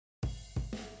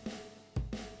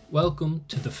Welcome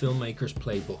to the Filmmaker's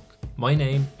Playbook. My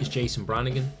name is Jason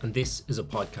Brannigan, and this is a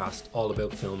podcast all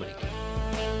about filmmaking.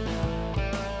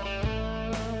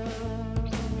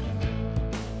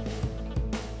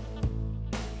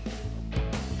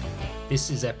 This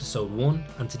is episode 1,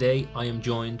 and today I am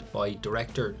joined by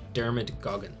director Diarmuid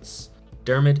Goggins.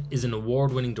 Diarmuid is an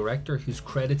award-winning director whose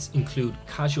credits include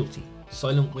Casualty,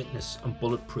 Silent Witness and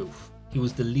Bulletproof. He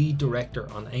was the lead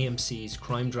director on AMC's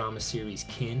crime drama series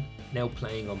Kin, now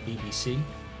playing on BBC,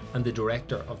 and the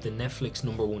director of the Netflix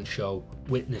 #1 show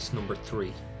Witness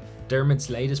 #3. Diarmuid's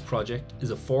latest project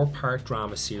is a 4-part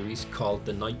drama series called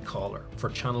The Night Caller for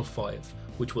Channel 5,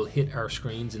 which will hit our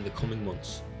screens in the coming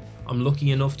months. I'm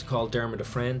lucky enough to call Diarmuid a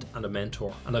friend and a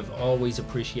mentor, and I've always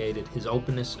appreciated his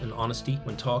openness and honesty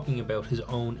when talking about his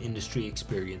own industry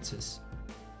experiences.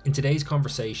 In today's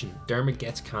conversation, Diarmuid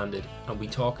gets candid and we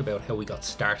talk about how we got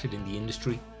started in the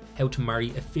industry, how to marry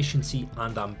efficiency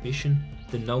and ambition,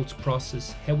 the notes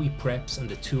process, how he preps and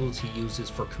the tools he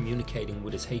uses for communicating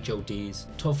with his HODs,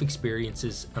 tough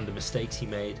experiences and the mistakes he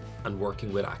made, and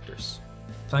working with actors.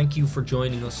 Thank you for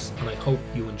joining us, and I hope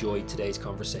you enjoyed today's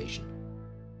conversation.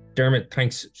 Diarmuid,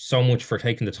 thanks so much for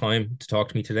taking the time to talk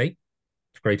to me today.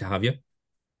 It's great to have you.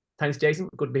 Thanks, Jason.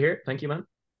 Good to be here. Thank you, man.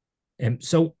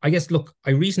 So I guess, look, I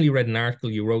recently read an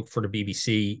article you wrote for the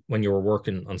BBC when you were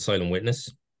working on Silent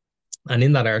Witness. And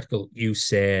in that article, you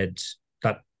said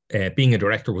that being a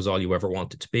director was all you ever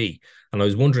wanted to be. And I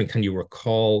was wondering, can you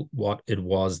recall what it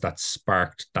was that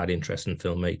sparked that interest in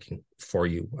filmmaking for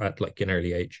you at like an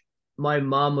early age? My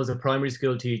mom was a primary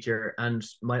school teacher, and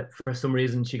for some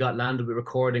reason she got landed with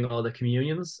recording all the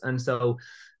communions. And so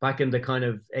back in the kind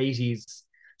of 80s,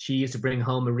 she used to bring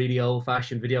home a really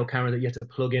old-fashioned video camera that you had to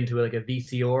plug into like a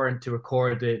VCR and to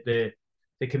record the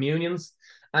communions.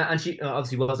 And she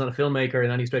obviously wasn't a filmmaker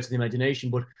in any stretch of the imagination,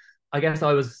 but I guess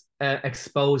I was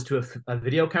exposed to a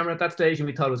video camera at that stage, and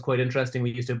we thought it was quite interesting.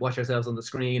 We used to watch ourselves on the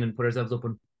screen and put ourselves up,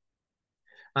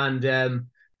 and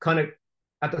kind of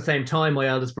at the same time, my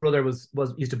eldest brother was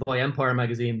used to buy Empire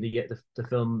magazine, the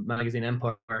film magazine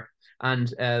Empire.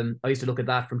 And I used to look at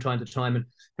that from time to time. And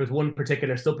there was one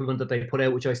particular supplement that they put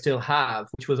out, which I still have,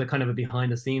 which was a kind of a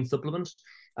behind the scenes supplement.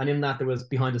 And in that, there was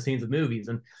behind the scenes of movies.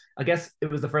 And I guess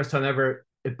it was the first time ever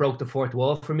it broke the fourth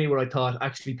wall for me, where I thought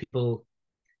actually people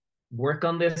work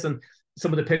on this. And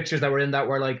some of the pictures that were in that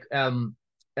were like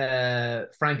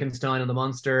Frankenstein and the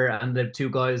monster, and the two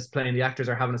guys playing the actors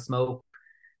are having a smoke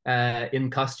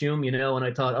in costume, and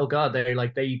I thought, oh God,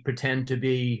 they pretend to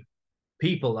be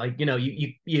people. Like,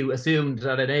 you assumed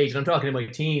at an age, and I'm talking in my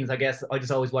teens, I guess I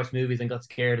just always watched movies and got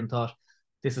scared and thought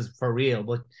this is for real.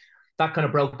 But that kind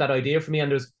of broke that idea for me.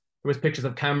 And there was pictures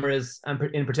of cameras, and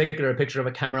in particular a picture of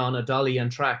a camera on a dolly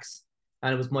and tracks,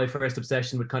 and it was my first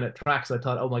obsession with kind of tracks. I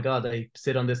thought, oh my God, they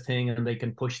sit on this thing and they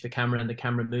can push the camera and the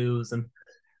camera moves, and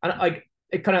I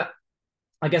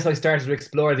guess I started to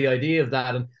explore the idea of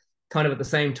that. And kind of at the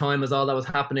same time as all that was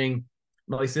happening,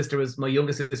 my youngest sister was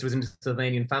into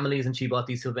Sylvanian families, and she bought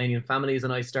these Sylvanian families,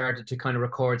 and I started to kind of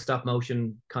record stop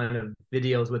motion kind of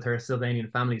videos with her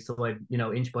Sylvanian families. So I,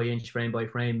 inch by inch, frame by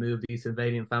frame, moved these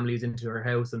Sylvanian families into her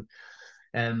house,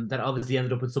 and that obviously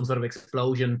ended up with some sort of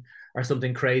explosion or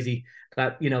something crazy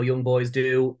that young boys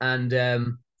do, and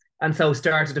so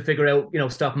started to figure out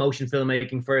stop motion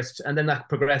filmmaking first, and then that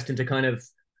progressed into kind of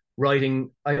writing.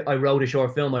 I wrote a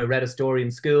short film. I read a story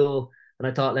in school, and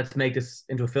I thought, let's make this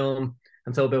into a film.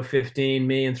 And so about 15,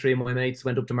 me and 3 of my mates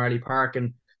went up to Marley Park,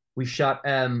 and we shot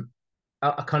a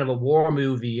kind of a war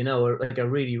movie, like a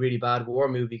really, really bad war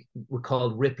movie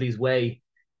called Ripley's Way.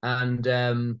 And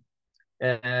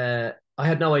I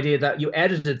had no idea that you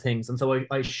edited things. And so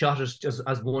I shot it just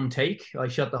as one take. I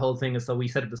shot the whole thing. And so we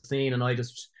set up the scene, and I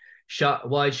just shot a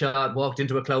wide shot, walked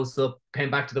into a close-up, came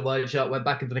back to the wide shot, went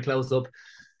back into the close-up,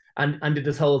 and did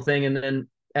this whole thing. And then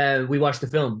we watched the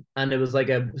film, and it was like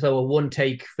a one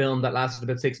take film that lasted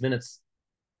about 6 minutes,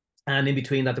 and in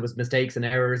between that there was mistakes and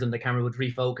errors, and the camera would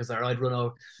refocus, or I'd run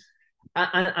over,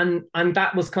 and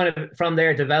that was kind of from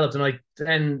there developed. And I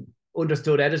then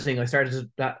understood editing. I started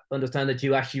to understand that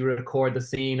you actually record the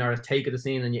scene or a take of the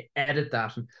scene and you edit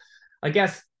that. And I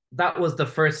guess that was the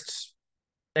first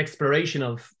exploration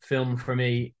of film for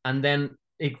me, and then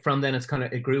it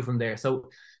grew from there. So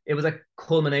it was a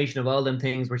culmination of all them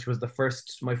things, which was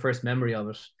my first memory of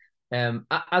it.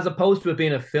 As opposed to it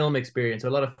being a film experience. A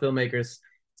lot of filmmakers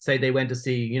say they went to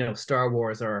see, Star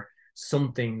Wars or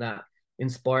something that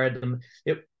inspired them.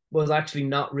 It was actually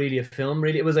not really a film,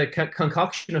 really. It was a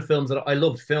concoction of films that I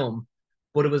loved film,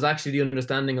 but it was actually the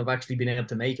understanding of actually being able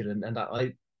to make it. And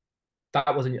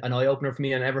that was an eye opener for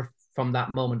me. And ever from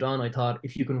that moment on, I thought,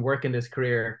 if you can work in this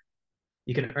career,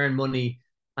 you can earn money,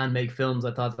 and make films,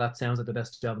 I thought that sounds like the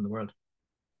best job in the world.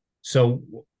 So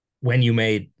when you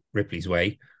made Ripley's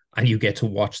Way and you get to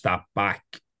watch that back,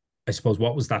 I suppose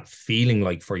what was that feeling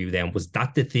like for you then? Was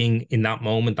that the thing in that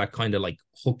moment that kind of like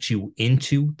hooked you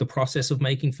into the process of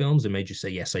making films and made you say,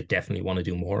 yes, I definitely want to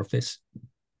do more of this?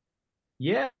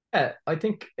 Yeah, I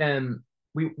think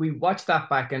we watched that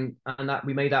back, and that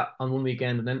we made that on one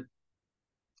weekend, and then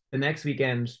the next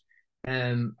weekend,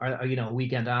 or a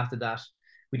weekend after that,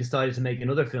 we decided to make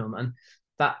another film, and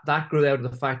that grew out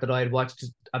of the fact that I had watched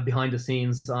a behind the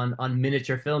scenes on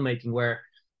miniature filmmaking where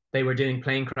they were doing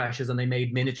plane crashes and they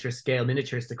made miniature scale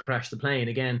miniatures to crash the plane.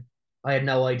 Again, I had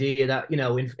no idea that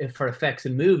for effects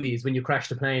in movies, when you crash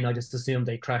the plane, I just assumed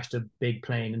they crashed a big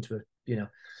plane into it.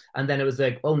 And then it was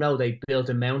like, oh no, they built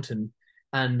a mountain,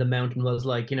 and the mountain was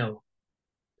like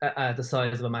the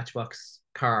size of a matchbox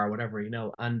car or whatever.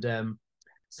 And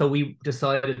so we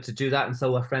decided to do that. And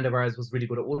so a friend of ours was really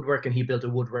good at woodwork, and he built a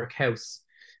woodwork house.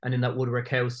 And in that woodwork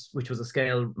house, which was a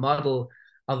scale model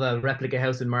of a replica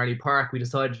house in Marley Park, we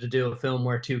decided to do a film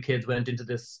where two kids went into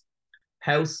this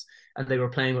house and they were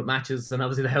playing with matches, and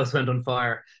obviously the house went on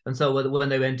fire. And so when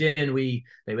they went in, we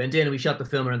shot the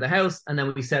film around the house, and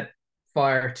then we set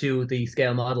fire to the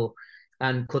scale model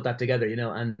and put that together.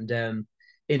 And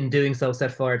in doing so,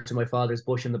 set fire to my father's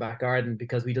bush in the back garden,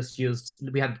 because we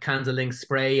had cans of Lynx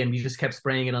spray, and we just kept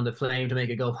spraying it on the flame to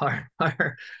make it go higher,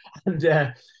 higher.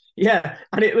 And yeah,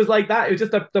 and it was like that. It was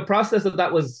just the process of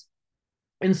that was,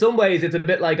 in some ways, it's a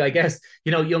bit like, I guess,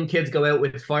 young kids go out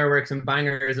with fireworks and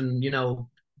bangers and,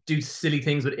 do silly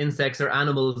things with insects or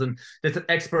animals. And there's an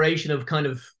exploration of kind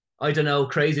of, I don't know,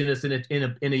 craziness in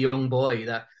a young boy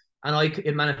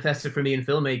it manifested for me in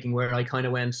filmmaking, where I kind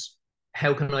of went,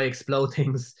 how can I explode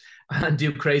things and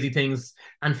do crazy things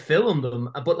and film them,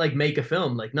 but like make a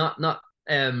film, like not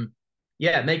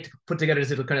put together this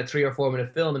little kind of 3 or 4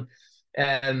 minute film.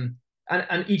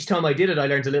 And each time I did it, I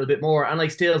learned a little bit more. And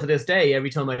like still to this day,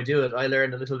 every time I do it, I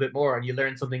learn a little bit more, and you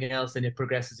learn something else, and it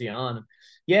progresses you on.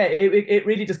 Yeah, it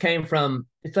really just came from,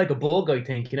 it's like a bug, I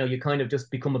think. You kind of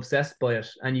just become obsessed by it,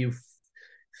 and you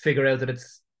figure out that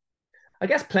it's, I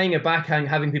guess, playing it back and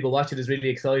having people watch it is really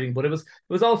exciting. But it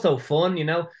was also fun,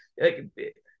 like,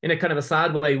 in a kind of a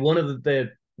sad way. One of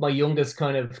my youngest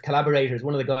kind of collaborators,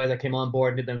 one of the guys that came on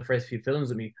board and did the first few films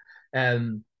with me,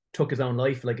 took his own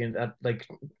life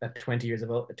at 20 years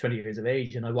of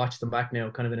age. And I watched them back now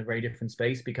kind of in a very different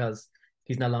space, because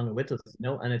he's no longer with us.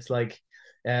 And it's like,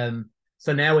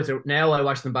 so now I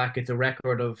watch them back, it's a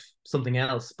record of something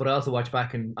else. But I also watch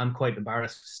back and I'm quite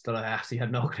embarrassed that I actually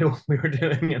had no clue what we were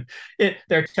doing. And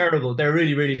they're terrible, they're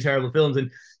really, really terrible films. And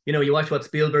you watch what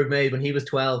Spielberg made when he was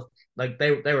 12, like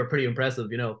they were pretty impressive.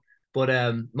 But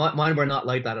mine were not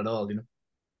like that at all.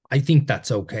 I think that's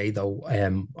okay though.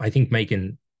 I think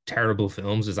making terrible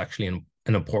films is actually an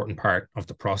important part of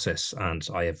the process, and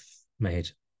I have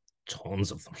made tons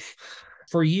of them.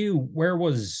 For you, where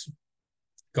was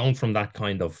going from that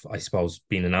kind of, I suppose,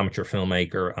 being an amateur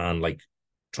filmmaker and like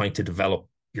trying to develop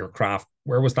your craft,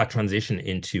 where was that transition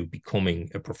into becoming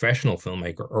a professional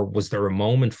filmmaker? Or was there a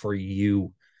moment for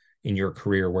you in your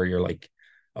career where you're like,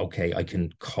 okay, I can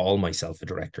call myself a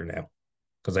director now?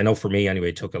 Because I know for me anyway,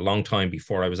 it took a long time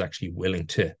before I was actually willing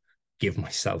to give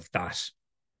myself that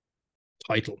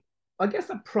title. I guess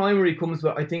the primary comes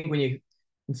with, I think, in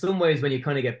some ways, when you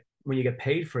get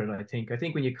paid for it. I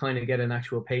think when you kind of get an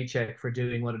actual paycheck for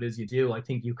doing what it is you do, I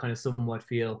think you kind of somewhat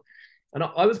feel, and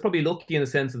I was probably lucky in the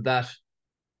sense of that,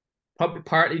 probably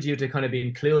partly due to kind of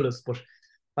being clueless. But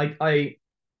I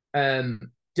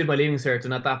did my leaving cert,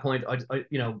 and at that point, I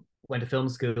went to film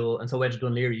school, and so I went to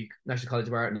Dunleary National College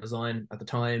of Art and Design at the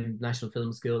time, National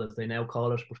Film School as they now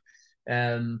call it. But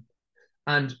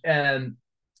and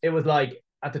it was like,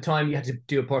 at the time you had to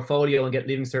do a portfolio and get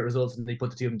leaving cert results, and they put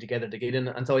the two of them together to get in.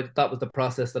 And so that was the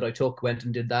process that I took. Went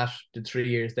and did 3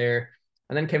 years there,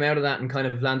 and then came out of that and kind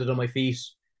of landed on my feet,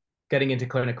 getting into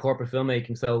kind of corporate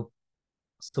filmmaking. So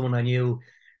someone I knew,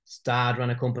 his dad ran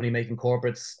a company making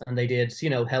corporates, and they did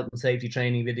health and safety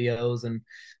training videos. And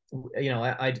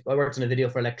I worked in a video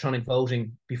for electronic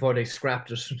voting before they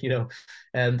scrapped it,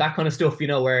 that kind of stuff,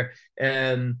 where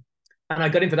and I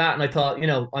got into that, and I thought,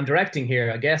 I'm directing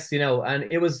here, I guess,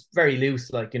 and it was very loose,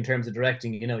 like in terms of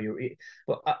directing,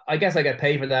 but I guess I got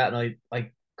paid for that, and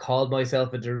I called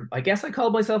myself I guess I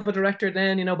called myself a director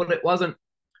then, but it wasn't.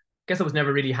 I guess I was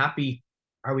never really happy.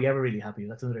 Are we ever really happy?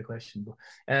 That's another question. But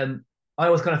I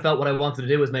always kind of felt what I wanted to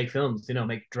do was make films,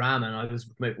 make drama, and I was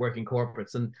working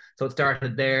corporates, and so it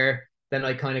started there. Then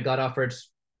I kind of got offered,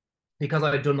 because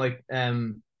I had done like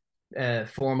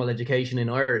formal education in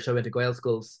Irish. I went to Gael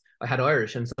schools. I had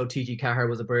Irish, and so TG Cahir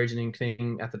was a burgeoning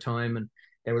thing at the time, and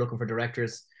they were looking for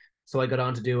directors. So I got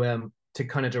on to do to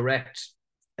kind of direct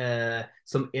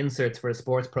some inserts for a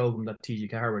sports program that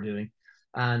TG4 were doing.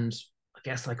 And I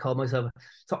guess I called myself,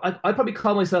 so I probably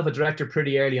called myself a director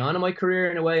pretty early on in my career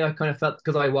in a way. I kind of felt,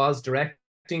 because I was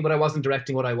directing, but I wasn't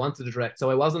directing what I wanted to direct. So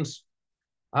I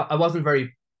wasn't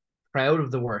very proud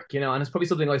of the work, and it's probably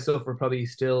something I suffer probably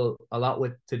still a lot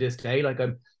with to this day. Like,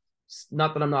 I'm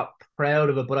not that I'm not proud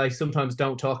of it, but I sometimes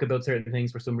don't talk about certain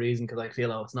things for some reason because I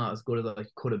feel, oh, it's not as good as I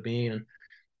could have been. And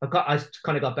I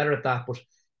kind of got better at that. But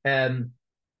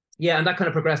yeah, and that kind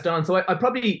of progressed on. So I've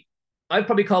probably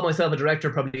called myself a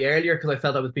director probably earlier because I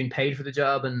felt I was being paid for the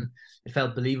job and it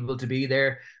felt believable to be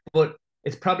there. But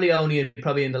it's probably only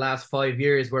in the last 5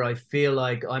 years where I feel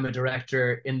like I'm a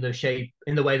director in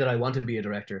the way that I want to be a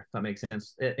director, if that makes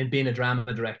sense. In being a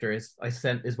drama director is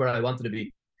where I wanted to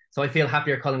be. So I feel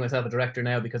happier calling myself a director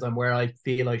now because I'm where I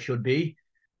feel I should be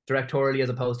directorially, as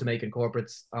opposed to making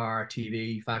corporates or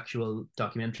TV, factual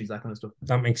documentaries, that kind of stuff.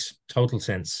 That makes total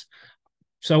sense.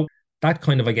 So that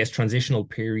kind of, I guess, transitional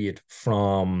period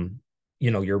from,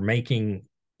 you're making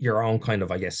your own kind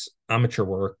of, I guess, amateur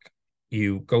work,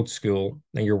 you go to school,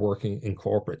 then you're working in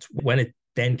corporates. When it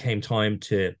then came time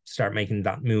to start making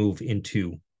that move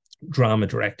into drama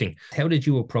directing, how did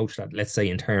you approach that? Let's say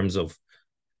in terms of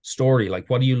story, like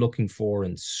what are you looking for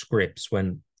in scripts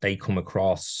when they come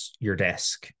across your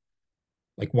desk?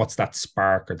 Like what's that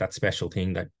spark or that special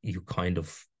thing that you kind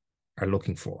of are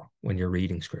looking for when you're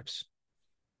reading scripts?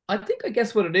 I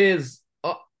guess what it is,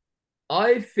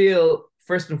 I feel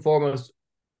first and foremost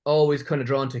always kind of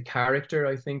drawn to character.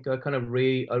 I think I would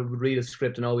read a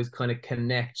script and always kind of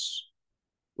connect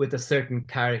with a certain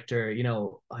character,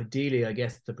 ideally, I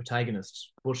guess, the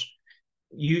protagonist. But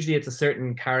usually it's a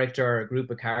certain character or a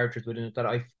group of characters within it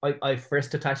that I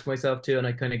first attach myself to, and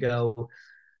I kind of go,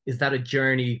 is that a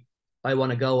journey I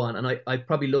want to go on? And I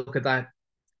probably look at that,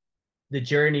 the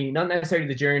journey, not necessarily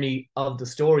the journey of the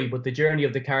story, but the journey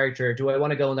of the character. Do I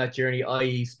want to go on that journey,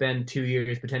 i.e. spend 2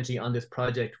 years potentially on this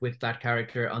project with that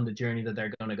character on the journey that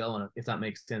they're going to go on, if that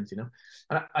makes sense,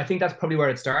 And I think that's probably where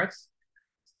it starts.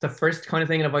 The first kind of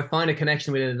thing, and if I find a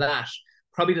connection within that,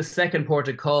 probably the second port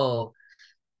of call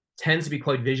tends to be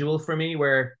quite visual for me,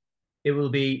 where it will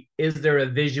be, is there a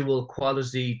visual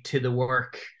quality to the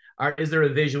work? Or is there a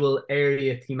visual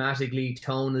area thematically,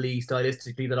 tonally,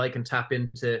 stylistically that I can tap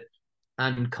into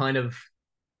and kind of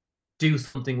do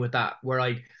something with that,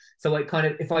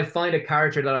 if I find a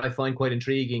character that I find quite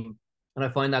intriguing and I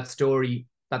find that story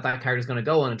that character is going to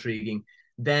go on intriguing,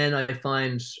 then I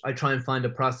try and find a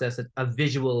process, a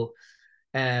visual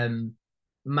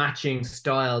matching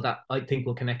style that I think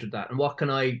will connect with that. And what can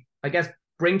I guess,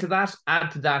 bring to that, add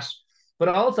to that? But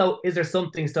also, is there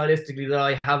something stylistically that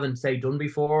I haven't, say, done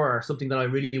before, or something that I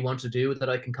really want to do that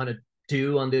I can kind of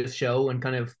do on this show and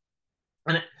kind of,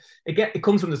 and it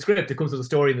comes from the script. It comes from the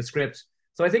story in the script.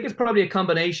 So I think it's probably a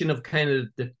combination of kind of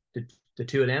the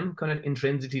two of them kind of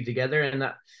intrinsically together. And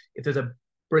that if there's a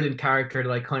brilliant character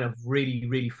that I kind of really,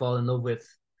 really fall in love with,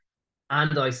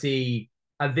 and I see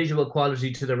a visual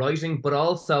quality to the writing, but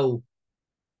also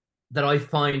that I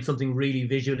find something really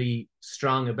visually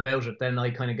strong about it, then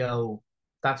I kind of go,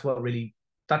 that's where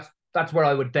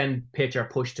I would then pitch or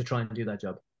push to try and do that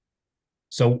job.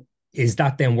 So is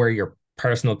that then where your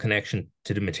personal connection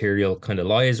to the material kind of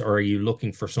lies, or are you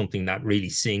looking for something that really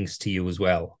sings to you as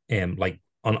well, like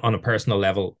on a personal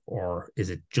level, or is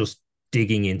it just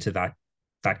digging into that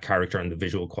character and the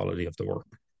visual quality of the work?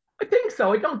 I think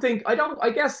so. I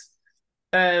guess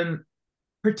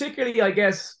particularly, I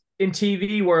guess, in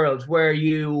TV world where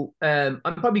I'm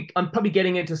probably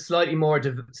getting into slightly more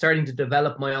starting to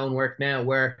develop my own work now,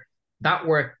 where that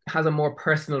work has a more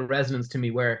personal resonance to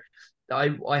me, where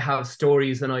I have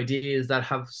stories and ideas that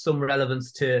have some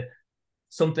relevance to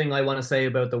something I want to say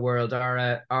about the world, or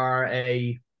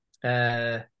a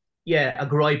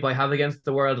gripe I have against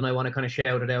the world, and I want to kind of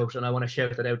shout it out, and I want to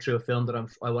shout it out through a film that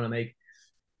I want to make.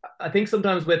 I think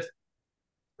sometimes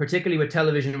particularly with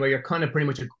television, where you're kind of pretty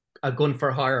much a gun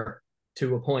for hire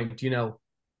to a point,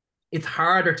 it's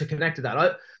harder to connect to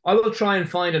that. I will try and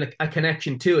find a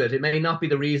connection to it. It may not be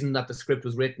the reason that the script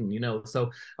was written,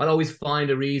 so I'll always find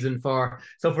a reason for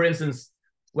instance,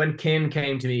 when Kin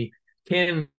came to me,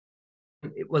 Kin,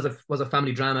 it was a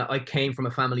family drama. I came from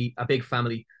a big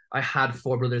family. I had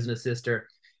 4 brothers and a sister.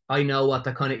 I know what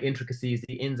the kind of intricacies,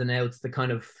 the ins and outs, the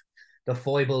kind of the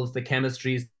foibles, the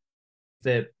chemistries,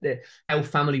 the how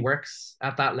family works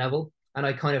at that level. And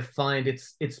I kind of find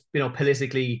it's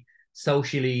politically,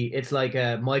 socially, it's like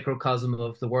a microcosm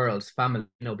of the world's family,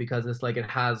 because it's like it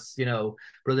has,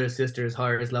 brothers, sisters,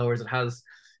 higher, lowers.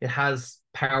 It has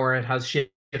power. It has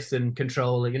shifts in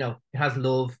control. It has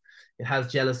love. it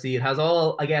has jealousy, it has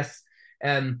all, I guess,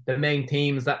 the main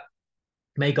themes that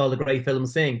make all the great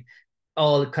films sing,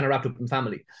 all kind of wrapped up in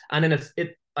family. And then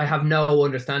I have no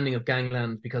understanding of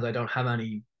gangland because I don't have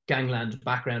any gangland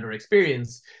background or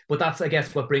experience. But that's, I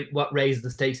guess, what raised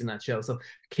the stakes in that show. So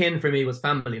Kin for me was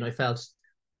family, and I felt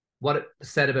what it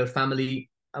said about family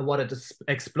and what it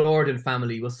explored in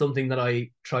family was something that I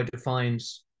tried to find.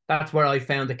 That's where I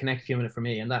found the connection in it for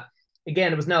me. And that,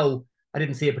 again, it was no, I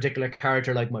didn't see a particular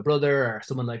character like my brother or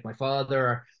someone like my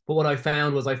father. But what I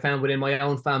found was I found within my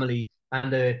own family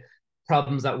and the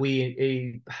problems that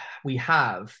we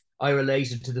have, I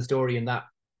related to the story in that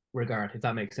regard, if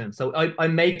that makes sense. So I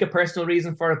make a personal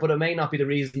reason for it, but it may not be the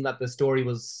reason that the story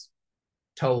was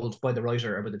told by the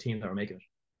writer or by the team that were making it.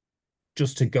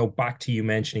 Just to go back to you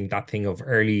mentioning that thing of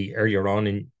earlier on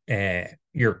in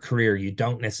your career, you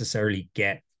don't necessarily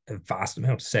get a vast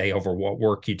amount to say over what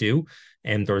work you do,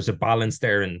 and there's a balance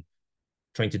there in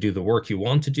trying to do the work you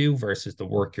want to do versus the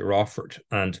work you're offered.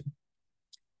 And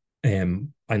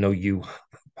I know you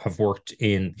have worked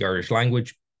in the Irish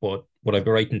language, but would I be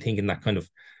right in thinking that kind of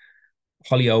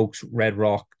Hollyoaks, Red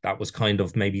Rock, that was kind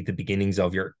of maybe the beginnings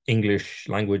of your English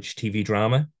language TV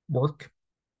drama work?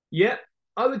 Yeah,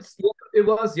 I would. Yeah, it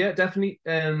was. Yeah, definitely.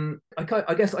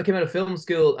 I guess I came out of film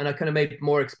school and I kind of made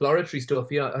more exploratory stuff.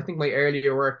 Yeah, I think my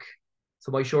earlier work,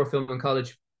 so my short film in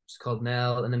college was called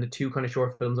Nell, and then the two kind of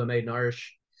short films I made in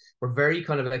Irish were very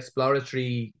kind of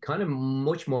exploratory, kind of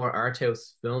much more art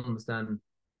house films than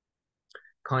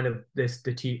kind of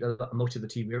much of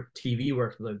the TV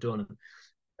work that I've done.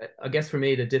 I guess for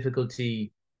me the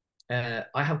difficulty, I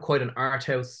have quite an art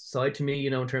house side to me,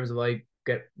 in terms of I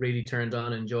get really turned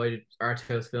on and enjoy art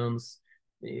house films,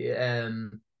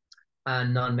 and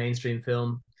non-mainstream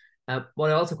film. But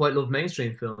I also quite love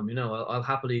mainstream film. I'll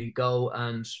happily go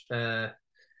and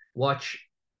watch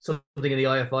something in the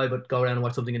IFI, but go around and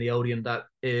watch something in the Odeon that,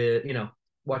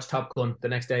 watch Top Gun the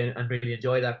next day and really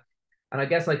enjoy that. And I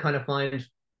guess I kind of find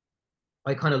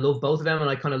I kind of love both of them, and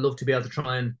I kind of love to be able to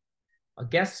try and, I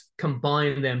guess,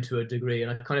 combine them to a degree.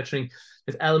 And I kind of think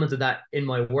there's elements of that in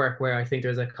my work where I think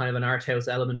there's a kind of an art house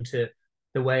element to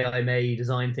the way I may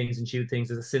design things and shoot things.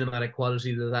 There's a cinematic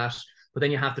quality to that. But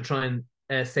then you have to try and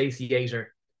satiate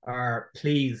or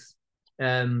please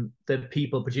the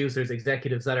people, producers,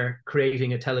 executives that are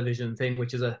creating a television thing,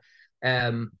 which is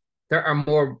there are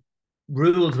more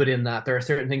rules within that. There are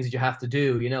certain things that you have to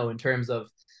do, in terms of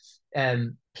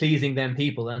pleasing them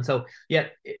people. And so, yeah,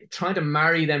 trying to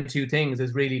marry them two things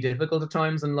is really difficult at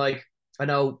times. And like, I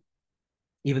know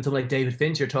even someone like David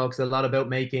Fincher talks a lot about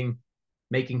making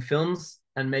films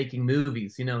and making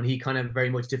movies, and he kind of very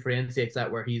much differentiates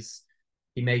that, where he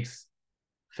makes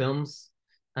films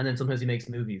and then sometimes he makes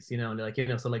movies,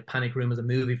 so like Panic Room is a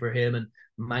movie for him and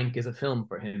Mank is a film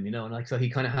for him, and like, so he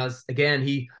kind of has, again,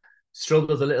 he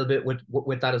struggles a little bit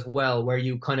with that as well, where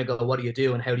you kind of go, what do you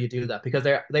do and how do you do that? Because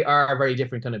they are very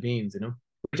different kind of beings,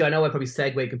 which I know I probably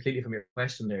segue completely from your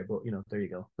question there, but there you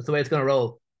go. That's the way it's going to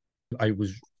roll. I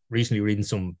was recently reading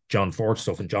some John Ford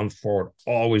stuff, and John Ford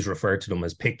always referred to them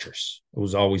as pictures. It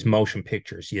was always motion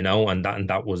pictures, and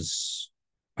that was,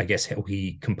 I guess, how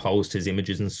he composed his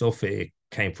images and stuff. It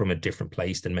came from a different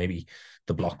place than maybe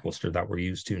the blockbuster that we're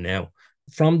used to now.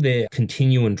 From the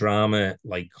continuing drama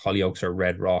like Hollyoaks or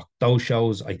Red Rock, those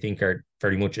shows I think are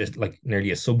very much like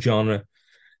nearly a subgenre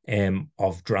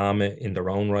of drama in their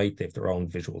own right. They have their own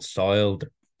visual style,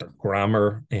 their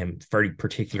grammar, very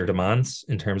particular demands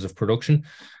in terms of production.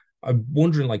 I'm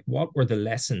wondering, like, what were the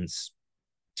lessons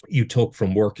you took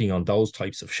from working on those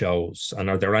types of shows? And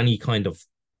are there any kind of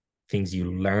things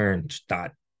you learned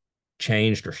that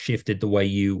changed or shifted the way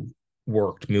you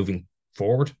worked moving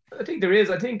forward? I think there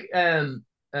is. I think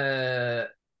the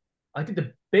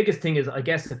biggest thing is, I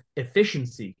guess,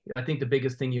 efficiency. I think the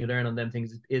biggest thing you learn on them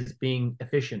things is being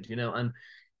efficient, And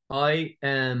I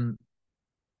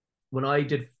when I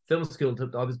did film school,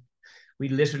 we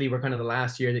literally were kind of the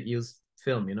last year that used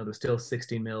film. There's still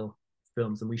 16 mil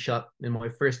films, and we shot in my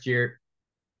first year.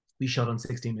 We shot on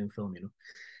 16 mil film,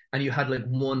 and you had like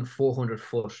one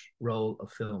 400-foot roll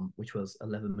of film, which was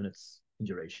 11 minutes in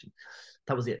duration.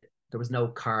 That was it. There was no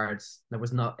cards. There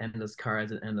was not endless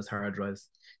cards and endless hard drives.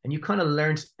 And you kind of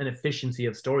learned an efficiency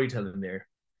of storytelling there.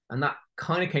 And that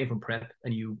kind of came from prep,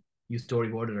 and you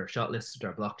storyboarded or shot listed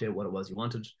or blocked out what it was you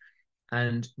wanted.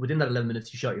 And within that 11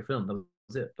 minutes, you shot your film. That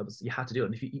was it. You had to do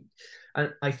it.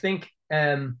 And I think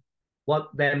what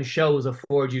them shows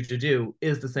afford you to do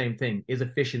is the same thing, is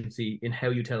efficiency in how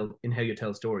you tell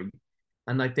a story.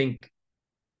 And I think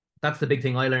that's the big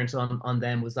thing I learned on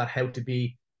them, was that how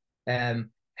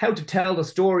to tell the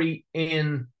story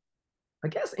in I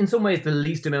guess in some ways the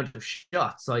least amount of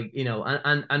shots, like,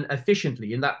 and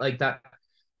efficiently in that, like that,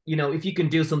 if you can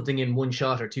do something in one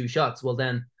shot or two shots, well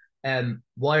then,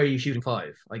 why are you shooting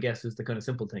five? I guess is the kind of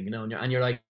simple thing, and you're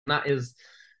like, that is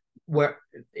where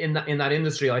in that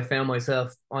industry I found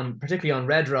myself on, particularly on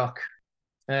Red Rock,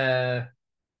 uh,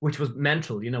 which was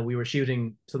mental. We were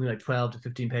shooting something like 12 to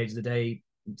 15 pages a day,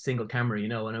 single camera,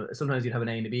 and sometimes you'd have an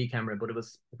A and a B camera, but it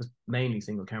was mainly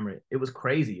single camera. It was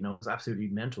crazy, it was absolutely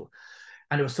mental.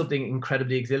 And there was something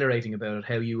incredibly exhilarating about it,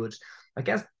 how you would, I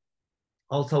guess,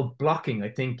 also blocking. I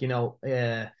think,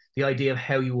 the idea of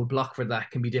how you would block for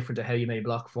that can be different to how you may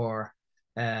block for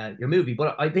your movie.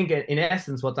 But I think in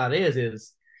essence, what that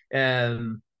is,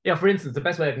 for instance, the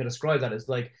best way I can describe that is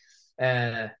like,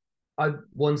 I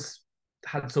once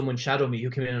had someone shadow me who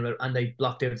came in and they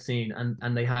blocked out the scene,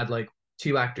 and they had like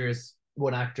two actors,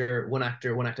 one actor, one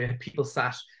actor, one actor. People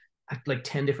sat at like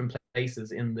 10 different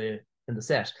places in the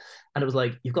set. And it was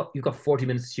like, you've got 40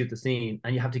 minutes to shoot the scene,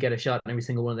 and you have to get a shot on every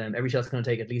single one of them. Every shot's going to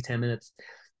take at least 10 minutes.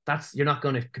 You're not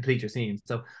going to complete your scene.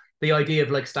 So the idea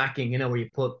of like stacking, where you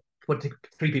put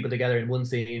three people together in one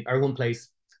scene or one place,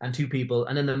 and two people,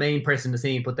 and then the main person in the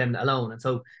scene, put them alone. And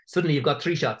so suddenly you've got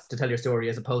three shots to tell your story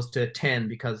as opposed to 10,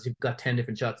 because you've got 10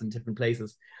 different shots in different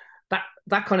places.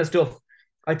 That kind of stuff,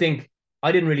 I think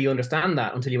I didn't really understand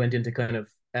that until you went into kind of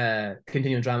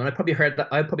continuing drama. And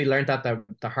I probably learned that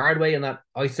the hard way, and that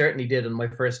I certainly did in my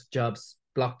first jobs,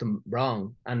 blocked them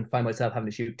wrong and find myself having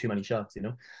to shoot too many shots,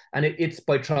 And it's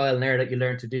by trial and error that you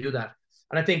learn to do that.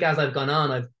 And I think as I've gone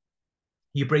on,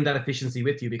 you bring that efficiency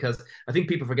with you, because I think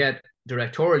people forget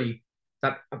directorially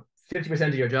that 50%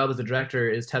 of your job as a director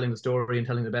is telling the story and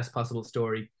telling the best possible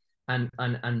story, and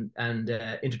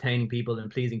entertaining people and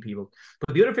pleasing people.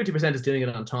 But the other 50% is doing it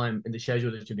on time in the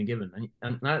schedule that you've been given,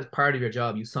 and that is part of your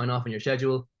job. You sign off on your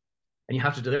schedule, and you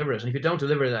have to deliver it. And if you don't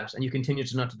deliver that, and you continue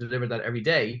to not to deliver that every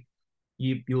day,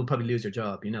 you will probably lose your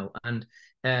job. And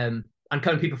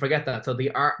kind of people forget that. So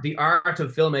the art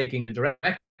of filmmaking and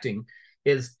directing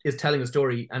is telling a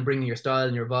story and bringing your style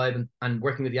and your vibe, and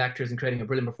working with the actors and creating a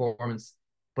brilliant performance,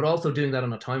 but also doing that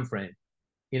on a time frame,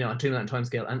 and doing that on time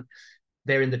scale. And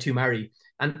they're in the two marry,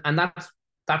 and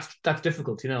that's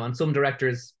difficult, and some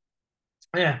directors,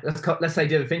 yeah, let's say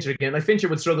David Fincher again. Like, Fincher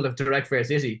would struggle to direct Fair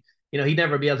City. He'd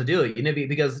never be able to do it,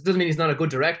 because it doesn't mean he's not a good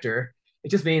director. It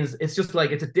just means it's just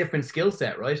like it's a different skill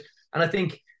set, right? And I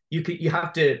think you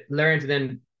have to learn to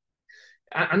then,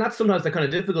 and that's sometimes the kind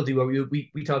of difficulty where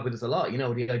we talk about this a lot.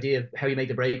 The idea of how you make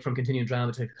the break from continuing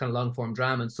drama to kind of long form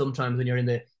drama. And sometimes when you're in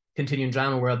the continuing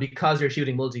drama world, because you're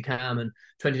shooting multicam and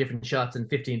 20 different shots and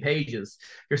 15 pages,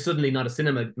 you're suddenly not a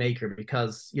cinema maker,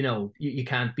 because you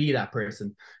can't be that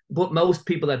person. But most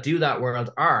people that do that world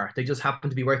they just happen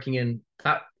to be working in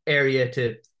that area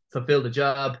to fulfill the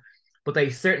job, but they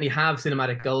certainly have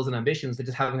cinematic goals and ambitions. They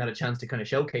just haven't had a chance to kind of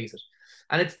showcase it.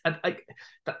 And it's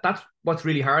that's what's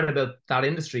really hard about that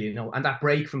industry, and that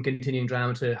break from continuing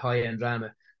drama to high-end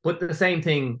drama. But the same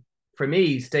thing for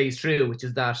me stays true, which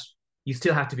is that you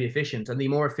still have to be efficient, and the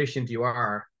more efficient you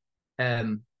are,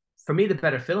 for me, the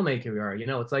better filmmaker you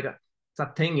are. It's like it's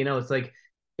that thing. It's like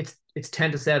it's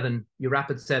 10 to 7. You wrap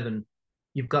at 7.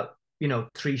 You've got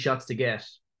 3 shots to get.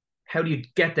 How do you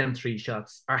get them 3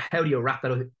 shots, or how do you wrap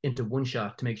that into one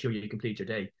shot to make sure you complete your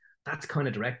day? That's kind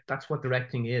of direct. That's what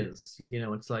directing is.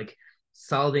 It's like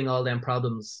solving all them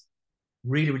problems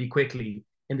really, really quickly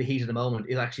in the heat of the moment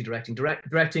is actually directing.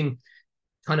 Directing,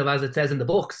 kind of as it says in the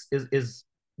books, is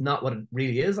not what it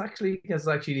really is, actually, because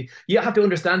actually you have to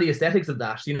understand the aesthetics of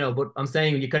that, but I'm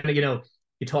saying when you kind of,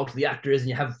 you talk to the actors and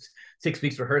you have 6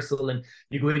 weeks rehearsal and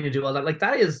you go in and do all that, like,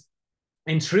 that is,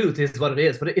 in truth, is what it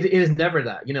is. But it is never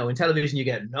that. In television you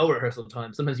get no rehearsal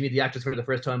time. Sometimes you meet the actors for the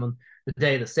first time on the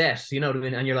day of the set, you know what I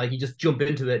mean, and you're like, you just jump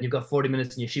into it and you've got 40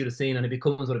 minutes and you shoot a scene and it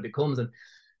becomes what it becomes. And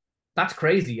that's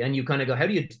crazy. And you kind of go, how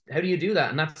do you do that?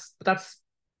 And that's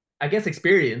I guess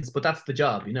experience, but that's the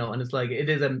job, and it's like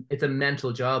it's a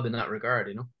mental job in that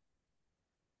regard.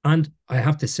 And I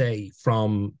have to say,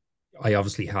 I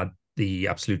obviously had the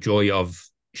absolute joy of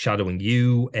shadowing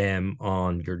you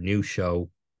on your new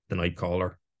show, The Night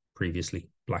Caller, previously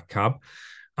Black Cab.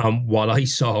 What I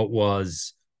saw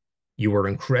was you were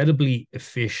incredibly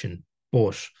efficient,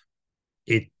 but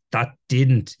that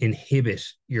didn't inhibit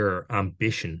your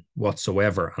ambition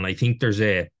whatsoever. And I think there's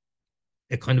a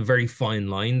kind of very fine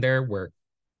line there, where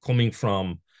coming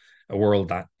from a world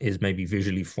that is maybe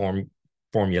visually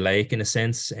formulaic in a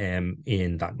sense,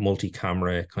 in that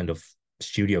multi-camera kind of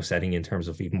studio setting, in terms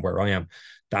of even where I am,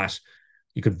 that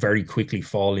you could very quickly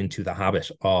fall into the habit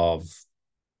of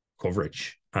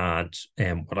coverage. And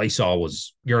what I saw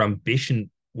was your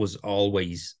ambition was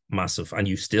always massive, and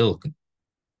you still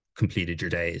completed your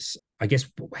days. I guess,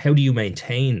 how do you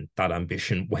maintain that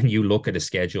ambition when you look at a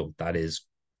schedule that is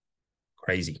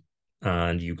crazy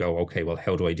and you go, okay, well,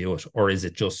 how do I do it? Or is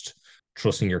it just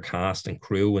trusting your cast and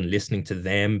crew and listening to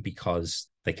them because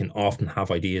they can often have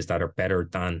ideas that are better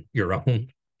than your own?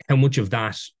 How much of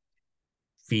that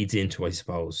feeds into, I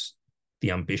suppose,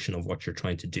 the ambition of what you're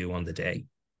trying to do on the day?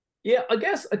 Yeah, I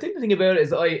guess I think the thing about it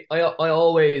is I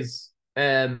always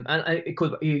and it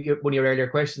could one of your earlier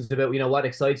questions about what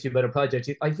excites you about a project.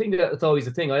 I think that it's always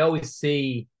a thing. I always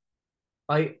see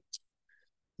I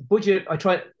budget. I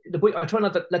try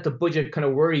not to let the budget kind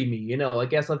of worry me. I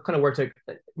guess I've kind of worked at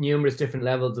numerous different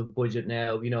levels of budget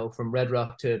now. From Red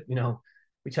Rock to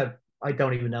which had I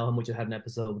don't even know how much it had an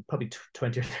episode, probably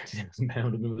 20 or 30,000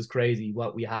 pounds. I mean, it was crazy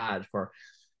what we had for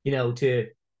to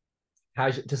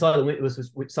Silent Witness,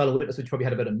 which probably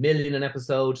had about 1 million an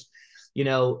episode,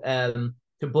 to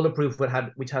Bulletproof,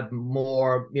 which had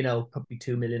more, probably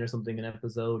 2 million or something an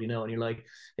episode, and you're like,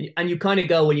 and you kind of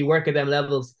go when you work at them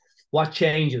levels, what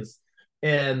changes?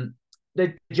 The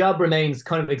job remains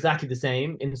kind of exactly the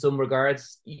same in some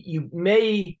regards. You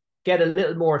may get a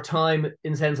little more time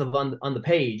in sense of on the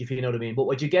page, if you know what I mean. But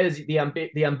what you get is the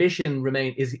ambition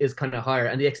is kind of higher,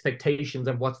 and the expectations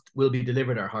of what will be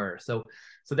delivered are higher. So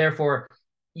therefore,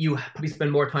 you probably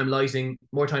spend more time lighting,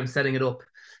 more time setting it up,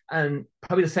 and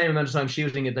probably the same amount of time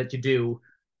shooting it that you do.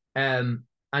 And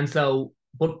so,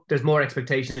 but there's more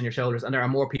expectation in your shoulders, and there are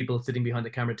more people sitting behind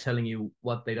the camera telling you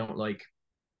what they don't like.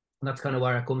 And that's kind of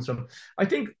where it comes from. I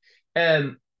think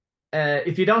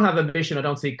if you don't have ambition,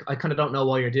 I kind of don't know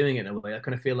why you're doing it in a way. I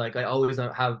kind of feel like I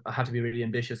have to be really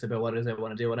ambitious about what it is I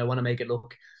want to do, and I want to make it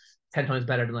look 10 times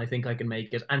better than I think I can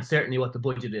make it, and certainly what the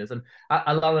budget is. And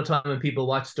a lot of the time when people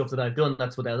watch stuff that I've done,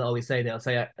 that's what they'll always say. They'll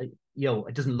say,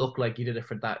 it doesn't look like you did it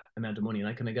for that amount of money. And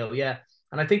I kind of go, yeah.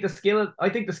 And I think the skill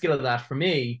of that for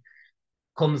me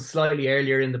comes slightly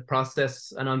earlier in the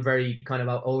process. And I'm very kind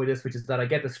of over this, which is that I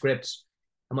get the script,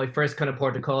 and my first kind of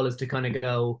port of call is to kind of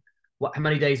go, how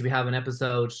many days do we have an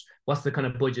episode? What's the kind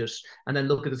of budget? And then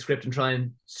look at the script and try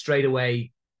and straight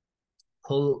away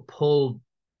pull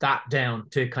that down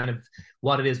to kind of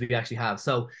what it is we actually have.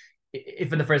 So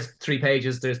if in the first 3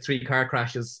 pages there's 3 car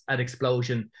crashes, an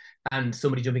explosion, and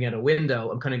somebody jumping out a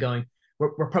window, I'm kind of going,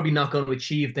 we're probably not going to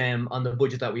achieve them on the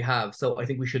budget that we have. So I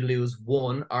think we should lose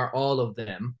one or all of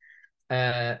them,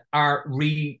 or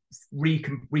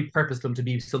repurpose them to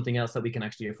be something else that we can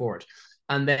actually afford.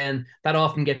 And then that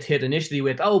often gets hit initially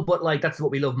with, but like, that's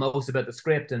what we love most about the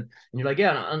script. And you're like,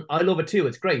 yeah, and I love it too.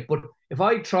 It's great. But if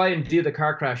I try and do the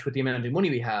car crash with the amount of money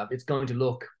we have, it's going to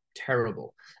look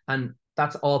terrible. And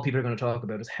that's all people are going to talk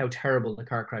about, is how terrible the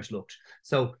car crash looked.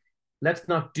 So let's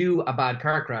not do a bad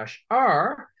car crash,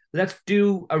 or let's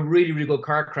do a really, really good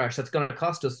car crash that's going to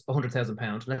cost us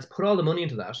 £100,000. Let's put all the money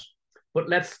into that, but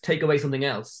let's take away something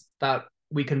else that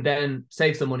we can then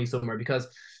save some money somewhere.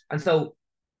 And so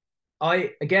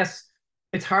I guess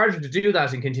it's harder to do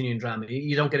that in continuing drama.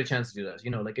 You don't get a chance to do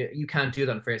that. Like you can't do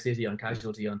that on Fair City, on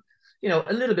Casualty, on,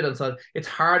 a little bit on side. It's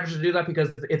harder to do that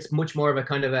because it's much more of a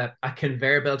kind of a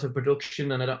conveyor belt of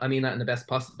production. And I mean that in the best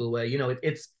possible way.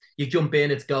 It's you jump in,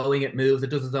 it's going, it moves,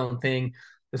 it does its own thing.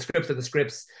 The scripts are the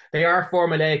scripts. They are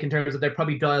formulaic in terms of they're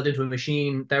probably dialed into a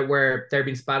machine where they're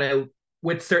being spat out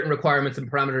with certain requirements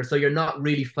and parameters. So you're not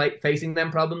really facing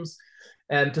them problems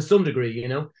to some degree,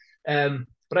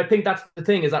 But I think that's the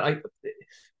thing, is that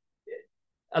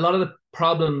a lot of the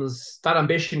problems, that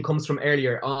ambition comes from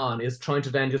earlier on, is trying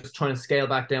to scale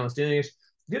back down what's doing it.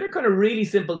 The other kind of really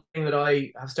simple thing that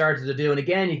I have started to do, and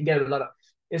again, you can get a lot of,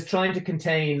 is trying to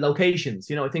contain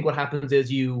locations. I think what happens is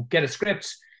you get a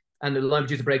script and the line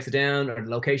producer breaks it down, or the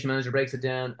location manager breaks it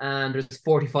down, and there's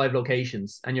 45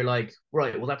 locations. And you're like,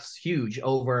 right, well, that's huge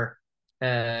over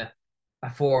a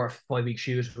 4 or 5 week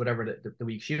shoot, whatever the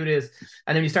week shoot is.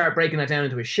 And then you start breaking that down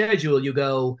into a schedule. You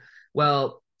go,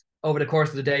 well, over the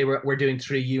course of the day, we're doing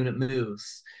 3 unit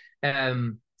moves.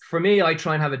 For me, I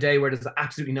try and have a day where there's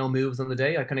absolutely no moves on the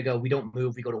day. I kind of go, we don't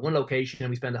move. We go to one location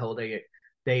and we spend the whole day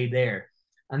there.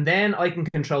 And then I can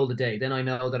control the day. Then I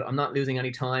know that I'm not losing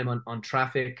any time on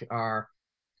traffic or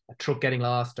a truck getting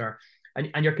lost,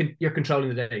 and you're controlling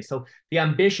the day. So the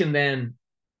ambition then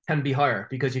can be higher,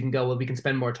 because you can go, well, we can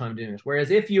spend more time doing it.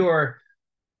 Whereas if you're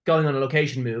going on a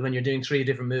location move and you're doing 3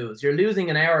 different moves, you're losing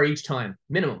an hour each time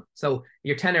minimum. So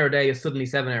your 10-hour day is suddenly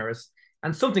 7 hours,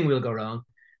 and something will go wrong.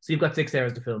 So you've got 6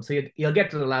 hours to film. So you'll get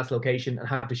to the last location and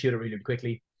have to shoot it really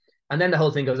quickly. And then the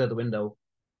whole thing goes out the window,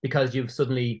 because you've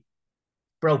suddenly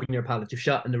broken your palette. You've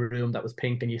shot in the room that was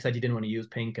pink, and you said you didn't want to use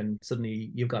pink, and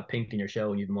suddenly you've got pink in your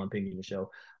show and you didn't want pink in your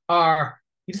show. Or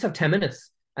you just have 10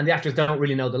 minutes and the actors don't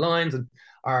really know the lines, and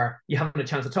are you having a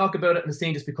chance to talk about it, and the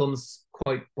scene just becomes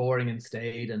quite boring and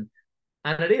staid, and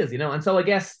it is, and so I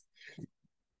guess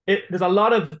there's a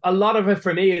lot of it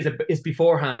for me is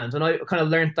beforehand, and I kind of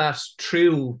learned that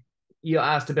through. You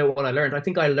asked about what I learned. I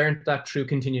think I learned that through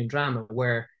continuing drama,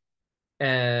 where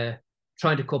uh,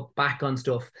 trying to cut back on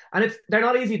stuff, and they're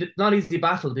not easy to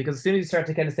battle, because as soon as you start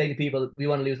to kind of say to people we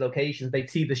want to lose locations, they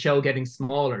see the show getting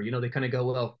smaller. They kind of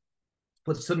go, well,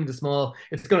 but suddenly the small,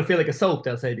 it's going to feel like a soap,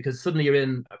 they'll say, because suddenly you're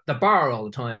in the bar all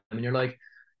the time, and you're like,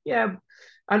 yeah,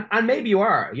 and maybe you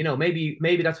are,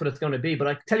 maybe that's what it's going to be. But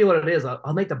I tell you what it is,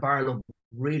 I'll make the bar look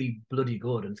really bloody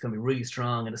good, and it's going to be really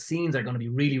strong, and the scenes are going to be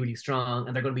really, really strong,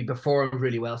 and they're going to be performed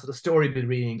really well, so the story will be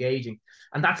really engaging.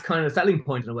 And that's kind of a selling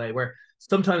point in a way, where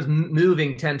sometimes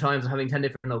moving 10 times and having 10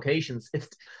 different locations, it's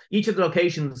each of the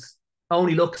locations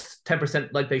only looks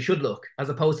 10% like they should look, as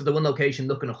opposed to the one location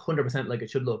looking 100% like it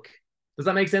should look. Does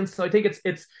that make sense? So I think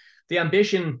it's the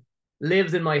ambition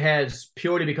lives in my head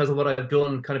purely because of what I've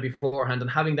done kind of beforehand, and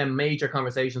having them major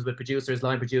conversations with producers,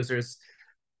 line producers,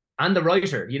 and the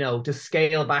writer, to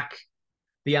scale back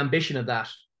the ambition of that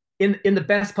in the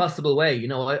best possible way.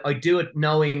 I do it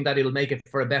knowing that it'll make it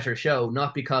for a better show,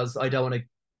 not because I don't want to,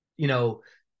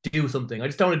 do something. I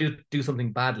just don't want to do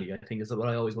something badly, I think, is what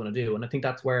I always want to do. And I think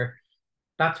that's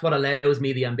what allows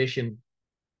me the ambition,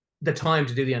 the time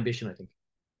to do the ambition, I think.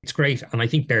 It's great. And I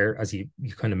think they're, as you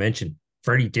kind of mentioned,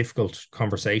 very difficult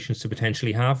conversations to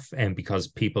potentially have, and because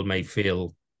people may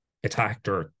feel attacked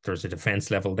or there's a defense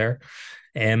level there.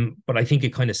 But I think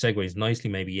it kind of segues nicely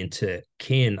maybe into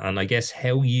Kin, and I guess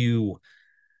how you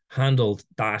handled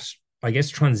that, I guess,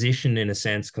 transition in a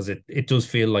sense, because it does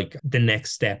feel like the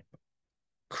next step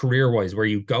career-wise, where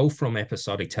you go from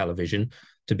episodic television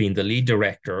to being the lead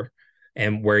director,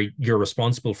 and where you're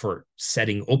responsible for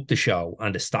setting up the show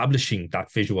and establishing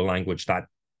that visual language,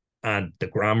 and the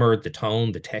grammar, the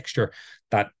tone, the texture,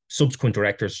 that subsequent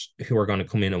directors who are going to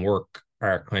come in and work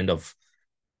are kind of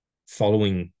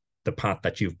following the path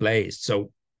that you've blazed.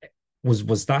 So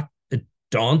was that a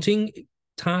daunting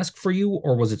task for you,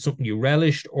 or was it something you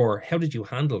relished, or how did you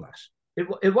handle that?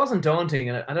 It wasn't daunting,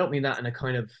 and I don't mean that in a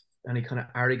kind of any kind of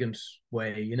arrogant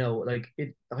way, like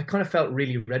I kind of felt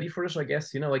really ready for it, I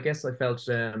guess. I guess I felt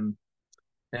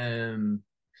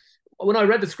when I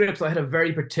read the scripts, I had a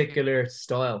very particular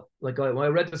style. Like when I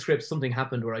read the script, something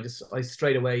happened where I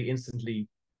straight away instantly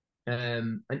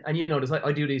and I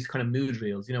do these kind of mood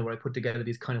reels, where I put together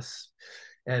these kind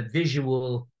of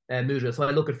visual mood reels. So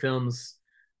I look at films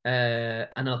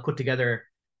and I'll put together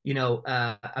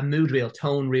a mood reel,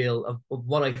 tone reel of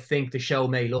what I think the show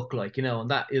may look like, and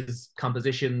that is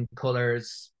composition,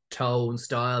 colors, tone,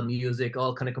 style, music,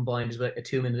 all kind of combined into a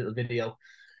 2-minute little video.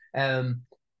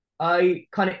 I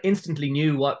kind of instantly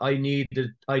knew what I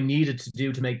needed to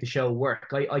do to make the show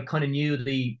work. I kind of knew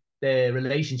the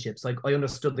relationships. Like I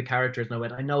understood the characters, and I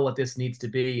went, I know what this needs to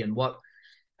be, and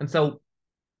so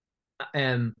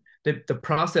the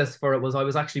process for it was, I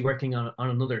was actually working on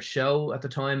another show at the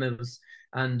time. It was,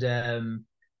 and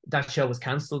that show was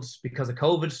cancelled because of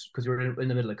COVID, because we were in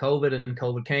the middle of COVID, and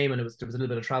COVID came, and there was a little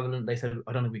bit of travel, and they said,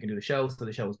 I don't think we can do the show, so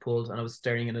the show was pulled, and I was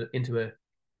staring into a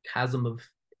chasm of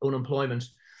unemployment.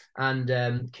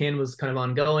 And Kin was kind of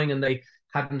ongoing, and they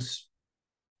hadn't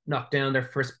knocked down their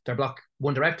block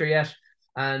one director yet.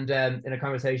 And in a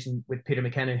conversation with Peter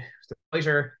McKenna, who's the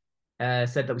writer,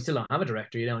 said that we still don't have a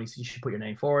director, and he said you should put your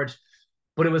name forward.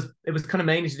 But it was kind of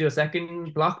mainly to do a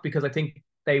second block, because I think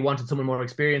they wanted someone more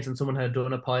experienced, and someone had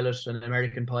done a pilot, an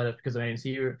American pilot, because of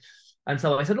ANC. And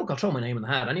so I said, look, I'll throw my name in the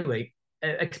hat anyway,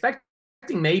 expecting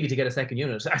maybe to get a second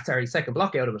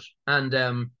block out of it. And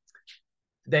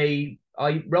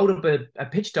I wrote up a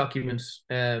pitch document,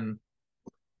 a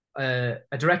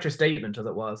director statement, as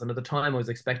it was. And at the time, I was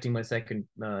expecting my second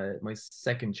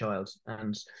child,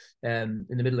 and in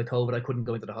the middle of COVID, I couldn't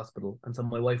go into the hospital, and so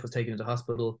my wife was taken into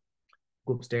hospital,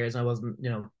 go upstairs, and I wasn't,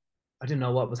 I didn't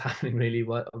know what was happening really.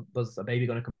 What was a baby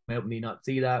going to come out and me not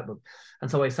see that?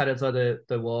 And so I sat outside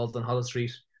the walls on Holles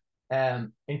Street,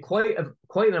 in quite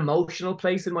an emotional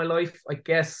place in my life. I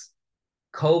guess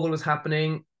COVID was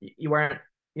happening. You weren't,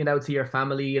 to your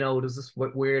family. There's this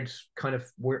weird kind of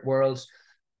world.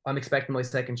 I'm expecting my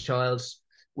second child,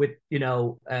 with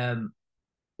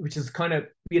which is kind of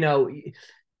a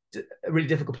really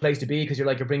difficult place to be, because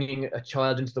you're bringing a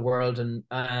child into the world, and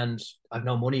I've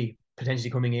no money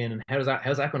potentially coming in, and how's that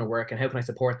going to work, and how can I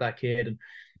support that kid,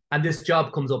 and this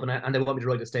job comes up, and they want me to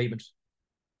write a statement.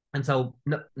 And so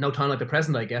no time like the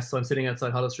present, I guess. So I'm sitting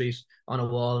outside Holles Street on a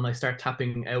wall, and I start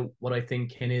tapping out what I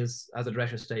think Kin is as a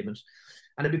director statement.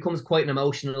 And it becomes quite an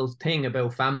emotional thing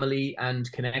about family and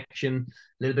connection, a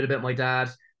little bit about my dad,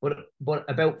 but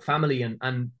about family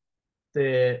and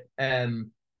the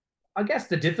I guess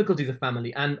the difficulties of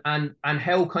family and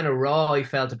how kind of raw I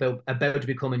felt about to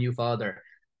become a new father,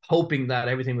 hoping that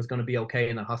everything was going to be okay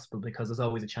in the hospital because there's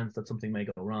always a chance that something may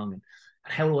go wrong, and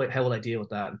how will I deal with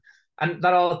that? And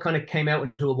that all kind of came out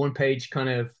into a one-page kind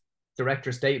of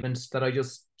director statement that I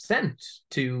just sent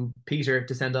to Peter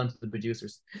to send on to the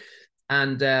producers,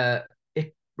 and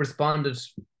it responded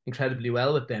incredibly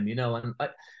well with them,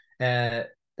 and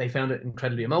they found it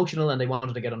incredibly emotional and they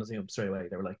wanted to get on a Zoom straight away.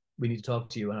 They were like, "We need to talk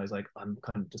to you." And I was like, "I'm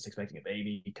kind of just expecting a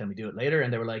baby. Can we do it later?"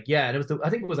 And they were like, "Yeah." And I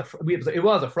think it was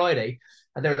a Friday,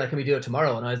 and they were like, "Can we do it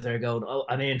tomorrow?" And I was there going, "Oh,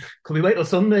 I mean, could we wait till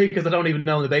Sunday? Because I don't even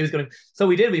know when the baby's going." So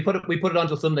we did. We put it on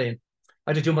till Sunday, and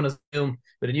I just jump on a Zoom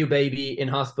with a new baby in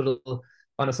hospital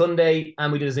on a Sunday,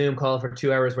 and we did a Zoom call for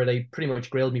 2 hours where they pretty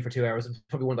much grilled me for 2 hours. It was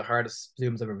probably one of the hardest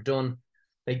Zooms I've ever done.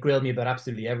 They grilled me about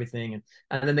absolutely everything,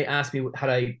 and then they asked me had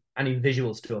I any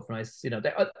visual stuff, and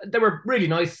they were really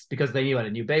nice because they knew I had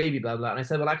a new baby, blah blah. And I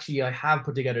said, well, actually, I have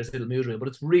put together this little mood reel, but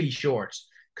it's really short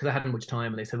because I hadn't much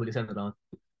time. And they said, will you send it on?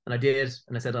 And I did,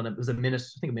 and I said on it was a minute,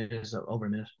 I think a minute, over a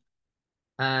minute.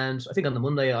 And I think on the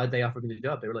Monday they offered me the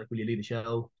job. They were like, will you lead the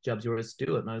show? Job's yours,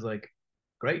 do it. And I was like,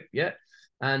 great, yeah.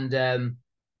 And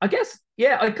I guess,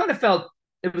 yeah, I kind of felt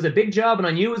it was a big job, and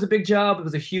I knew it was a big job. It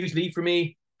was a huge leap for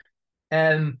me.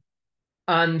 And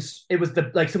it was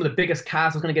some of the biggest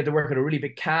cast. I was going to get to work with a really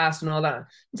big cast and all that. And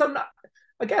so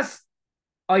I guess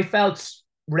I felt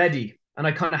ready, and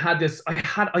I kind of had this.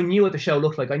 I knew what the show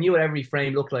looked like. I knew what every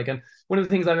frame looked like. And one of the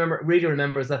things I really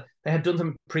remember is that they had done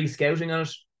some pre-scouting on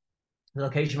it. The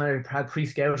location manager had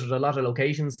pre-scouted a lot of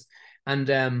locations, and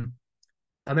I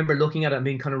remember looking at it and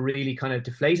being kind of really kind of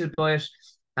deflated by it.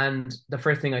 And the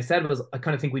first thing I said was, I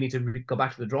kind of think we need to go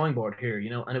back to the drawing board here,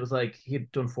 And it was like he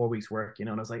had done 4 weeks work, And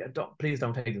I was like, please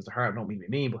don't take this to heart. I don't mean to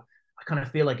be mean, but I kind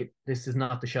of feel like this is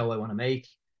not the show I want to make.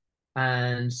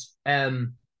 And I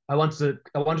wanted it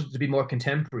to be more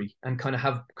contemporary and kind of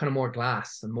have kind of more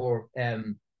glass and more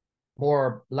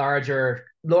larger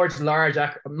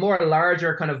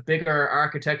kind of bigger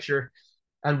architecture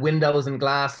and windows and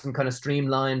glass and kind of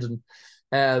streamlined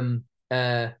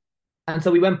and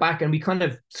so we went back and we kind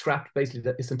of scrapped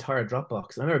basically this entire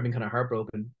Dropbox. I remember being kind of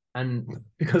heartbroken, and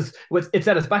because it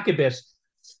set us back a bit.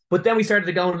 But then we started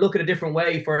to go and look at a different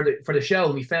way for the show,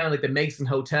 and we found like the Mason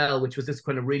Hotel, which was this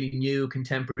kind of really new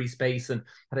contemporary space and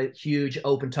had a huge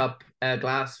open top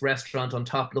glass restaurant on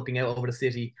top looking out over the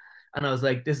city. And I was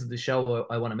like, this is the show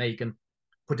I want to make, and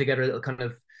put together a little kind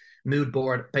of mood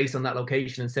board based on that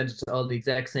location and sent it to all the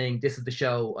execs saying, this is the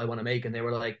show I want to make. And they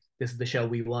were like, this is the show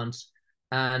we want.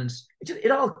 And it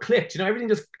all clicked,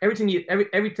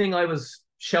 everything I was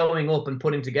showing up and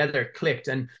putting together clicked,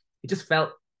 and it just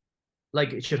felt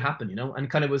like it should happen, and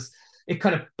kind of as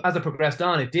it progressed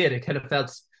on, it kind of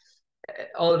felt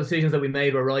all the decisions that we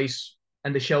made were right,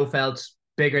 and the show felt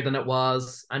bigger than it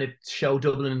was, and it showed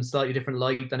Dublin in a slightly different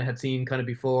light than I had seen kind of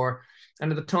before. And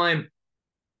at the time,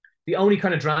 the only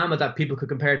kind of drama that people could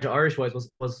compare to Irish Wise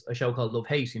was a show called Love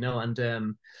Hate,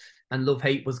 and Love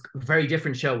Hate was a very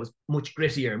different show. It was much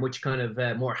grittier, much kind of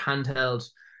more handheld.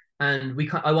 And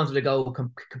I wanted to go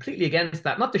completely against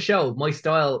that. Not the show. My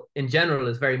style in general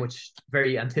is very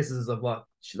antithesis of what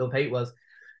Love Hate was.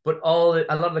 But a lot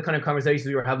of the kind of conversations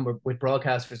we were having with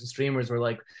broadcasters and streamers were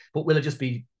like, but will it just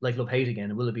be like Love Hate again?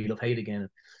 And will it be Love Hate again? And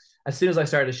as soon as I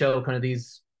started to show kind of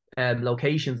these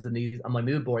locations and these on my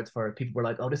mood boards for it, people were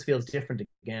like, oh, this feels different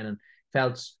again. And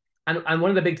felt... And one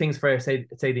of the big things for say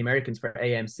the Americans for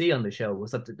AMC on the show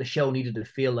was that the show needed to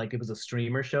feel like it was a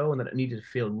streamer show, and that it needed to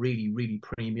feel really, really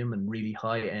premium and really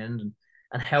high end. And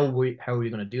how are we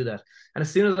going to do that? And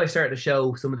as soon as I started to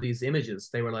show some of these images,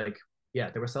 they were like, yeah,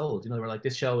 they were sold. They were like,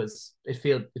 this show it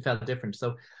felt different.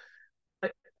 So I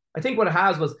think what it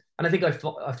has was, and I think I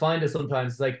find it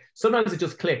sometimes it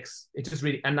just clicks. It just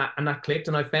really and that clicked,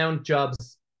 and I found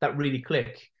jobs that really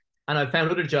click, and I found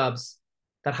other jobs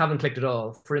that haven't clicked at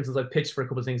all. For instance, I pitched for a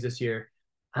couple of things this year,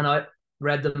 and I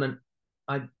read them, and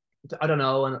I don't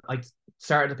know, and I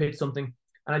started to pitch something,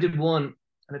 and I did one,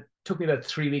 and it took me about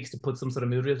 3 weeks to put some sort of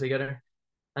mood reel together.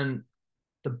 And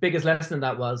the biggest lesson in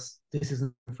that was, this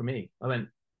isn't for me. I went,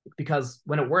 because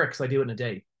when it works, I do it in a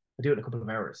day. I do it in a couple of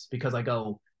hours, because I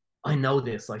go, I know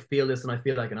this, I feel this, and I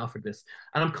feel I can offer this.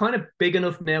 And I'm kind of big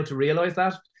enough now to realize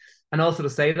that, and also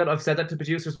to say that. I've said that to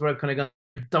producers where I've kind of gone,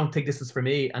 don't think this is for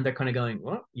me, and they're kind of going,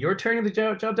 what, you're turning the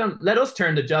job down? Let us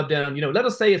turn the job down, let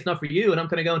us say it's not for you. And I'm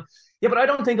kind of going, yeah, but I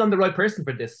don't think I'm the right person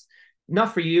for this.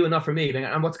 Not for you and not for me.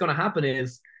 And what's going to happen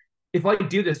is, if I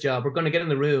do this job, we're going to get in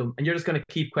the room and you're just going to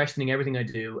keep questioning everything I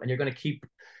do, and you're going to keep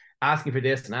asking for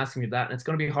this and asking for that, and it's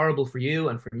going to be horrible for you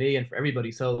and for me and for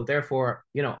everybody. So therefore,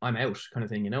 I'm out, kind of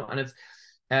thing, and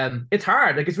it's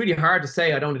hard. Like, it's really hard to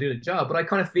say I don't want to do the job, but I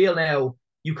kind of feel now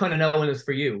you kind of know when it's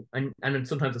for you, and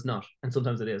sometimes it's not, and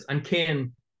sometimes it is. And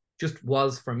Kin just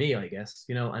was for me, I guess,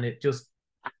 and it just,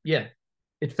 yeah,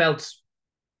 it felt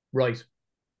right.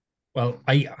 Well,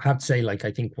 I have to say, like,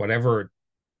 I think whatever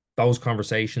those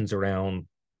conversations around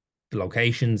the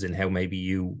locations and how maybe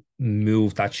you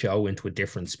move that show into a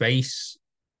different space,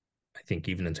 I think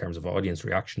even in terms of audience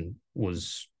reaction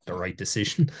was the right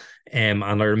decision. And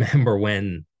I remember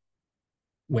when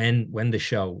the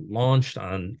show launched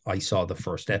and I saw the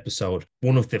first episode,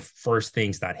 one of the first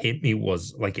things that hit me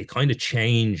was like it kind of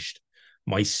changed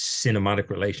my cinematic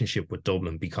relationship with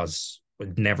Dublin, because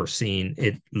I'd never seen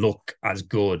it look as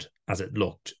good as it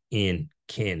looked in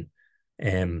Kin.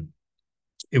 Um,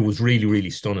 it was really, really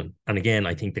stunning. And again,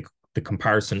 I think the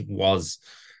comparison was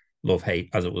Love Hate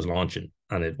as it was launching,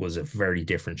 and it was a very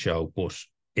different show, but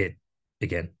it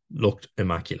again looked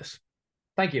immaculate.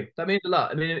 Thank you. That means a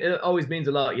lot. I mean, it always means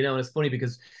a lot, and it's funny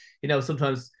because,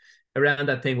 sometimes around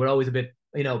that thing, we're always a bit,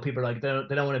 people are like, they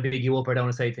don't want to big you up or don't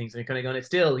want to say things. And you're kind of going, it's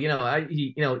still,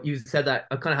 you said that.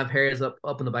 I kind of have hairs up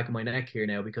on the back of my neck here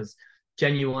now, because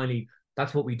genuinely,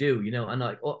 that's what we do, and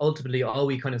like ultimately all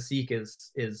we kind of seek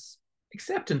is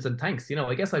acceptance and thanks.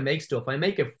 I guess I make stuff. I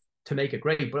make it to make it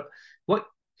great, but what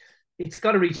it's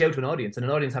got to reach out to an audience, and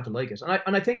an audience have to like it.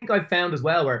 And I think I've found as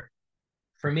well where,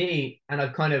 for me, and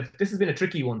I've kind of, this has been a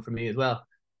tricky one for me as well.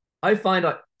 I find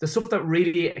that the stuff that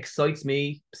really excites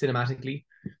me cinematically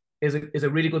is a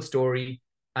really good story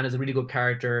and is a really good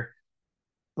character,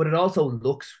 but it also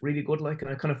looks really good. Like, and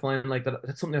I kind of find like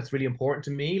that's something that's really important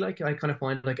to me. Like, I kind of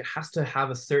find like it has to have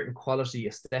a certain quality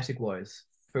aesthetic wise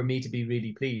for me to be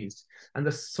really pleased. And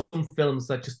there's some films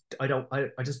that just I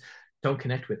just don't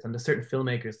connect with, and there's certain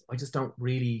filmmakers I just don't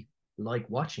really like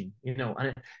watching,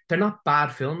 and they're not bad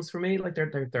films for me. Like,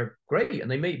 they're great and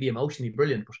they may be emotionally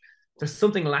brilliant, but there's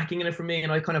something lacking in it for me.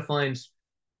 And I kind of find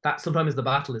that sometimes the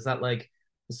battle is that, like,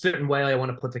 a certain way I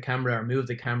want to put the camera or move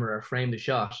the camera or frame the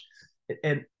shot,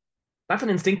 and that's an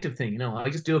instinctive thing. I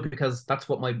just do it because that's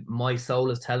what my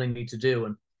soul is telling me to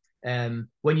do. And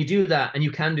when you do that, and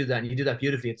you can do that, and you do that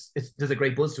beautifully, it's there's a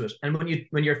great buzz to it. And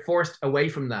when you're forced away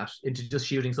from that into just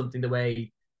shooting something the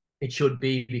way it should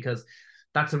be, because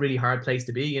that's a really hard place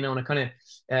to be, and I kind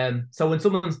of so when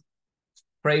someone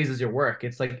praises your work,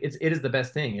 it's like it is the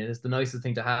best thing. It is the nicest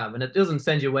thing to have, and it doesn't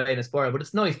send you away in a spiral, but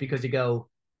it's nice because you go,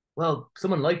 well,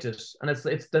 someone liked it, and it's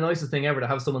the nicest thing ever to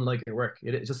have someone like your work.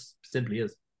 It just simply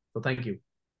is. So thank you.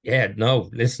 Yeah, no,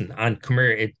 listen, and come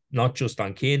here, it not just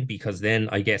on Kin, because then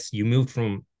I guess you moved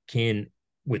from Kin,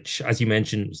 which, as you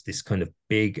mentioned, was this kind of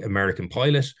big American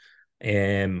pilot.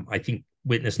 I think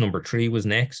Witness number 3 was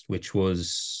next, which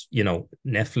was,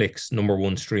 Netflix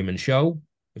 #1 streaming show,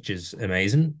 which is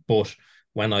amazing. But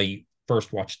when I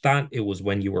first watched that, it was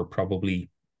when you were probably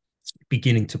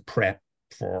beginning to prep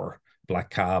for Black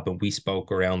Cab, and we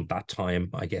spoke around that time,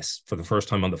 I guess, for the first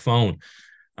time on the phone.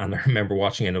 And I remember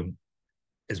watching it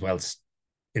as well.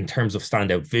 In terms of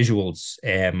standout visuals,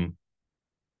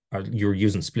 you're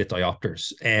using split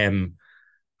diopters, and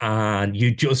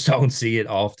you just don't see it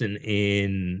often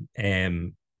in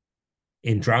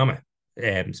drama,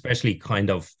 especially kind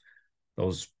of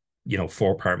those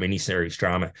 4-part miniseries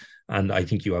drama. And I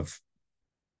think you have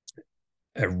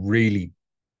a really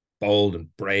bold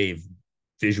and brave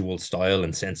visual style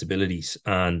and sensibilities,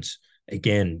 and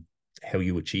again, how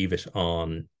you achieve it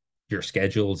on your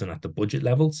schedules and at the budget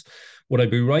levels. Would I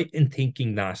be right in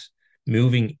thinking that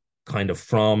moving kind of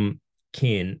from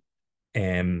Kin,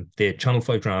 the Channel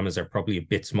 5 dramas are probably a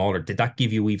bit smaller? Did that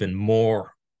give you even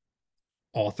more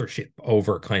authorship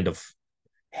over kind of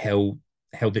how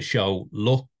the show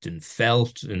looked and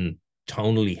felt, and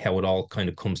tonally how it all kind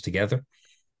of comes together?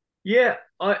 Yeah,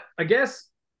 I guess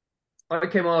I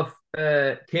came off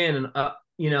Kin,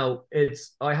 and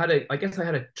it's I guess I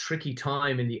had a tricky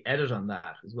time in the edit on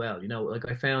that as well. Like,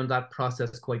 I found that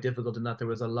process quite difficult, in that there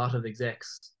was a lot of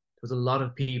execs, there was a lot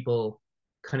of people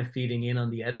kind of feeding in on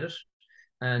the edit,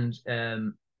 and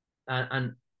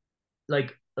and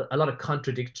like a lot of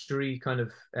contradictory kind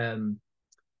of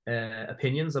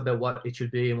opinions about what it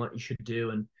should be and what you should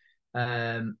do.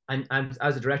 And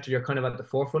as a director, you're kind of at the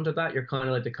forefront of that. You're kind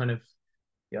of like the kind of,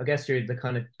 I guess you're the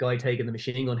kind of guy taking the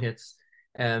machine gun hits,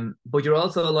 but you're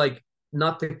also like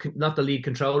not the lead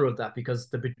controller of that, because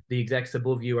the execs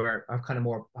above you are kind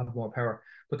of have more power.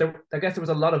 But I guess there was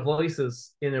a lot of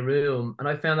voices in a room, and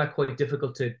I found that quite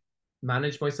difficult to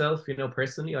manage myself.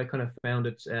 Personally, I kind of found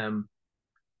it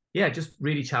yeah, just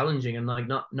really challenging, and like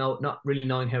not really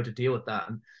knowing how to deal with that.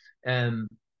 And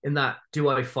in that, do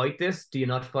I fight this? Do you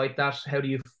not fight that? How do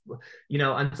you,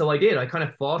 and so I did. I kind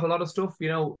of fought a lot of stuff,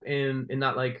 in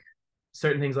that, like,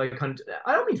 certain things I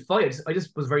don't mean fight. I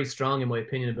just was very strong in my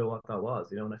opinion about what that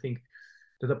was, and I think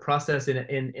there's a process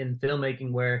in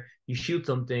filmmaking where you shoot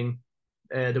something,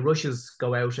 the rushes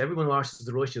go out, everyone watches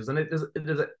the rushes, and there's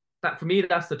a, that for me,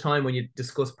 that's the time when you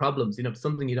discuss problems,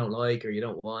 something you don't like or you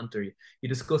don't want, or you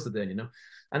discuss it then,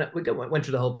 and went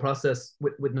through the whole process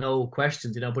with no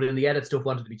questions, but in the edit, stuff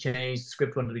wanted to be changed,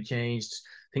 script wanted to be changed,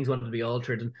 things wanted to be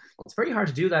altered, and it's very hard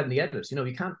to do that in the edit.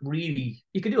 You can't really,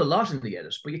 you can do a lot in the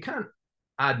edit, but you can't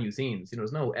add new scenes.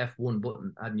 There's no F1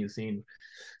 button, add new scene.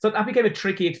 So that became a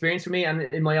tricky experience for me, and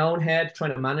in my own head,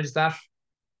 trying to manage that,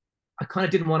 I kind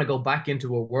of didn't want to go back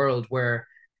into a world where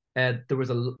there was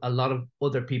a lot of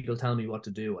other people telling me what to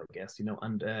do, I guess, and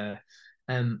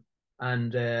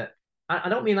I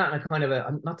don't mean that in a kind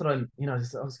of not that I'm,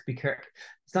 just always be careful.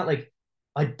 It's not like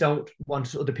I don't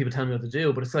want other people telling me what to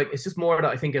do, but it's like, it's just more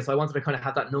that I think I wanted to kind of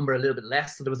have that number a little bit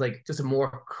less. So there was like just a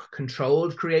more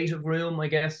controlled creative room, I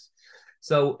guess.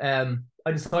 So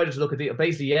I decided to look at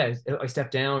basically, yeah, I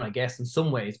stepped down, I guess, in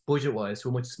some ways, budget wise, to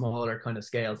a much smaller kind of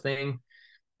scale thing.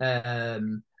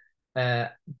 Um, uh,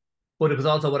 but it was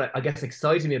also what I guess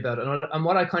excited me about it. And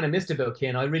what I kind of missed about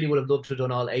Kin, I really would have loved to have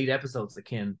done all 8 episodes of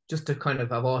Kin, just to kind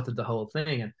of have authored the whole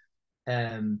thing.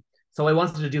 And so I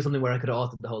wanted to do something where I could have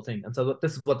authored the whole thing. And so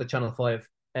this is what the Channel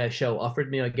 5 show offered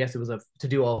me. I guess it was to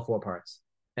do all 4 parts.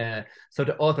 So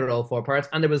to author all 4 parts.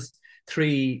 And there was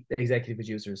 3 executive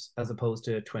producers as opposed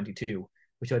to 22,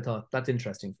 which I thought, that's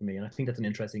interesting for me. And I think that's an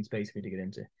interesting space for me to get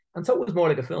into. And so it was more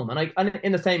like a film. And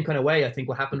in the same kind of way, I think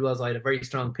what happened was I had a very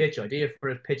strong pitch idea for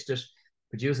it, pitched it,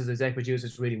 exec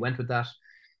producers really went with that.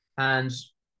 And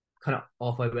kind of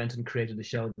off I went and created the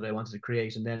show that I wanted to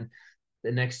create. And then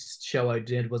the next show I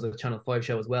did was a Channel 5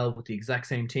 show as well, with the exact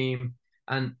same team.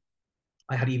 And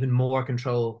I had even more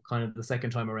control kind of the second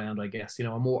time around, I guess,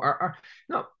 more, or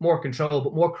not more control,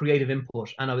 but more creative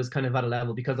input. And I was kind of at a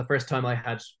level, because the first time I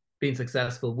had been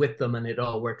successful with them and it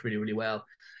all worked really, really well.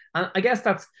 And I guess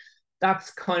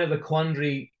that's kind of the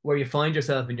quandary where you find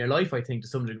yourself in your life, I think, to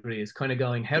some degree, is kind of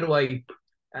going, how do I,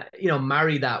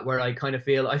 marry that, where I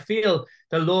feel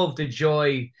the love, the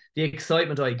joy, the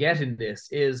excitement I get in this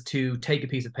is to take a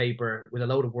piece of paper with a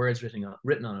load of words written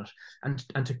on it,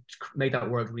 and to make that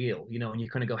world real, and you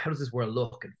kind of go, how does this world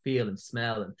look and feel and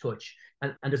smell and touch?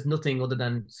 And there's nothing other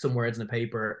than some words in a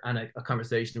paper and a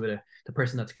conversation with the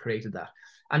person that's created that,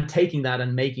 and taking that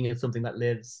and making it something that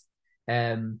lives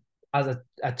as a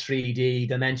 3D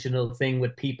dimensional thing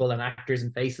with people and actors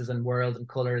and faces and world and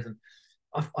colors. And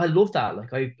I love that.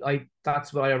 Like I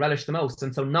that's what I relish the most.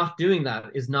 And so not doing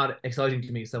that is not exciting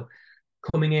to me. So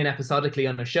coming in episodically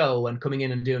on a show and coming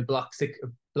in and doing block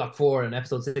 4 and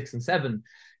episode 6 and 7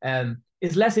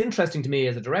 is less interesting to me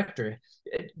as a director.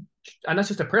 And that's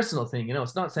just a personal thing,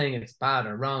 it's not saying it's bad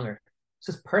or wrong, or it's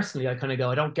just personally, I kind of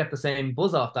go, I don't get the same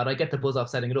buzz off that. I get the buzz off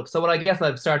setting it up. So what I guess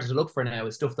I've started to look for now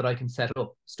is stuff that I can set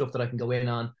up, stuff that I can go in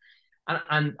on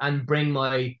and bring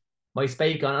my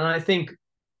spake on. And I think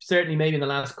certainly maybe in the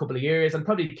last couple of years, and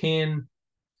probably Kin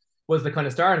was the kind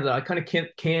of start of that. I kind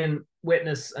of Kin,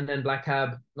 Witness, and then Black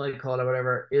Cab, Nightcall, or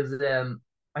whatever, is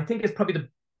I think it's probably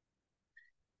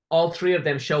all 3 of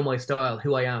them show my style,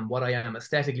 who I am, what I am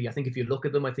aesthetically. I think if you look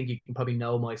at them, I think you can probably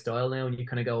know my style now, and you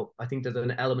kind of go, I think there's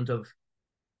an element of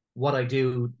what I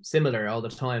do similar all the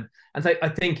time. And so I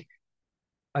think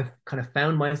I've kind of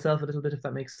found myself a little bit, if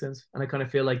that makes sense. And I kind of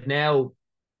feel like now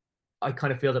I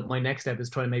kind of feel that my next step is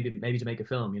trying maybe to make a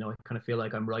film. I kind of feel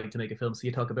like I'm right to make a film. So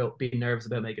you talk about being nervous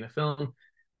about making a film.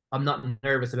 I'm not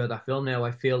nervous about that film now.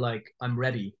 I feel like I'm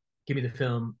ready. Give me the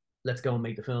film. Let's go and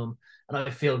make the film. And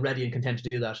I feel ready and content to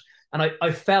do that. And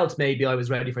I felt maybe I was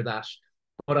ready for that,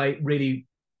 but I really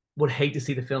would hate to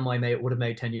see the film I would have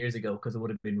made 10 years ago, because it would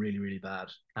have been really, really bad.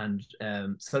 And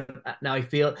so now I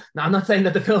feel, now I'm not saying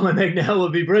that the film I make now will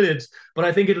be brilliant, but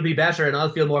I think it'll be better, and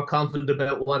I'll feel more confident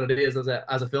about what it is as a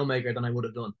filmmaker than I would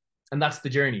have done. And that's the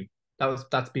journey.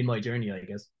 That's been my journey, I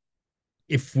guess.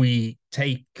 If we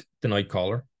take The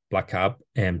Nightcaller, Black Cab,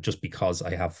 just because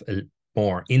I have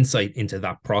more insight into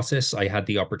that process, I had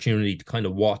the opportunity to kind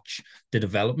of watch the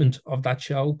development of that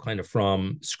show, kind of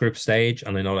from script stage.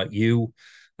 And I know that you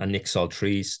and Nick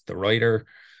Saltrese, the writer,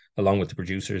 along with the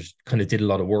producers, kind of did a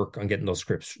lot of work on getting those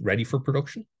scripts ready for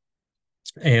production.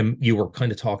 You were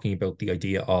kind of talking about the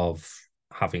idea of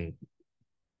having,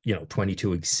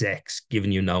 22 execs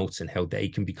giving you notes and how they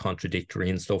can be contradictory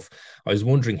and stuff. I was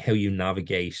wondering how you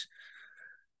navigate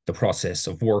the process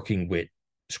of working with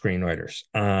screenwriters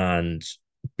and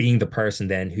being the person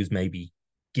then who's maybe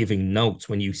giving notes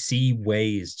when you see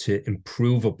ways to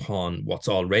improve upon what's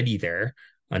already there,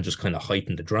 and just kind of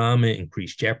heighten the drama,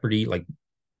 increase jeopardy. Like,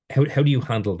 how do you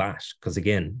handle that? Because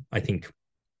again, I think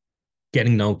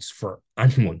getting notes for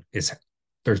anyone is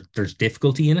there's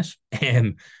difficulty in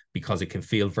it, because it can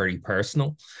feel very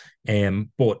personal.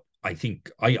 But I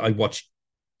think I watched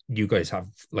you guys have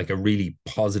like a really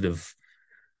positive,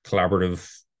 collaborative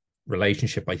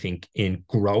relationship, I think, in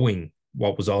growing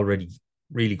what was already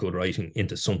really good writing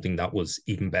into something that was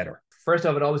even better. First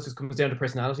off, it always just comes down to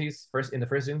personalities. First, in the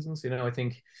first instance, I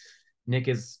think Nick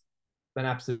is an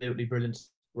absolutely brilliant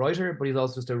writer, but he's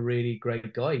also just a really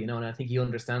great guy, and I think he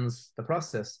understands the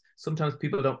process. Sometimes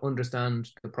people don't understand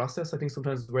the process. I think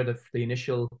sometimes where the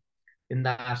initial in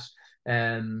that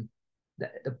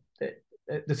the,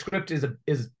 the script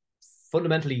is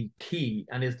fundamentally key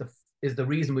and is the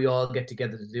reason we all get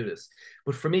together to do this.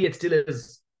 But for me, it still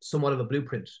is somewhat of a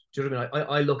blueprint. Do you know what I mean?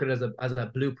 I look at it as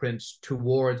a blueprint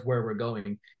towards where we're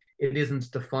going. It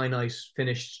isn't the finite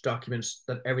finished document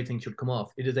that everything should come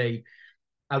off. It is a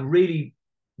really,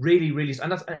 really, really,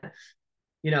 and that's,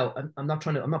 I'm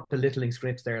not belittling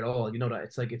scripts there at all.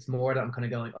 That it's more that I'm kind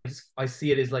of going, I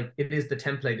see it as like, it is the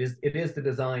template, it is the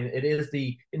design, it is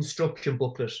the instruction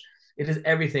booklet, it is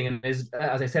everything. And as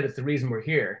I said, it's the reason we're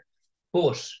here.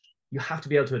 But you have to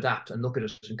be able to adapt and look at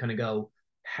it and kind of go,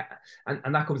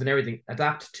 and that comes in everything.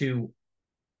 Adapt to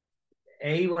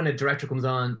when a director comes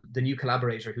on, the new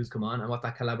collaborator who's come on, and what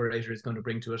that collaborator is going to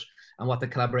bring to it, and what the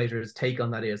collaborator's take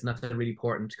on that is, and that's really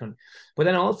important. But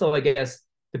then also, I guess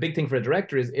the big thing for a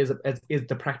director is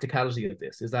the practicality of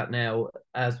this. Is that now,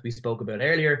 as we spoke about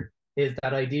earlier, is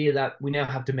that idea that we now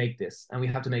have to make this, and we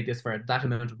have to make this for that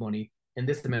amount of money in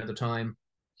this amount of time,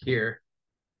 here,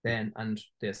 then, and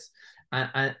this,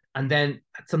 and then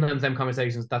sometimes them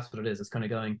conversations, that's what it is. It's kind of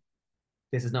going,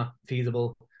 this is not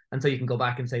feasible. And so you can go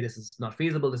back and say, this is not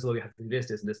feasible. This is why we have to do this,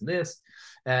 this, and this, and this.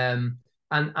 And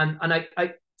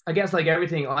I guess, like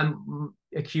everything, I'm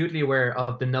acutely aware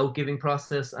of the note giving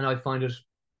process, and I find it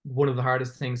one of the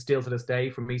hardest things still to this day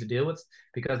for me to deal with,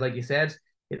 because, like you said,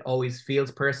 it always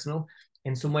feels personal.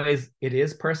 In some ways, it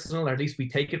is personal, or at least we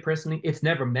take it personally. It's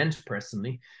never meant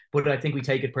personally, but I think we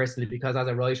take it personally because, as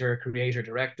a writer, creator,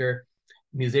 director,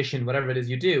 musician, whatever it is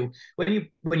you do, when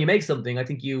you make something, I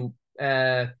think you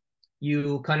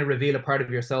kind of reveal a part of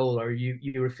your soul, or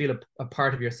you reveal a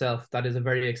part of yourself that is a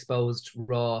very exposed,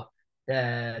 raw,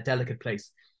 delicate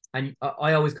place. And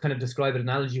I always kind of describe it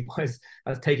analogy-wise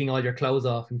as taking all your clothes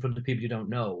off in front of people you don't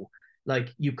know. Like,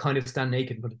 you kind of stand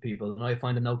naked in front of people. And I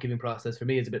find the note-giving process for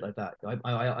me is a bit like that.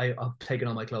 I've taken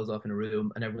all my clothes off in a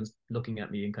room, and everyone's looking at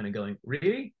me and kind of going,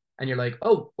 really? And you're like,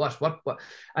 oh, what?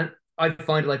 And I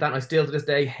find it like that. And I still to this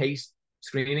day hate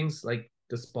screenings, like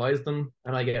despise them,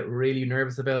 and I get really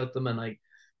nervous about them, and I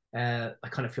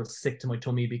kind of feel sick to my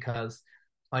tummy because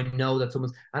I know that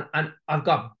someone's, and I've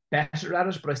got better at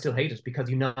it, but I still hate it because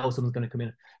someone's going to come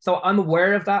in. So I'm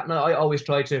aware of that, and I always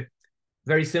try to,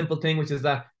 very simple thing, which is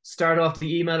that start off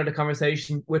the email or the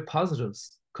conversation with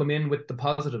positives. Come in with the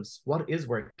positives. What is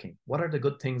working? What are the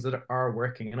good things that are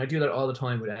working? And I do that all the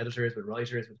time with editors, with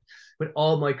writers, with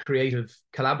all my creative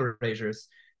collaborators.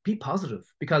 Be positive,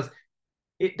 because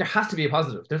there has to be a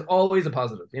positive. There's always a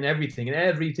positive in everything. In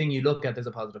everything you look at, there's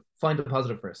a positive. Find the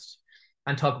positive first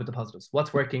and talk about the positives.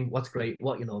 What's working, what's great,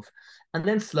 what you love. And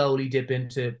then slowly dip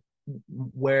into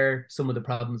where some of the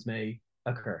problems may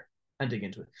occur and dig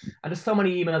into it. And there's so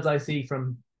many emails I see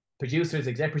from producers,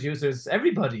 exec producers,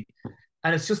 everybody.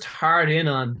 And it's just hard in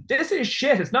on, this is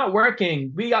shit, it's not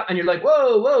working. And you're like,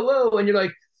 whoa. And you're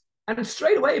like, and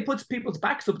straight away it puts people's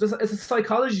backs up. There's a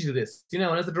psychology to this, and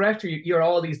as a director, you're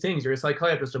all these things. You're a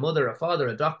psychiatrist, a mother, a father,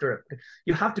 a doctor.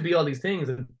 You have to be all these things.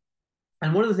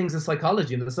 And one of the things is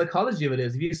psychology. And the psychology of it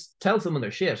is, if you tell someone they're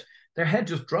shit, their head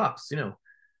just drops,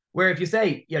 Where if you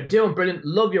say, you're doing brilliant,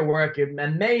 love your work, you're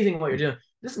amazing what you're doing.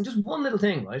 Listen, just one little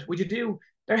thing, right? Would you do,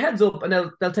 their heads up, and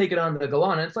they'll take it on, they'll go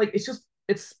on. And it's like,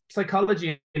 it's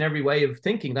psychology in every way of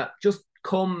thinking, that just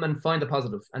come and find the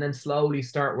positive and then slowly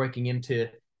start working into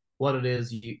what it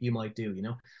is you might do,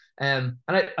 and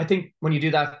I think when you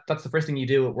do that, that's the first thing you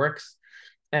do, it works.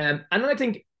 And then I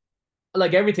think,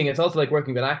 like everything, it's also like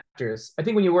working with actors. I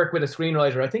think when you work with a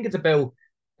screenwriter, I think it's about,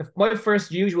 my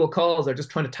first usual calls are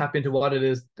just trying to tap into what it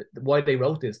is, why they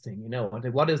wrote this thing,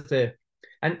 what is the,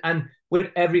 and with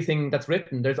everything that's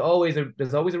written, there's always a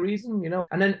reason,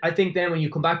 And then I think then when you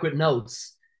come back with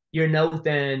notes, your note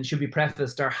then should be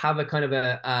prefaced or have a kind of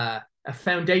a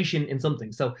foundation in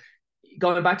something. So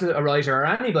going back to a writer or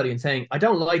anybody and saying, I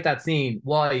don't like that scene.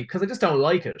 Why? Because I just don't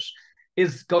like it,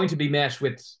 is going to be met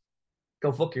with,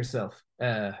 go fuck yourself.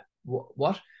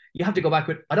 What? you have to go back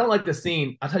with, I don't like this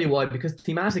scene. I'll tell you why, because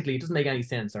thematically it doesn't make any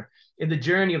sense. Or in the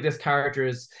journey of this character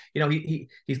is, you know, he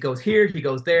goes here, he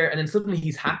goes there, and then suddenly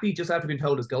he's happy just after being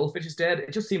told his goldfish is dead.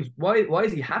 It just seems, why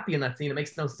is he happy in that scene? It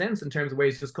makes no sense in terms of where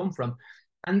he's just come from.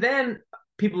 And then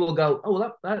people will go, oh,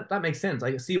 well, that makes sense.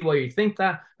 I see why you think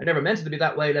that. I never meant it to be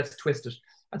that way. Let's twist it.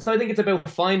 And so I think it's about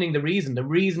finding the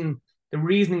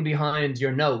reasoning behind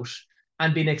your note,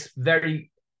 and being explaining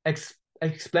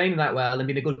that well, and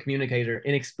being a good communicator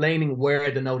in explaining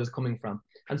where the note is coming from.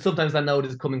 And sometimes that note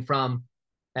is coming from,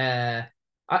 I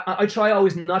try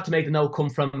always not to make the note come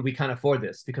from, we can't afford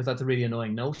this, because that's a really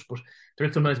annoying note, but there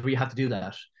are sometimes where you have to do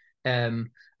that. And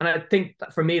I think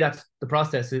that for me, that's the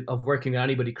process of working with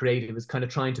anybody creative, is kind of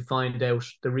trying to find out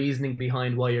the reasoning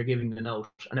behind why you're giving the note.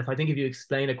 And if you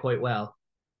explain it quite well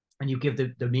and you give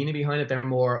the meaning behind it, they're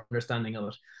more understanding of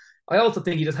it. I also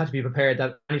think you just have to be prepared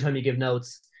that anytime you give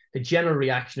notes, the general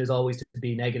reaction is always to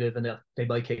be negative, and they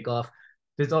might kick off.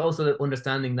 There's also the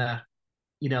understanding that,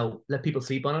 you know, let people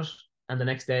sleep on it, and the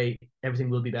next day everything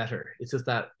will be better. It's just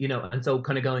that, you know, and so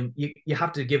kind of going, you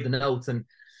have to give the notes, and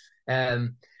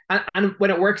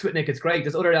when it works with Nick, it's great.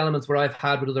 There's other elements where I've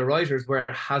had with other writers where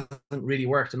it hasn't really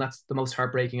worked, and that's the most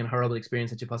heartbreaking and horrible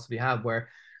experience that you possibly have, where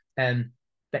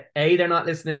that A, they're not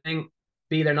listening,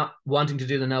 B, they're not wanting to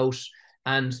do the note,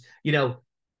 and you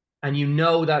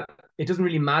know that it doesn't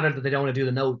really matter that they don't want to do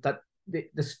the note, that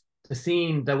the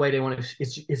scene the way they want to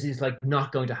is like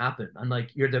not going to happen, and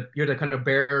like you're the kind of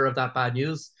bearer of that bad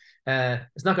news.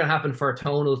 It's not going to happen for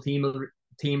tonal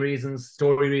theme reasons,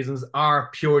 story reasons, or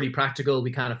purely practical,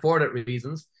 we can't afford it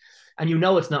reasons. And you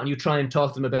know it's not, and you try and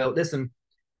talk to them about, listen,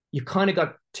 you've kind of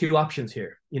got two options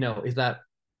here, you know, is that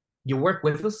you work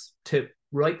with us to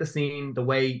write the scene the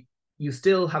way you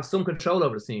still have some control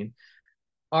over the scene,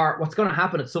 or what's going to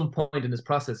happen at some point in this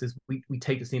process is we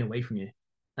take the scene away from you,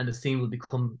 and the scene will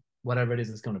become whatever it is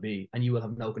it's going to be, and you will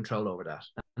have no control over that.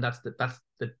 And that's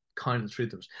the kind of the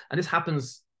truth of it. And this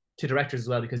happens to directors as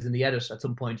well, because in the edit at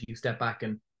some point you step back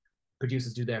and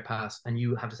producers do their pass, and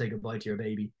you have to say goodbye to your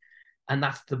baby, and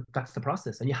that's the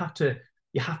process, and you have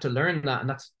to learn that, and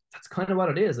that's kind of what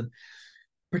it is, and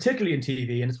particularly in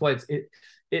TV, and it's why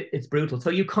it's brutal. So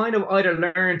you kind of either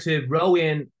learn to row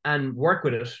in and work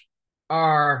with it,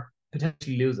 or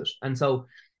potentially lose it. And so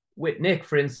with Nick,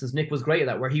 for instance, Nick was great at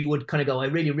that, where he would kind of go, I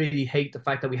really, really hate the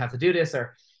fact that we have to do this,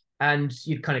 and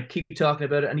you'd kind of keep talking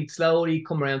about it, and he'd slowly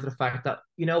come around to the fact that,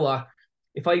 you know what,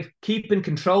 if I keep in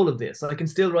control of this, I can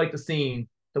still write the scene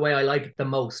the way I like it the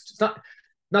most. It's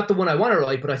not the one I want to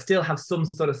write, but I still have some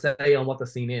sort of say on what the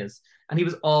scene is. And he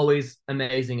was always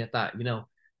amazing at that, you know.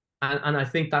 And I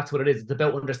think that's what it is. It's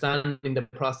about understanding the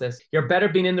process. You're better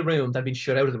being in the room than being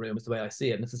shut out of the room, is the way I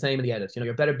see it. And it's the same in the edit. You know,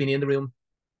 you're better being in the room,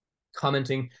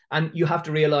 commenting. And you have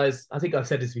to realize, I think I've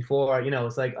said this before, you know,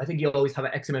 it's like, I think you always have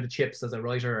an X amount of chips as a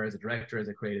writer or as a director, as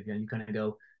a creative. You know, you kind of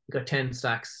go, you got 10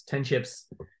 stacks, 10 chips,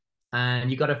 and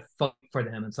you got to fight for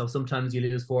them. And so sometimes you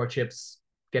lose 4 chips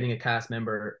getting a cast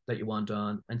member that you want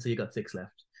on. And so you got 6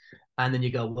 left. And then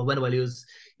you go, well, when do I lose?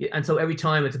 And so every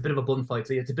time it's a bit of a bun fight.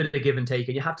 So it's a bit of a give and take,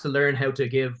 and you have to learn how to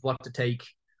give, what to take,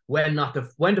 when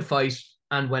to fight,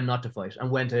 and when not to fight, and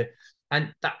when to.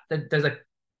 And that there's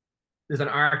an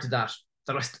art to that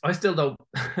I still don't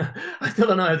I still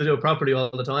don't know how to do it properly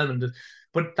all the time.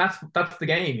 But that's the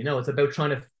game, you know. It's about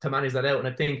trying to manage that out. And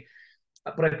I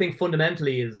think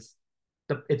fundamentally is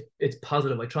it's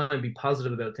positive. I try and be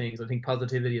positive about things. I think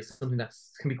positivity is something that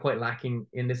can be quite lacking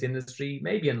in this industry,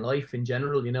 maybe in life in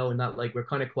general, you know, in that like we're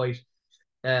kind of quite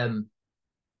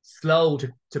slow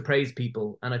to praise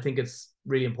people. And I think it's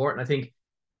really important. I think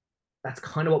that's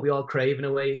kind of what we all crave in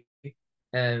a way.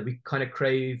 We kind of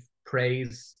crave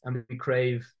praise, and we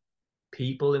crave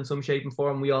people in some shape and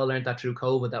form. We all learned that through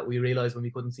COVID, that we realized when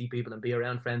we couldn't see people and be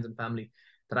around friends and family,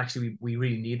 that actually we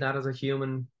really need that as a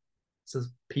human, as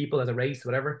people, as a race,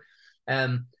 whatever.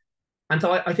 And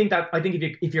so I think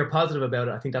if you're positive about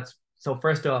it, I think that's, so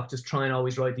first off, just try and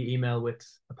always write the email with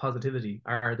a positivity,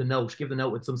 or the note, give the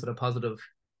note with some sort of positive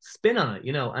spin on it,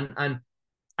 you know. And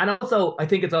also I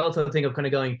think it's also a thing of kind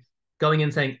of going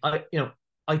in saying,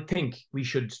 I think we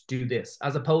should do this,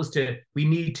 as opposed to we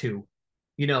need to,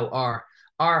 you know, or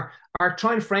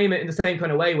try and frame it in the same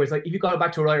kind of way, where it's like, if you go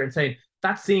back to a writer and saying,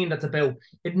 that scene that's about,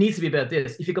 it needs to be about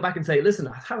this. If you go back and say, listen,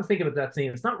 have a think about that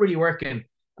scene, it's not really working.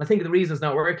 I think the reason it's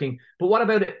not working, but what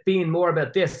about it being more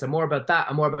about this and more about that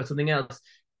and more about something else?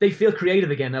 They feel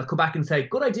creative again. They'll come back and say,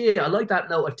 good idea, I like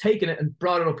that note, I've taken it and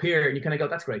brought it up here. And you kind of go,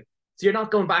 that's great. So you're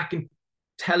not going back and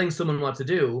telling someone what to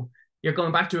do. You're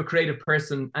going back to a creative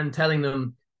person and telling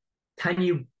them, can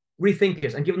you rethink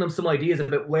it and giving them some ideas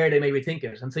about where they may rethink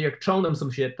it. And so you're throwing them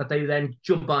some shit that they then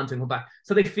jump onto and come back.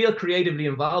 So they feel creatively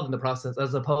involved in the process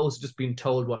as opposed to just being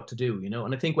told what to do, you know?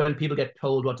 And I think when people get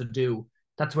told what to do,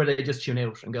 that's where they just tune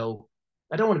out and go,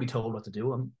 I don't want to be told what to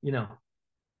do. You know.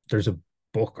 There's a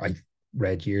book I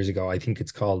read years ago. I think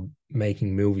it's called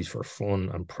Making Movies for Fun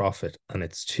and Profit. And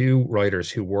it's two writers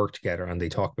who work together and they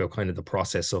talk about kind of the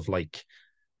process of like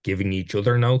giving each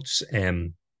other notes.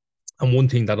 And one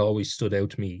thing that always stood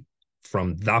out to me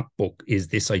from that book is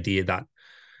this idea that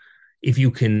if you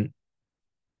can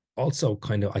also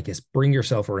kind of, I guess, bring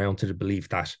yourself around to the belief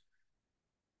that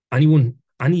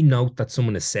any note that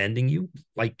someone is sending you,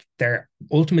 like they're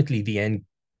ultimately the end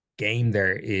game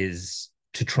there is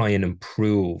to try and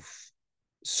improve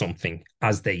something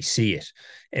as they see it.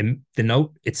 And the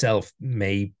note itself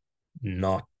may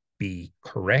not be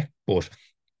correct, but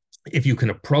if you can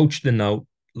approach the note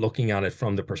looking at it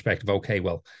from the perspective, okay,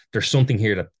 well, there's something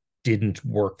here that didn't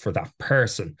work for that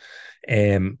person.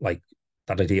 Like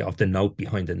that idea of the note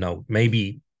behind the note.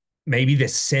 Maybe the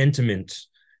sentiment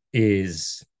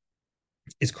is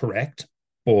correct,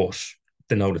 but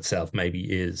the note itself maybe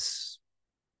is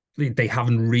they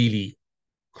haven't really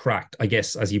cracked, I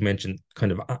guess, as you mentioned,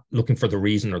 kind of looking for the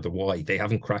reason or the why. They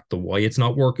haven't cracked the why it's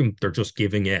not working. They're just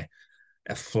giving a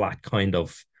flat kind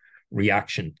of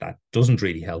reaction that doesn't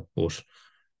really help, but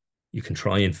you can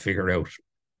try and figure out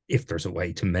if there's a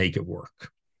way to make it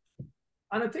work.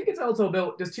 And I think it's also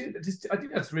about I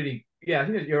think that's really, I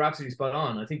think that you're absolutely spot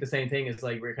on. I think the same thing is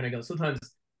like we're kind of going sometimes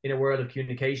in a world of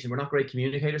communication, we're not great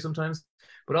communicators sometimes,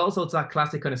 but also it's that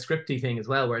classic kind of scripty thing as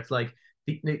well, where it's like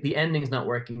the ending's not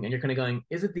working, and you're kind of going,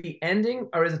 is it the ending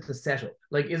or is it the setup?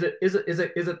 Like, is it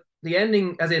the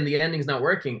ending, as in the ending's not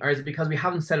working, or is it because we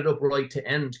haven't set it up right to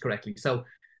end correctly? So,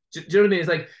 do you know what I mean? It's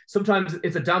like sometimes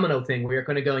it's a domino thing where you're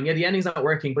kind of going, yeah, the ending's not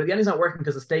working, but the ending's not working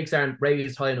because the stakes aren't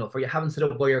raised high enough, or you haven't set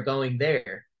up where you're going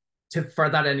there for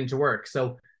that ending to work.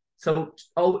 So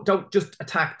don't just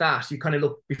attack that. You kind of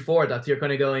look before that. So you're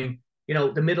kind of going, you know,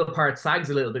 the middle part sags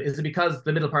a little bit. Is it because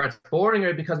the middle part's boring,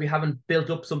 or because we haven't built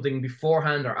up something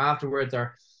beforehand or afterwards?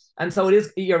 And so it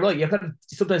is. You're right. You've got to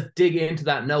sometimes dig into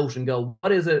that note and go,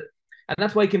 what is it? And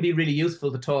that's why it can be really useful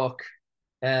to talk,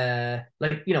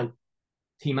 like, you know,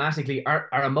 thematically or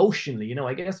emotionally. You know,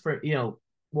 I guess for, you know,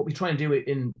 what we try and do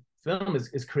in film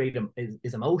is create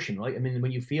is emotion, right? I mean,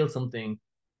 when you feel something,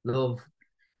 love,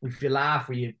 if you laugh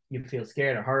or you feel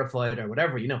scared or horrified or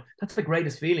whatever, you know, that's the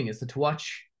greatest feeling, is to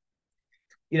watch,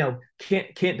 you know,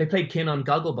 they played Kin on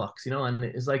Gogglebox, you know, and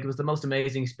it's like, it was the most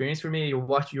amazing experience for me. You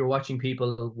were watching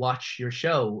people watch your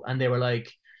show, and they were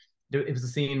like, it was a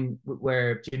scene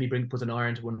where Jimmy Brink puts an iron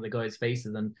into one of the guys'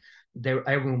 faces, and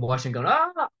everyone watching going,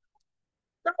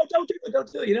 no, don't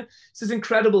do it, you know. It's this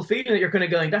incredible feeling that you're kind of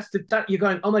going, that you're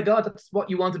going, oh my God, that's what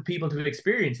you wanted people to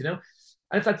experience, you know.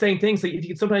 And it's that same thing. So if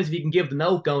you can give the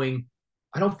note going,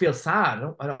 I don't feel sad.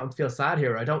 I don't feel sad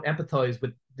here. I don't empathize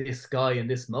with this guy in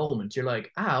this moment. You're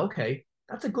like, okay,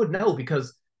 that's a good note,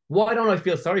 because why don't I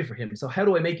feel sorry for him? So how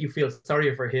do I make you feel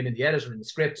sorry for him in the editor, in the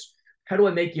script? How do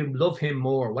I make you love him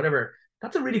more? Whatever.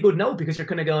 That's a really good note, because you're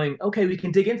kind of going, okay, we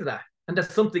can dig into that. And there's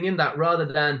something in that, rather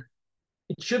than,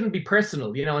 it shouldn't be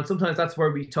personal, you know. And sometimes that's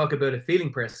where we talk about it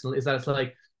feeling personal, is that it's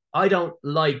like, I don't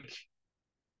like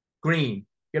green.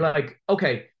 You're like,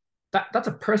 okay, that's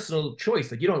a personal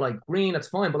choice. Like, you don't like green, that's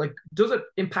fine. But like, does it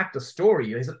impact the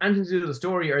story? Is it anything to do with the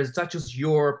story, or is that just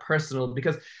your personal?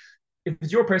 Because if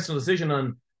it's your personal decision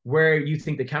on where you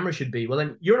think the camera should be, well,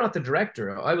 then you're not the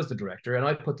director. I was the director, and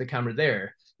I put the camera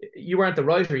there. You weren't the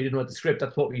writer. You didn't write the script.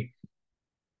 That's what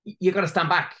you got to stand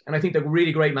back. And I think that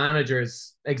really great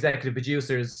managers, executive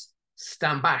producers,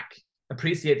 stand back,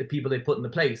 appreciate the people they put in the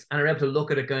place, and are able to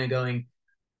look at it going,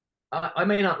 I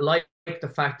may not like the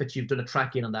fact that you've done a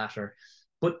track in on that,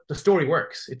 but the story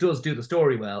works. It does do the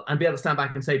story well, and be able to stand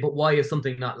back and say, but why is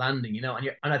something not landing? You know,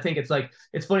 and I think it's like,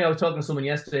 it's funny. I was talking to someone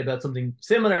yesterday about something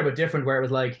similar but different, where it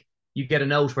was like, you get a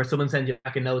note where someone sends you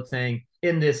back a note saying,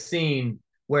 in this scene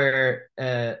where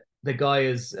the guy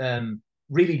is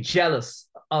really jealous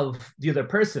of the other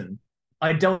person,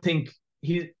 I don't think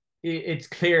it's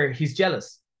clear he's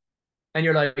jealous. And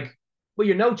you're like, well,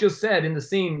 your note just said, in the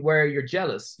scene where you're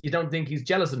jealous, you don't think he's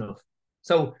jealous enough.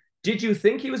 So did you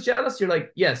think he was jealous? You're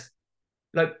like, yes.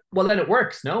 Like, well, then it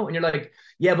works, no? And you're like,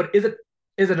 yeah, but is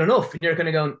it enough? And you're kind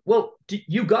of going, well,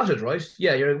 you got it, right?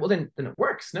 Yeah, you're like, well, then it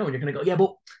works, no? And you're going to go, yeah, but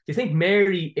do you think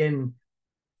Mary in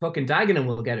fucking Dagenham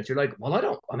will get it? You're like, well, I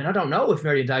don't know if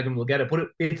Mary and Dagenham will get it, but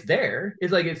it's there.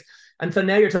 It's like, and so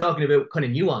now you're talking about kind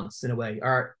of nuance in a way,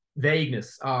 or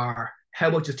vagueness, or how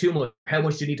much is too much? How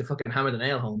much do you need to fucking hammer the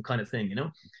nail home, kind of thing, you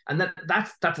know? And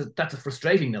that's a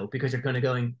frustrating note because you're kind of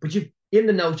going, but you in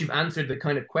the note you've answered the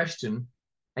kind of question,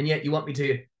 and yet you want me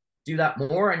to do that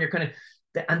more, and you're kind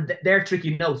of, and they're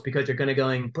tricky notes because you're kind of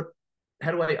going, but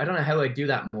how do I don't know how I do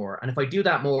that more, and if I do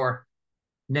that more,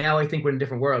 now I think we're in a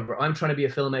different world where I'm trying to be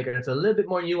a filmmaker that's a little bit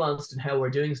more nuanced in how we're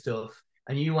doing stuff.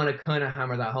 And you want to kind of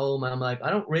hammer that home. And I'm like, I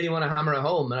don't really want to hammer it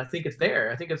home. And I think it's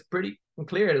there. I think it's pretty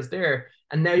clear it's there.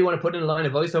 And now you want to put in a line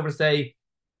of voiceover to say,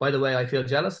 by the way, I feel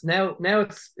jealous. Now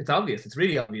it's obvious. It's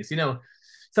really obvious, you know.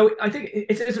 So I think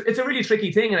it's a really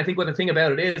tricky thing. And I think what the thing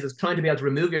about it is trying to be able to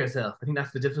remove yourself. I think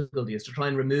that's the difficulty, is to try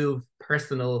and remove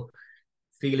personal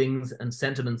feelings and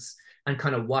sentiments and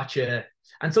kind of watch it.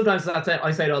 And sometimes that's it.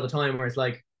 I say it all the time, where it's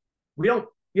like,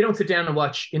 you don't sit down and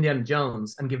watch Indiana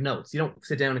Jones and give notes. You don't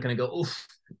sit down and kind of go, oof,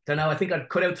 don't know, I think I'd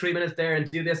cut out 3 minutes there and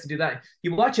do this and do that.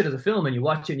 You watch it as a film, and you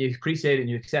watch it and you appreciate it and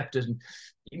you accept it, and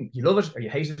you love it or you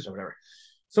hate it or whatever.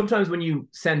 Sometimes when you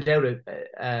send out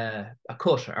a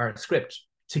cut or a script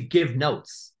to give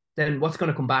notes, then what's going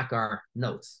to come back are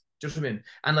notes. Just what I mean?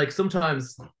 And like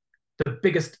sometimes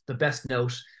the best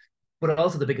note, but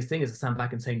also the biggest thing is to stand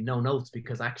back and say no notes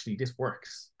because actually this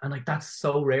works. And like that's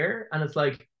so rare. And it's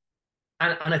like,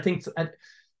 and I think,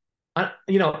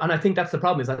 you know, and I think that's the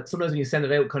problem, is that sometimes when you send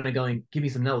it out kind of going, give me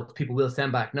some notes, people will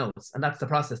send back notes. And that's the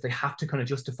process. They have to kind of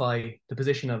justify the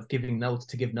position of giving notes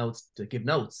to give notes to give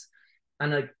notes.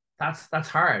 And like, that's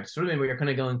hard. So, I mean, where you're kind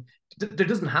of going, there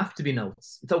doesn't have to be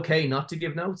notes. It's okay not to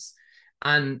give notes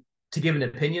and to give an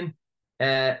opinion.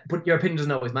 But your opinion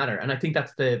doesn't always matter. And I think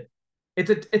it's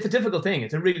a difficult thing.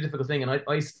 It's a really difficult thing. And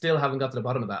I still haven't got to the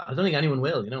bottom of that. I don't think anyone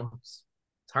will, you know, it's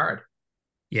hard.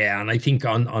 Yeah, and I think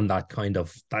on that kind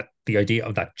of that the idea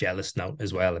of that jealous note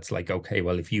as well, it's like, okay,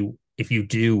 well, if you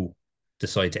do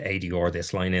decide to ADR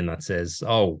this line in that says,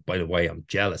 oh, by the way, I'm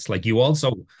jealous, like you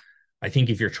also, I think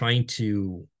if you're trying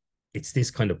to, it's this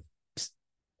kind of,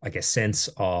 I guess, sense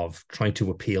of trying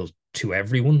to appeal to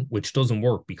everyone, which doesn't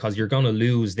work because you're going to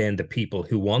lose then the people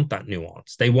who want that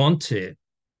nuance. They want to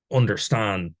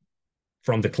understand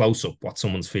from the close up what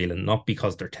someone's feeling, not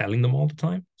because they're telling them all the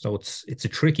time. So it's a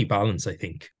tricky balance, I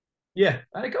think. Yeah,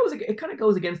 and it kind of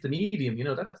goes against the medium, you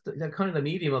know. That's the kind of the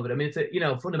medium of it. I mean, you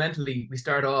know, fundamentally we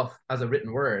start off as a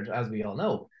written word, as we all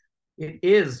know. It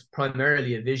is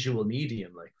primarily a visual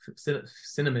medium. Like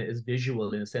cinema is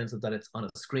visual in a sense of that it's on a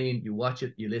screen, you watch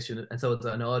it, you listen, and so it's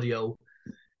an audio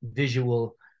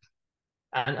visual,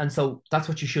 and so that's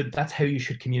how you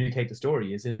should communicate the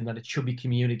story, is in that it should be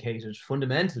communicated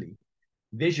fundamentally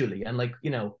visually. And like, you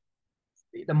know,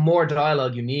 the more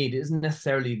dialogue you need isn't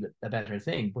necessarily a better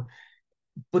thing,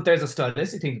 but there's a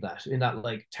stylistic thing to that, in that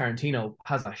like Tarantino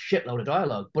has a shitload of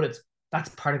dialogue, but that's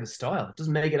part of his style. It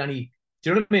doesn't make it any, do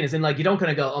you know what I mean? It's in like, you don't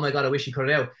kind of go, oh my god, I wish he cut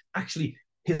it out. Actually,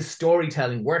 his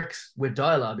storytelling works with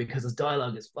dialogue because his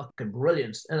dialogue is fucking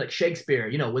brilliant. And like Shakespeare,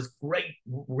 you know, was great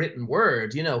written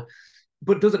word, you know,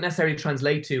 but doesn't necessarily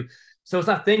translate to. So it's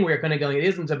that thing where you're kind of going, it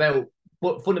isn't about,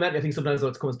 but fundamentally, I think sometimes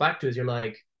what it comes back to is you're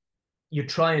like, you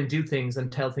try and do things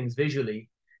and tell things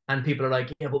visually, and people are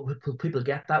like, yeah, but will people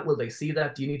get that? Will they see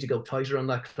that? Do you need to go tighter on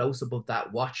that close up of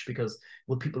that watch, because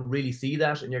will people really see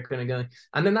that? And you're kind of going,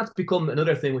 and then that's become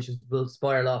another thing which will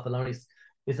spiral off along, is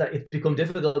that it's become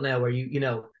difficult now, where you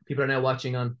know, people are now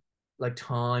watching on like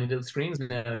tiny little screens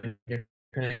now. You're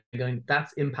kind of going,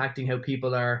 that's impacting how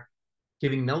people are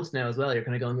giving notes now as well. You're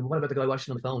kind of going, what about the guy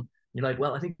watching on the phone? You're like,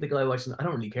 well, I think the guy watching, I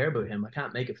don't really care about him. I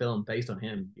can't make a film based on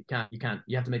him. You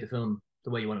have to make the film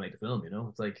the way you want to make the film, you know?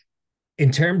 It's like, In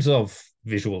terms of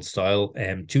visual style,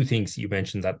 two things you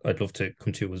mentioned that I'd love to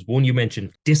come to was, one, you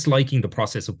mentioned disliking the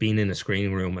process of being in a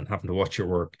screening room and having to watch your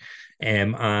work.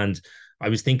 And I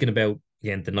was thinking about,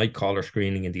 again, the Nightcaller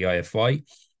screening in the IFI.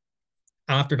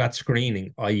 After that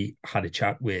screening, I had a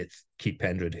chat with Keith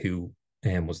Pendred, who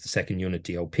was the second unit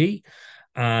DOP.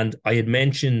 And I had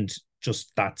mentioned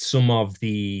just that some of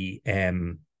the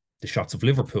shots of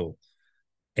Liverpool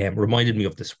reminded me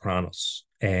of The Sopranos.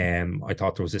 I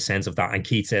thought there was a sense of that. And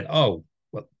Keith said, oh,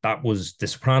 well, that was The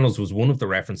Sopranos was one of the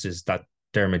references that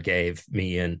Dermot gave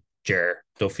me and Ger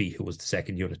Duffy, who was the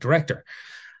second unit director.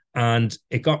 And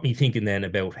it got me thinking then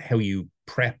about how you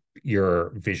prep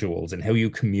your visuals and how you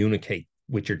communicate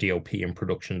with your DOP and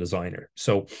production designer.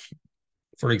 So,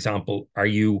 for example, are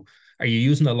you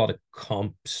using a lot of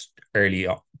comps early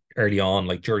on,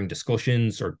 like during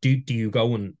discussions, or do you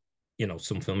go and, you know,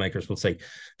 some filmmakers will say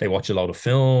they watch a lot of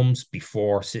films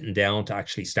before sitting down to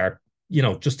actually start, you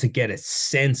know, just to get a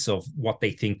sense of what they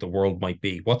think the world might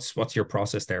be. What's your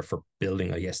process there for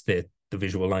building, I guess, the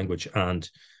visual language and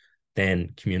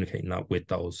then communicating that with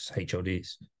those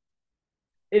HODs?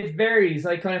 it varies.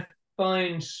 I kind of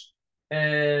find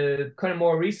kind of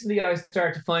more recently, I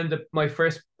started to find that my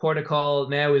first protocol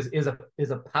now is a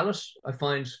palette. I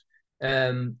find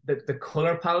the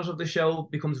color palette of the show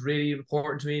becomes really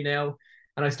important to me now,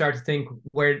 and I start to think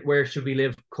where should we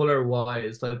live color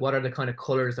wise? Like, what are the kind of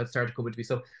colors that start to come into me?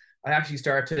 So I actually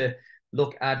start to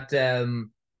look at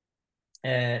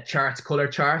color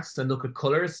charts, and look at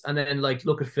colors, and then like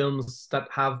look at films that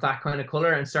have that kind of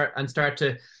color, and start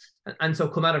to and so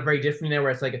come at it very differently now,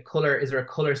 where it's like a color, is there a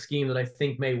color scheme that I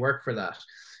think may work for that?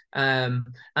 And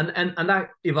that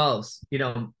evolves,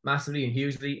 massively and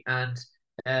hugely. And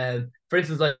for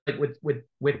instance, like with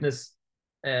Witness,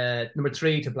 number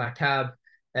 3 to Black Cab,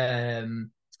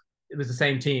 it was the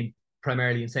same team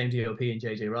primarily, and same DOP and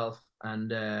JJ Rolfe.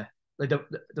 And like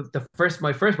the first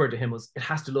my first word to him was, it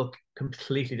has to look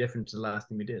completely different to the last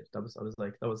thing we did. I was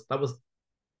like,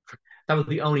 that was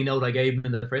the only note I gave him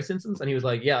in the first instance, and he was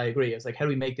like, yeah, I agree. I was like, how do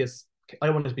we make this? I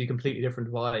don't want it to be a completely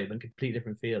different vibe and completely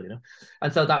different feel,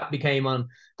 And so that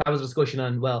was a discussion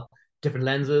on, well, different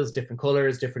lenses, different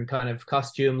colors, different kind of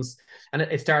costumes, and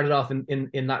it started off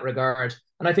in that regard.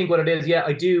 And I think what it is, yeah,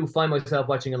 I do find myself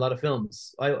watching a lot of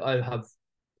films. I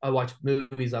watch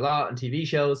movies a lot and TV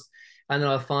shows, and then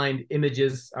I'll find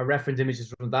images or reference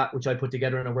images from that, which I put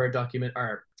together in a Word document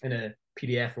or in a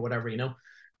PDF or whatever,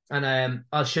 and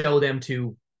I'll show them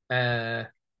to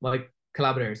my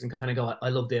collaborators and kind of go, I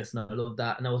love this and I love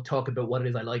that, and I will talk about what it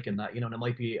is I like in that, and it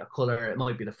might be a color, it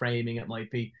might be the framing, it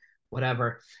might be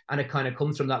whatever, and it kind of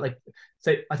comes from that. Like,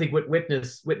 say, I think with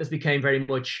Witness became very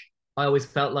much, I always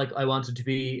felt like I wanted to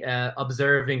be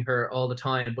observing her all the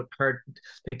time, but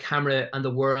the camera and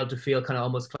the world to feel kind of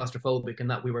almost claustrophobic, and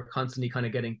that we were constantly kind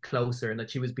of getting closer, and that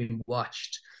she was being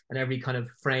watched, and every kind of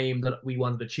frame that we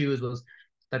wanted to choose was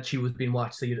that she was being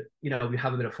watched. So we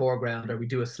have a bit of foreground, or we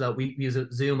use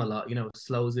a zoom a lot,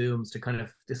 slow zooms to kind of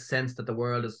this sense that the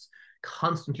world is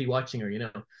constantly watching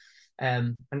her,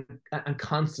 and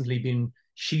constantly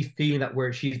she's feeling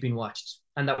that she's being watched,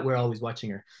 and that we're always watching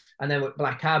her. And then with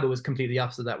Black Cab, it was completely the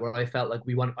opposite of that, where I felt like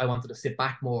I wanted to sit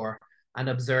back more and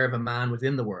observe a man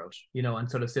within the world, and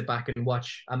sort of sit back and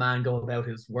watch a man go about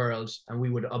his world, and we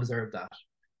would observe that,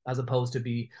 as opposed to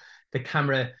be the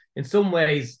camera in some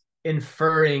ways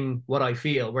inferring what I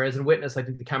feel. Whereas in Witness, I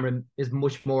think the camera is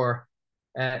much more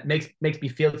makes me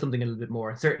feel something a little bit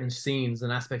more. Certain scenes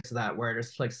and aspects of that, where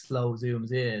there's like slow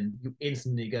zooms in, you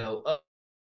instantly go,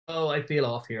 oh, I feel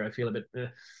off here. I feel a bit.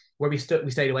 Where we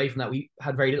stayed away from that. We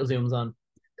had very little zooms on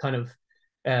kind of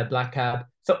Black Cab.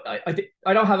 So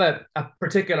I don't have a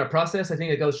particular process. I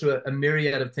think it goes through a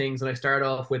myriad of things, and I start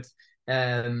off with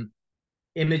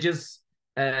images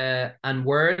and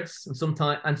words,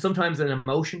 and sometimes an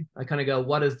emotion. I kind of go,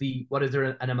 what is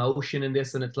there an emotion in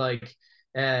this? And it's like,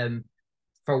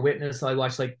 for Witness, I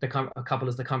watched like a couple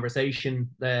is The Conversation,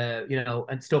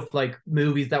 and stuff like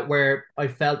movies where I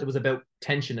felt it was about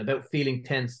tension, about feeling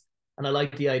tense. And I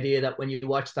like the idea that when you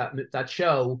watch that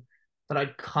show, that I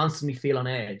constantly feel on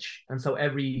edge. And so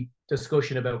every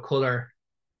discussion about color,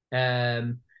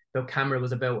 about camera,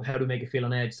 was about how to make it feel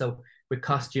on edge. So with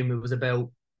costume, it was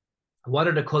about what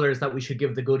are the colors that we should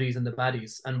give the goodies and the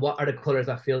baddies, and what are the colors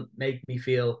that make me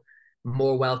feel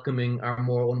more welcoming or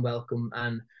more unwelcome.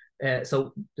 And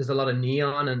so there's a lot of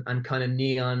neon, and kind of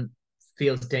neon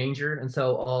feels danger. And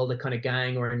so all the kind of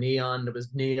gang or neon, there was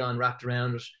neon wrapped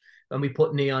around it. And we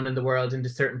put neon in the world into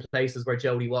certain places where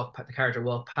the character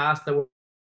walked past the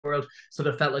world. So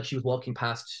it felt like she was walking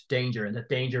past danger, and that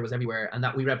danger was everywhere. And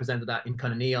that we represented that in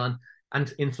kind of neon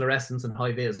and in fluorescence and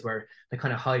high vis, where the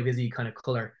kind of high visy kind of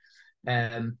color.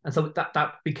 And so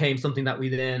that became something that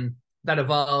that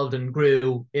evolved and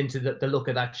grew into the look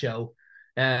of that show.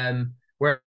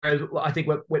 Where I think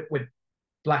with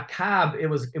Black Cab, it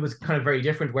was kind of very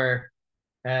different, where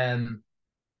I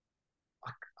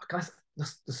guess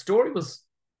the story was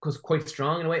quite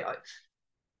strong in a way.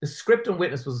 The script on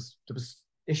Witness there was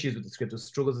issues with the script, there was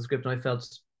struggles with the script, and I felt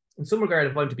in some regard,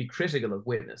 if I'm to be critical of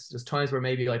Witness, there's times where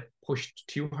maybe I pushed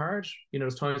too hard.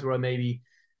 There's times where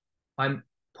I'm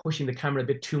pushing the camera a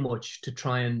bit too much to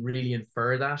try and really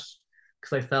infer that,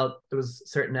 because I felt there was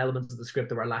certain elements of the script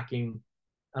that were lacking,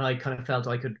 and I kind of felt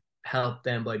I could help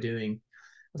them by doing.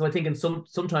 So I think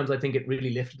sometimes I think it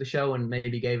really lifted the show and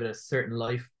maybe gave it a certain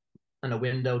life and a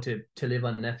window to live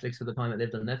on Netflix for the time it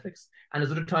lived on Netflix. And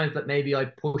there's other times that maybe I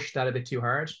pushed that a bit too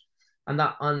hard. And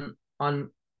that on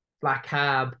Black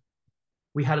Cab,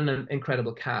 we had an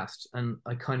incredible cast, and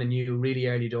I kind of knew really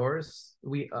early doors.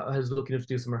 I was looking to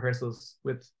do some rehearsals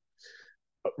with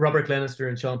Robert Glenister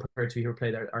and Sean Pertwee, who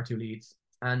played our two leads.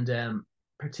 And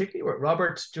particularly with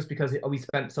Robert, just because we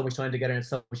spent so much time together and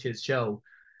so much his show,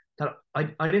 that I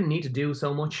didn't need to do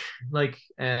so much. Like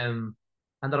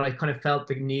and that I kind of felt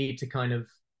the need to kind of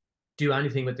do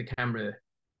anything with the camera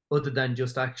other than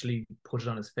just actually put it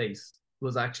on his face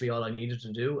was actually all I needed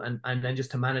to do, and then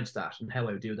just to manage that and how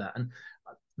I would do that. And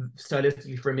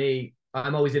stylistically for me,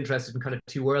 I'm always interested in kind of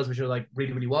two worlds, which are like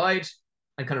really, really wide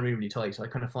and kind of really, really tight. I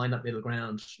kind of find that middle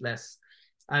ground less.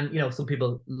 And, some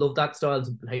people love that style,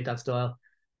 some people hate that style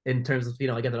in terms of,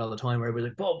 I get that all the time where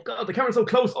everybody's like, oh, God, the camera's so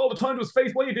close all the time to his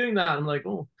face. Why are you doing that? I'm like,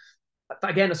 oh,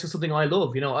 again, it's just something I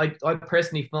love. I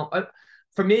personally,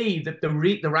 for me,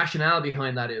 the rationale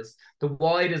behind that is the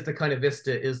wide is the kind of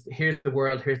vista is here's the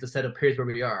world, here's the setup, here's where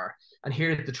we are, and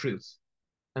here's the truth.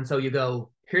 And so you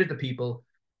go, here's the people,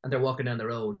 and they're walking down the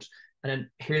road. And then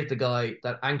here's the guy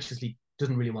that anxiously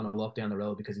doesn't really want to walk down the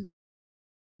road because he's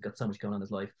got so much going on in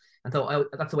his life. And so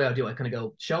that's the way I do it. I kind of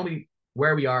go, show me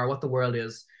where we are, what the world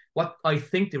is, what I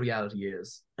think the reality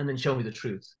is, and then show me the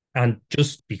truth. And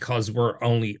just because we're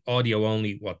only audio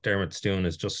only, what Dermot's doing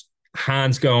is just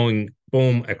hands going,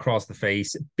 boom, across the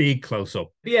face, big close up.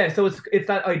 Yeah, so it's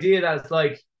that idea that it's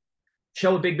like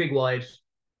show a big, big wide,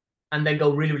 and then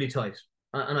go really, really tight.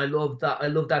 And I love that. I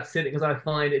love that sitting because I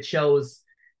find it shows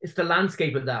it's the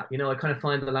landscape of that. I kind of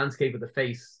find the landscape of the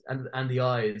face and the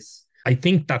eyes. I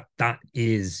think that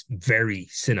is very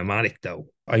cinematic, though.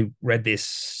 I read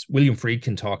this William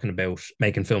Friedkin talking about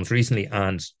making films recently,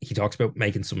 and he talks about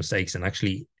making some mistakes. And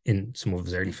actually, in some of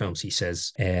his early films, he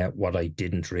says, what I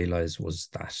didn't realize was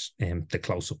that the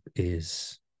close up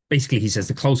is basically, he says,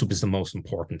 the close up is the most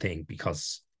important thing,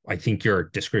 because I think your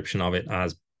description of it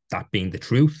as that being the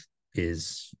truth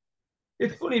is.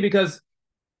 It's funny because,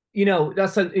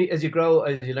 that's as you grow,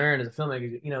 as you learn as a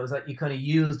filmmaker, is that you kind of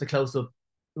use the close up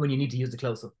when you need to use the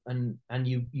close up, and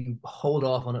you hold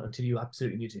off on it until you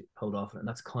absolutely need to hold off on it. And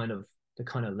that's kind of the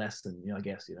kind of lesson, I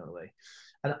guess, in a way.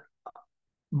 And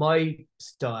my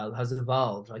style has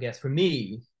evolved, I guess. For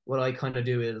me, what I kind of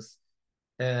do is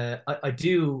I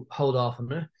do hold off on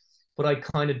it, but I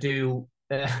kind of do.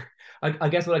 I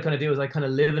guess what I kind of do is I kind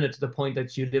of live in it to the point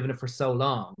that you live in it for so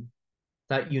long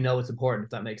that it's important, if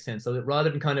that makes sense. So that rather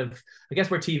than kind of, I guess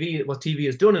what TV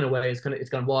has done in a way is kind of, it's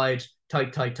gone wide,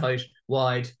 tight, tight, tight,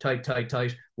 wide, tight, tight,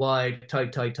 tight, wide,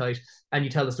 tight, tight, tight, and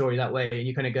you tell the story that way, and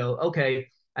you kind of go, okay,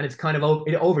 and it's kind of,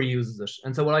 it overuses it.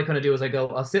 And so what I kind of do is I go,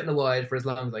 I'll sit in the wide for as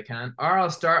long as I can, or I'll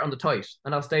start on the tight,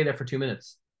 and I'll stay there for 2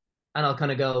 minutes, and I'll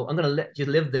kind of go, I'm going to let you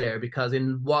live there, because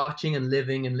in watching and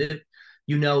living and live,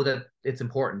 that it's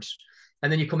important.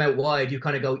 And then you come out wide, you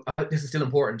kind of go, oh, this is still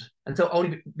important. And so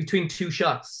only between 2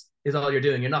 shots is all you're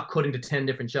doing. You're not cutting to 10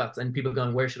 different shots and people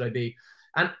going, where should I be?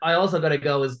 And I also got to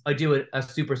go is I do a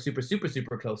super, super, super,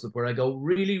 super close up where I go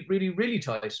really, really, really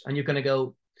tight. And you're going to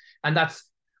go, and that's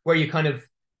where you kind of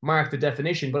mark the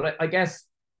definition. But I guess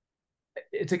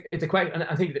it's a question. And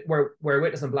I think that where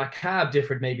Witness and Black Cab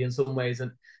differed maybe in some ways,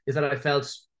 and is that I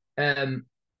felt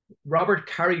Robert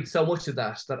carried so much of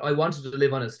that I wanted to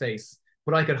live on his face,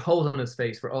 but I could hold on his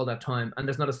face for all that time. And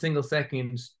there's not a single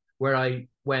second where I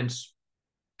went,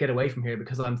 get away from here,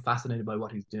 because I'm fascinated by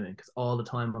what he's doing. Because all the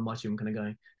time I'm watching him kind of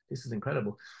going, this is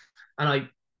incredible. And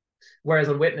whereas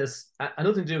on Witness,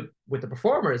 nothing to do with the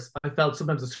performers, I felt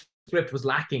sometimes the script was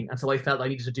lacking. And so I felt I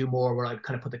needed to do more, where I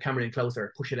kind of put the camera in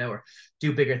closer, push it out, or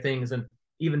do bigger things, and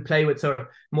even play with sort of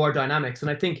more dynamics.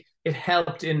 And I think it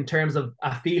helped in terms of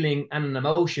a feeling and an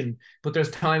emotion, but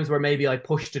there's times where maybe I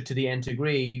pushed it to the nth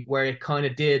degree where it kind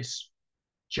of did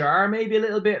jar maybe a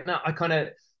little bit. Now I kind of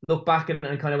look back and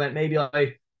kind of went, maybe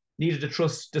I needed to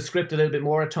trust the script a little bit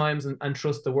more at times, and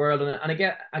trust the world. And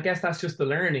I guess that's just the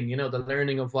learning, the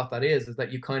learning of what that is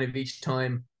that you kind of each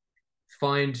time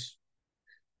find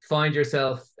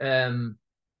yourself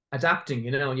adapting,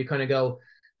 and you kind of go,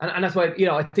 and that's why,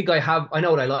 I think I know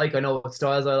what I like. I know what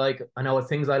styles I like. I know what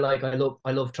things I like. I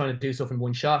love trying to do stuff in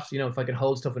one shot. If I can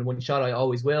hold stuff in one shot, I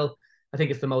always will. I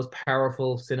think it's the most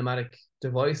powerful cinematic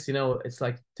device. It's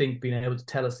like, being able to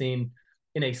tell a scene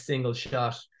in a single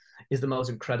shot is the most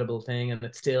incredible thing. And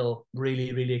it still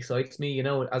really, really excites me,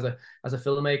 as a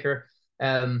filmmaker.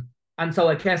 And so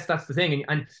I guess that's the thing.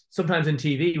 And sometimes in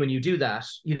TV, when you do that,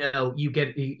 you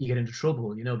get into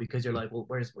trouble, because you're like, well,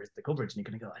 where's the coverage? And you're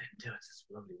going to go, I didn't do it. It's this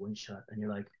lovely one shot. And you're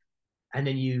like, and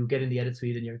then you get in the edit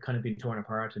suite and you're kind of being torn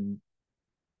apart, and,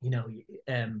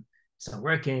 it's not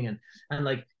working. And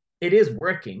like, it is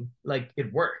working, like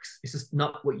it works. It's just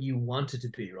not what you want it to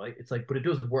be, right? It's like, but it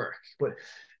does work. But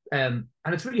and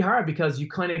it's really hard, because you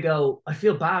kind of go, I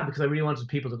feel bad, because I really wanted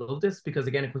people to love this, because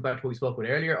again, it comes back to what we spoke about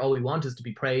earlier. All we want is to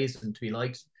be praised and to be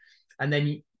liked, and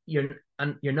then you're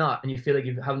not, and you feel like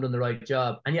you haven't done the right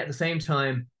job. And yet at the same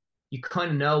time, you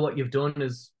kind of know what you've done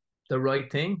is the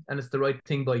right thing, and it's the right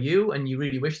thing by you, and you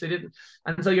really wish they didn't.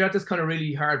 And so you're at this kind of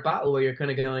really hard battle where you're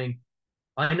kind of going,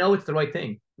 I know it's the right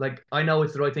thing. Like I know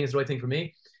it's the right thing. It's the right thing for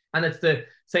me. And it's the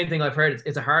same thing I've heard.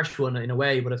 It's a harsh one in a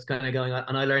way, but it's kind of going on.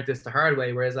 And I learned this the hard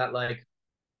way. Whereas that like,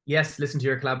 yes, listen to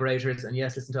your collaborators and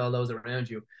yes, listen to all those around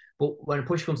you. But when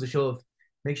push comes to shove,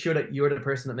 make sure that you're the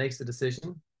person that makes the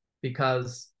decision,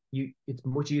 because it's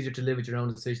much easier to live with your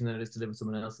own decision than it is to live with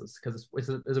someone else's. Because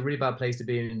it's a really bad place to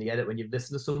be in the edit when you've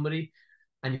listened to somebody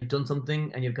and you've done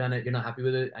something and you're not happy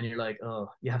with it and you're like, oh,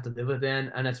 you have to live with it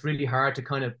then. And it's really hard to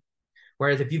kind of,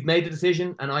 whereas if you've made the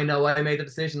decision and I know I made the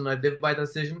decision and I've lived by the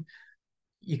decision,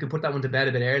 you can put that one to bed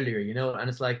a bit earlier, and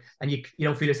it's like, and you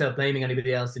don't feel yourself blaming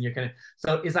anybody else, and you're kind of,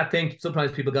 so is that thing.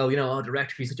 Sometimes people go, oh,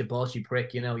 director, he's such a bullshit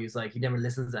prick, he's like, he never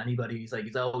listens to anybody, he's like,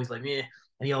 he's always like, meh,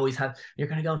 and he always have. You're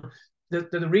kind of going,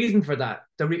 the reason for that,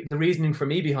 the reasoning for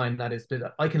me behind that is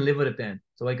that I can live with it then.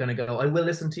 So I kind of go, I will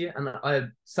listen to you, and I have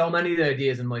so many of the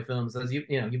ideas in my films, as you've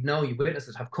witnessed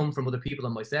it, have come from other people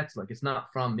on my sets. Like it's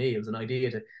not from me; it was an idea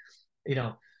to, you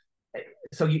know,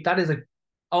 that is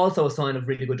also a sign of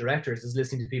really good directors, is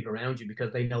listening to people around you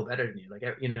because they know better than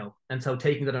you, and so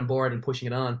taking that on board and pushing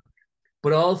it on.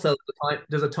 But also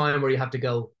there's a time where you have to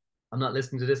go, I'm not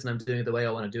listening to this and I'm doing it the way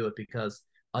I want to do it, because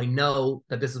I know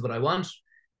that this is what I want,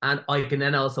 and I can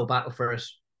then also battle for it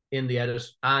in the edit,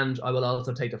 and I will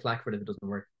also take the flack for it if it doesn't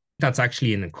work. That's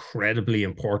actually an incredibly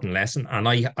important lesson, and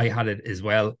I had it as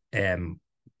well.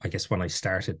 I guess when I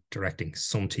started directing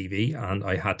some TV, and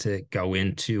I had to go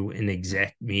into an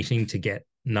exec meeting to get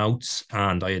notes,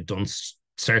 and I had done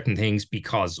certain things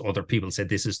because other people said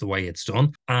this is the way it's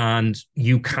done. And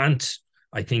you can't,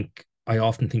 I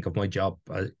often think of my job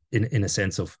in a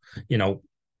sense of,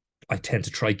 I tend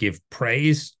to try give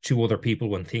praise to other people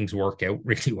when things work out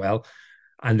really well,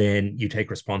 and then you take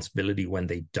responsibility when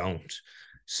they don't.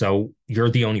 So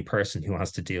you're the only person who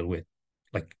has to deal with,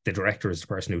 like, the director is the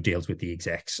person who deals with the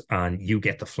execs, and you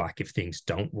get the flack if things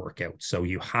don't work out. So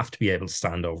you have to be able to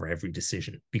stand over every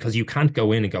decision, because you can't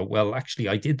go in and go, well, actually,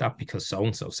 I did that because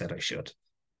so-and-so said I should.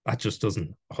 That just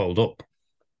doesn't hold up.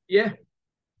 Yeah.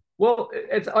 Well,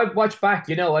 I've watched back,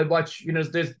 I watch,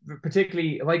 there's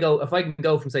particularly, if I can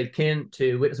go from say Kin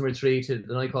to Witness Number 3 to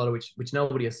The Nightcaller, which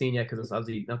nobody has seen yet because it's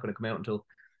obviously not going to come out until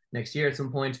next year at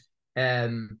some point.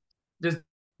 There's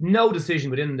no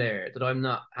decision within there that I'm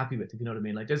not happy with, if you know what I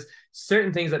mean. Like there's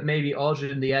certain things that may be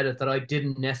altered in the edit that I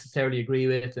didn't necessarily agree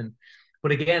with,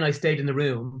 but again, I stayed in the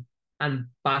room and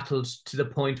battled to the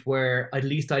point where at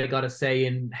least I got a say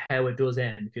in how it does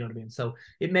end, if you know what I mean. So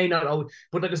it may not always,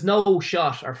 but like there's no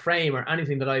shot or frame or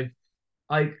anything that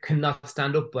I cannot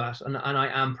stand up at, and I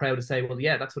am proud to say, well,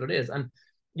 yeah, that's what it is. And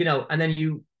and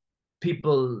then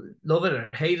people love it or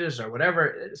hate it or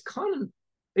whatever.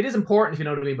 It is important, if you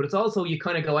know what I mean, but it's also, you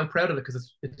kind of go, I'm proud of it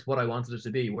because it's what I wanted it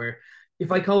to be. Where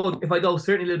if I go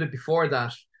certainly a little bit before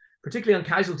that, particularly on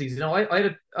casualties, I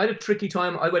had a tricky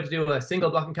time. I went to do a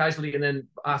single block in casualty and then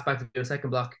asked back to do a second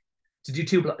block, to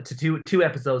do two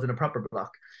episodes in a proper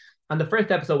block. And the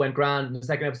first episode went grand, and the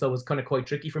second episode was kind of quite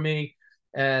tricky for me.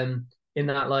 In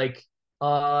that, like,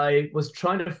 I was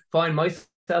trying to find myself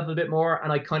a bit more,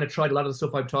 and I kind of tried a lot of the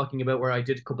stuff I'm talking about, where I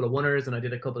did a couple of oneers and I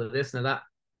did a couple of this and that.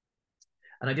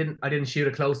 And I didn't shoot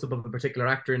a close up of a particular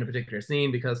actor in a particular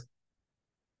scene because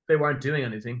they weren't doing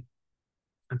anything.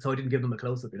 And so I didn't give them a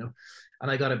close up,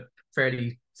 and I got a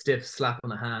fairly stiff slap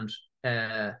on the hand,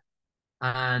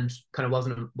 and kind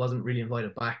of wasn't really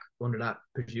invited back under that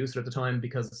producer at the time,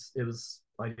 because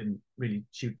I didn't really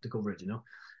shoot the coverage,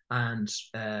 and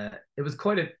it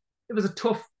was a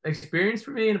tough experience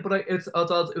for me, but it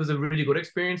was a really good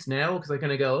experience now, because I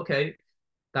kind of go, okay,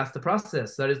 that's the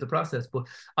process. That is the process. But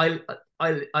I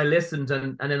listened,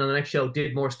 and then on the next show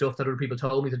did more stuff that other people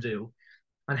told me to do,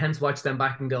 and hence watch them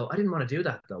back and go, I didn't want to do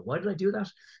that though. Why did I do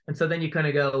that? And so then you kind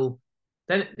of go,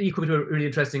 then you come to a really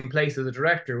interesting place as a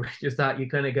director, which is that you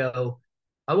kind of go,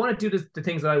 I want to do the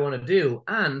things that I want to do,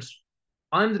 and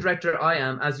I'm the director I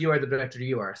am, as you are the director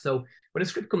you are. So when a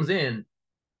script comes in,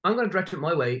 I'm going to direct it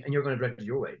my way, and you're going to direct it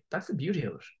your way. That's the beauty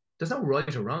of it. There's no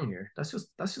right or wrong here. That's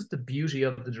just the beauty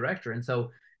of the director. And so,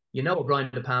 a Brian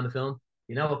De Palma film,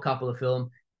 a Coppola film,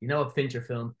 a Fincher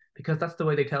film, because that's the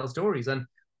way they tell stories, and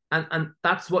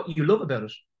that's what you love about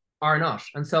it, or not.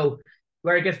 And so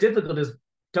where it gets difficult is,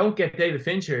 don't get David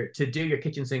Fincher to do your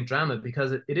kitchen sink drama,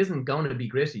 because it isn't going to be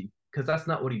gritty, because that's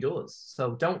not what he does.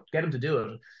 So don't get him to do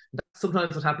it. That's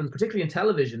sometimes what happens, particularly in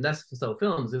television, that's so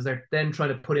films, is they're then trying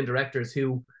to put in directors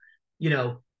who,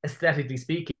 aesthetically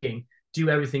speaking, do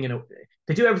everything in a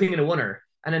oneer,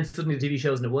 and then suddenly the TV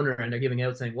show's in a oneer, and they're giving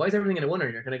out saying, why is everything in a oneer?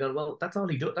 And you're kind of going, well, that's all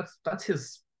he does.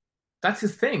 That's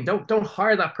his thing. Don't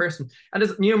hire that person. And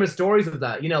there's numerous stories of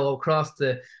that, across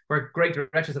where great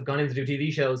directors have gone in to do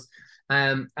TV shows,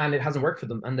 And it hasn't worked for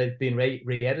them, and they've been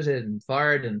re-edited and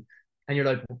fired, and you're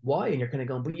like, why? And you're kind of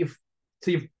going, but you've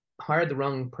hired the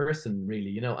wrong person,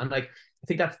 really, and like I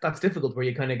think that's difficult, where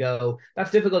you kind of go,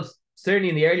 that's difficult certainly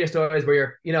in the earlier stories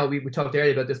where we talked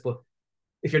earlier about this, but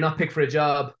if you're not picked for a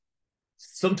job,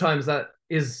 sometimes that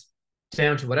is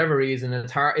down to whatever reason, and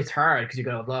it's hard because you're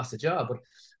going to have lost a job. But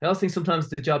I also think sometimes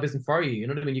the job isn't for you. You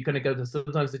know what I mean? You kind of go,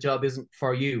 sometimes the job isn't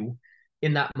for you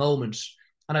in that moment.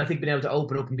 And I think being able to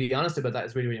open up and be honest about that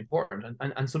is really, really important.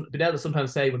 And being able to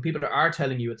sometimes say, when people are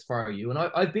telling you it's for you, and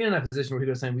I've been in a position where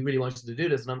people are saying, we really want you to do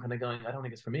this, and I'm kind of going, I don't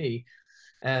think it's for me.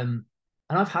 And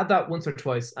I've had that once or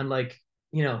twice, and like,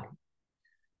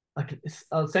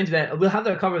 I'll send you that. We'll have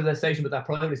that conversation with that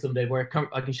privately someday, where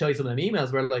I can show you some of them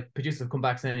emails where like producers have come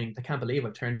back saying, they can't believe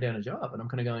I've turned down a job. And I'm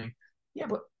kind of going, yeah,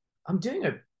 but I'm doing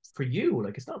it for you.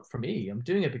 Like, it's not for me. I'm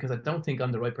doing it because I don't think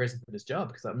I'm the right person for this job,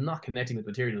 because I'm not connecting with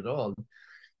material at all.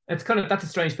 It's kind of, that's a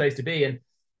strange place to be. And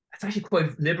it's actually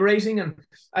quite liberating. And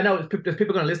I know there's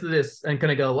people going to listen to this and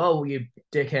kind of go, oh, you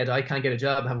dickhead, I can't get a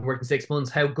job, I haven't worked in 6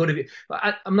 months. How good of you?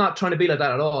 I'm not trying to be like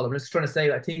that at all. I'm just trying to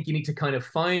say, I think you need to kind of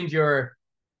find your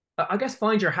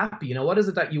happy, what is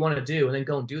it that you want to do, and then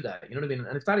go and do that. You know what I mean?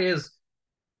 And if that is,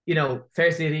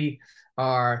 Fair City,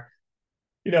 or,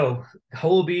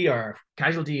 Holby, or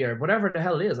Casualty, or whatever the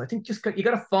hell it is, I think just you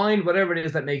got to find whatever it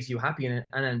is that makes you happy in it,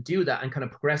 and then do that and kind of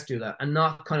progress through that, and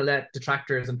not kind of let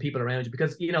detractors and people around you,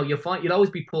 because, you'll always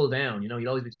be pulled down, you'll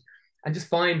always be, and just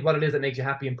find what it is that makes you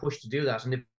happy and push to do that.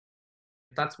 And if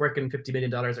that's working $50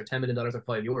 million or $10 million or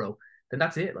 €5, then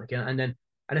that's it. Like,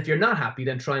 and if you're not happy,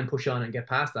 then try and push on and get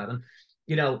past that. And,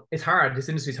 it's hard. This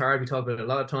industry's hard. We talk about it a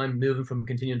lot of time, moving from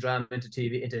continuing drama into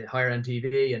TV, into higher end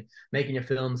TV, and making your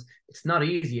films. It's not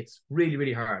easy. It's really,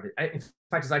 really hard. In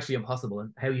fact, it's actually impossible.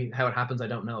 And how it happens, I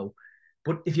don't know.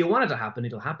 But if you want it to happen,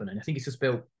 it'll happen. And I think it's just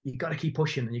about, you got to keep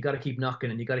pushing, and you got to keep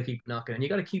knocking, and you got to keep knocking, and you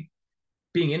got to keep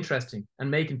being interesting and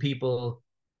making people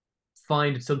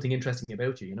find something interesting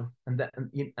about you, and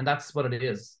that's what it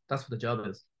is. That's what the job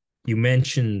is. You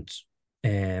mentioned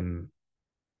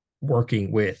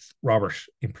working with Robert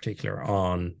in particular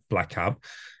on Black Cab.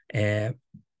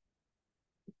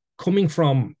 Coming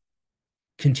from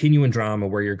continuing drama,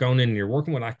 where you're going in and you're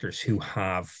working with actors who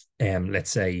have,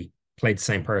 let's say, played the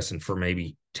same person for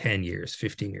maybe 10 years,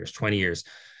 15 years, 20 years,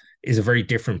 is a very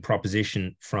different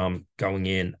proposition from going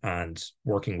in and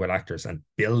working with actors and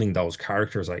building those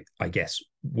characters, I guess,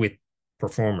 with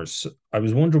performers. I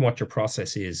was wondering what your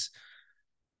process is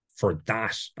for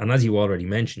that. And as you already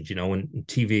mentioned, in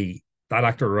TV, that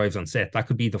actor arrives on set, that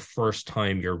could be the first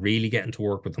time you're really getting to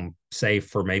work with them, say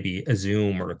for maybe a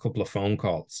Zoom or a couple of phone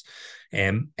calls.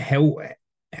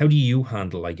 How do you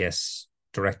handle, I guess,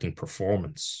 directing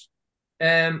performance?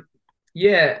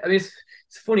 Yeah, I mean, it's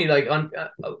funny, like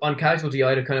on Casualty, I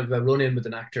had a kind of a run in with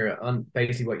an actor on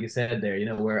basically what you said there,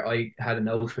 where I had a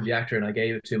note for the actor and I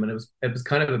gave it to him, and it was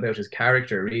kind of about his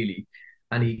character, really,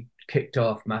 and he kicked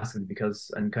off massively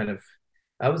because, and kind of,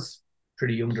 I was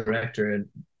pretty young director and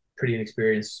pretty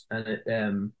inexperienced, and it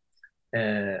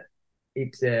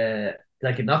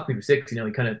knocked me for six. He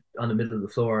kind of on the middle of the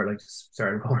floor, like, just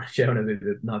started going shouting a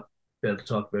bit, not be able to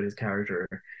talk about his character.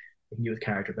 He knew his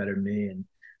character better than me, and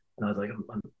I was like,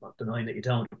 I'm not denying that you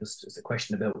don't. It's a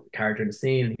question about character in the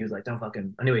scene. And he was like, don't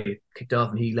fucking. Anyway, he kicked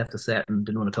off and he left the set and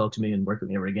didn't want to talk to me and work with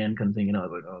me ever again, kind of thing. I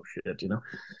was like, oh shit,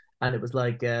 And it was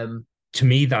like, to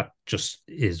me, that just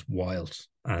is wild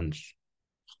and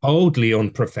totally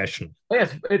unprofessional. Oh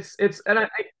yes, it's and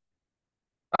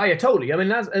yeah, totally. I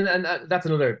mean, and that's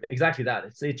another, exactly that.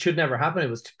 It should never happen. It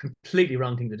was a completely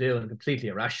wrong thing to do and completely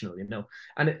irrational,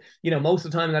 And most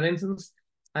of the time in that instance,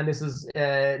 and this is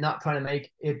not trying to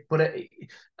make it, but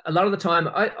a lot of the time,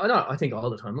 I think all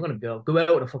the time, I'm going to go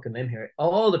out with a fucking limb here.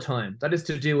 All the time, that is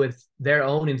to do with their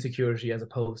own insecurity as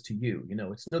opposed to you.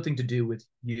 It's nothing to do with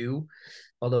you,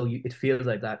 although it feels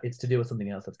like that. It's to do with something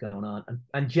else that's going on,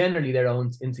 and generally their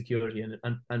own insecurity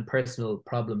and personal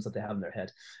problems that they have in their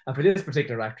head. And for this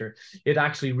particular actor, it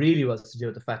actually really was to do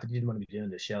with the fact that he didn't want to be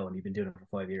doing this show, and he'd been doing it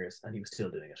for 5 years, and he was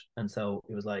still doing it. And so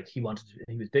it was like he was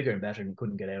bigger and better, and he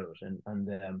couldn't get out of it,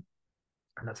 and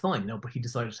that's fine, But he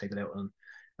decided to take it out on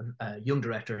a young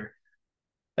director,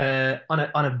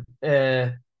 on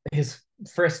his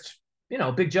first,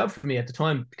 big job for me at the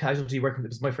time. Casualty, working, it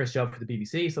was my first job for the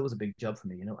BBC, so it was a big job for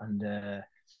me, and I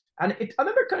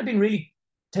remember kind of being really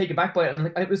taken back by it,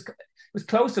 and it was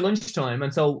close to lunchtime,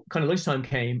 and so kind of lunchtime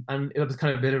came, and it was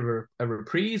kind of a bit of a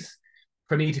reprise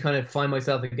for me to kind of find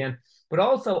myself again. But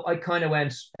also, I kind of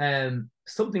went,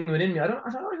 something within me, I don't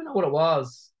even know what it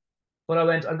was. But I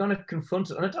went, I'm going to confront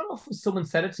it. And I don't know if someone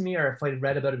said it to me or if I'd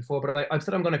read about it before, but I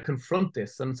said, I'm going to confront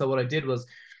this. And so what I did was,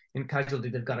 in Casualty,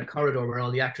 they've got a corridor where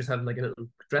all the actors have like a little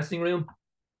dressing room.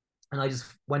 And I just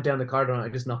went down the corridor and I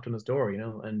just knocked on his door,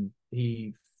 and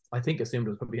he, I think, assumed it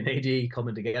was probably an AD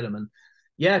coming to get him. And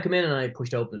yeah, come in. And I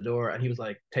pushed open the door and he was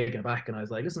like taken aback. And I was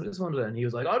like, listen, I just wanted to, and he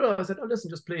was like, oh no. I said, oh, listen,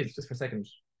 just please, just for a second,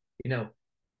 you know.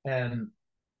 Um,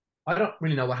 I don't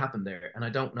really know what happened there. And I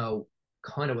don't know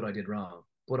kind of what I did wrong.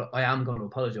 But I am going to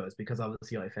apologize because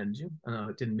obviously I offended you. And I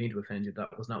didn't mean to offend you.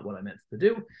 That was not what I meant to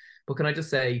do. But can I just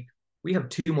say, we have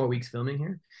 2 more weeks filming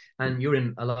here and you're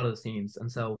in a lot of the scenes.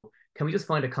 And so can we just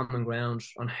find a common ground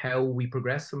on how we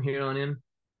progress from here on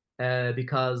in?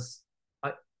 Because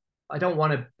I don't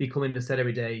want to be coming to set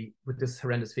every day with this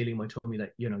horrendous feeling in my tummy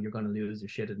that, you're going to lose your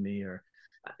shit at me, or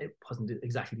it wasn't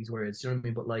exactly these words, you know what I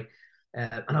mean? But like,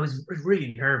 and I was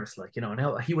really nervous, like,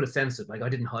 and he would have sensed it. Like, I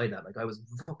didn't hide that. Like, I was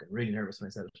fucking really nervous when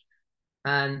I said it.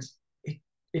 And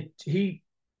he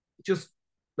just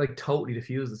like totally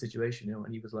diffused the situation,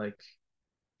 and he was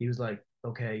like,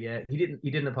 okay, yeah. He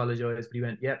didn't apologize, but he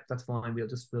went, yeah, that's fine.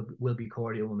 We'll be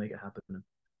cordial. We'll make it happen.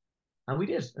 And we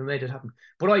did, and made it happen.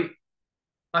 But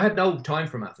I had no time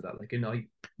for him after that. Like, I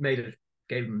made it,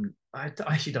 gave him. I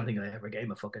actually don't think I ever gave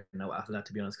him a fucking no after that,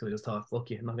 to be honest, because I just thought, fuck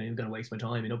you, I'm not even going to waste my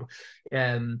time,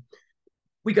 But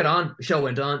we got on, the show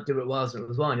went on, did what it was, and it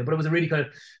was on. But it was a really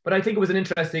but I think it was an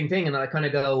interesting thing, and I kind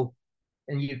of go,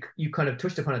 and you kind of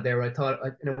touched upon it there, where I thought,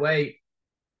 in a way,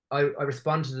 I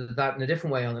responded to that in a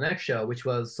different way on the next show, which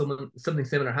was something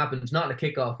similar happened, not in a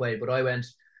kickoff way, but I went,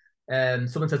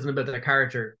 someone said something about their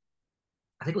character.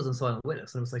 I think it was in Silent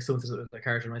Witness, and it was like someone said their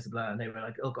character, and I said blah, and they were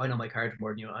like, "Oh, I know my character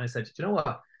more than you." And I said, "You know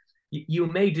what? You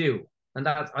may do, and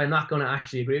that I'm not going to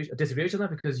actually disagree with you on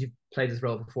that, because you've played this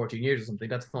role for 14 years or something.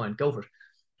 That's fine, go for it.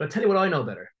 But I tell you what, I know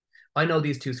better. I know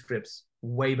these 2 scripts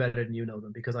way better than you know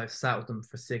them, because I've sat with them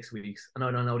for 6 weeks, and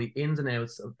I don't know the ins and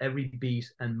outs of every beat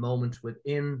and moment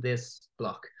within this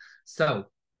block. So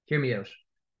hear me out."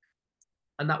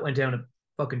 And that went down a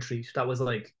fucking treat. That was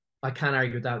like, I can't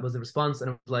argue with that, was the response.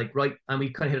 And it was like, right. And we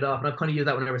kind of hit it off. And I've kind of used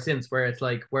that one ever since, where it's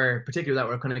like, where particularly that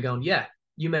we're kind of going, yeah,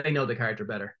 you may know the character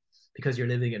better because you're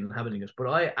living it and inhabiting it. But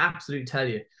I absolutely tell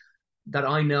you that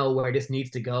I know where this needs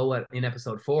to go in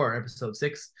episode 4 or episode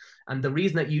 6. And the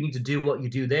reason that you need to do what you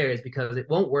do there is because it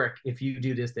won't work if you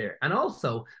do this there. And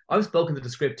also, I've spoken to the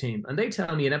script team, and they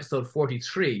tell me in episode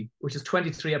 43, which is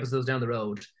 23 episodes down the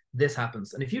road, this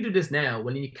happens. And if you do this now,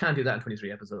 well, you can't do that in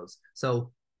 23 episodes.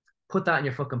 So put that in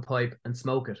your fucking pipe and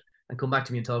smoke it, and come back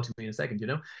to me and talk to me in a second,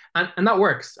 And that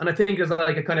works. And I think there's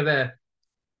like a kind of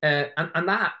and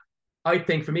that, I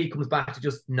think, for me, comes back to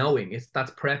just knowing.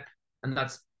 That's prep, and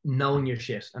that's knowing your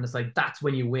shit. And it's like, that's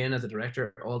when you win as a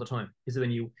director all the time, is when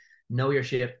you know your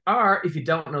shit. Or if you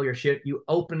don't know your shit, you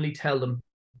openly tell them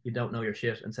you don't know your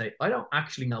shit and say, I don't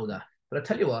actually know that. But I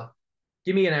tell you what,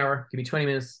 give me an hour, give me 20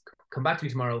 minutes, come back to me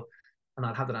tomorrow, and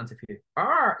I'll have that answer for you.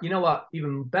 Or, you know what,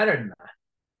 even better than that,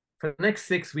 for the next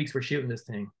 6 weeks, we're shooting this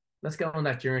thing. Let's go on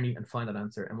that journey and find that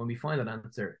answer. And when we find that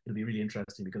answer, it'll be really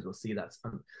interesting, because we'll see that.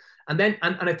 And then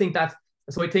I think that's,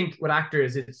 so I think with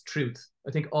actors, it's truth.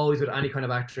 I think always with any kind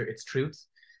of actor, it's truth,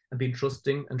 and being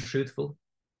trusting and truthful.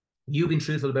 You being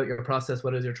truthful about your process,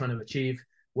 what it is you're trying to achieve,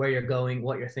 where you're going,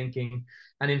 what you're thinking.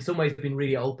 And in some ways, being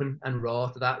really open and raw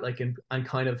to that, like, and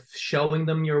kind of showing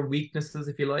them your weaknesses,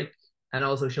 if you like, and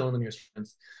also showing them your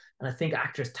strengths. And I think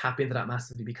actors tap into that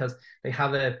massively, because they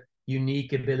have a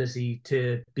unique ability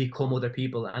to become other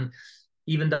people. And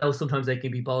even though sometimes they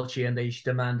can be bolshy and they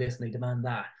demand this and they demand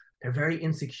that, they're very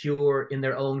insecure in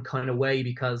their own kind of way,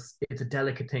 because it's a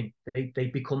delicate thing. They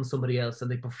become somebody else,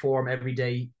 and they perform every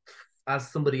day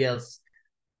as somebody else,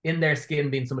 in their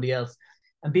skin, being somebody else,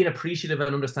 and being appreciative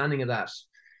and understanding of that.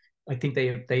 I think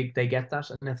they get that.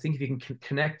 And I think if you can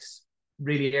connect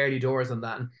really early doors on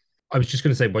that. I was just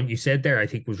going to say, what you said there, I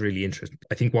think, was really interesting.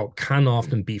 I think what can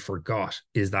often be forgot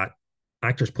is that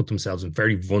actors put themselves in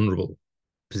very vulnerable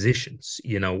positions.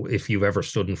 If you've ever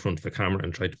stood in front of a camera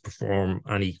and tried to perform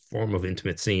any form of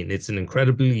intimate scene, it's an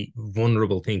incredibly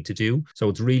vulnerable thing to do. So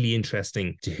it's really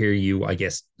interesting to hear you, I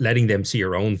guess, letting them see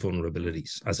your own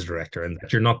vulnerabilities as a director, and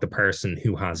that you're not the person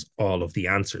who has all of the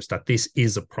answers, that this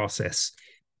is a process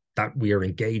that we are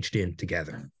engaged in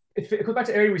together. It goes back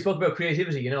to earlier, we spoke about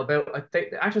creativity, about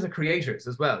actors are creators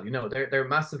as well. They're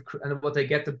massive, and what they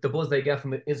get, the buzz they get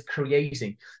from it is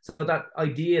creating. So that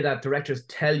idea that directors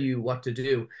tell you what to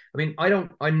do, I mean,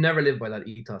 I never live by that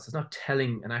ethos. It's not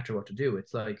telling an actor what to do.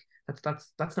 It's like,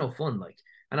 that's no fun. Like,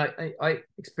 and I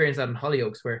experienced that in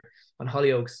Hollyoaks, where on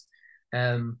Hollyoaks,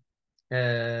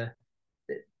 the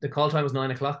call time was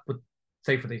 9 o'clock, but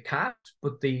say for the cast,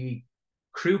 but the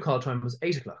crew call time was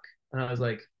 8 o'clock, and I was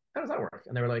like, how does that work?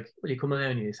 And they were like, well, you come in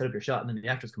and you set up your shot, and then the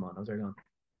actors come on. I was there going,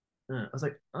 I was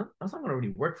like, that's not going to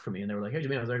really work for me. And they were like, how do you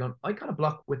mean? I was there going, I kind of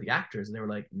block with the actors. And they were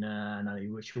like, nah,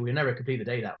 we never complete the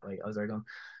day that way. I was there going,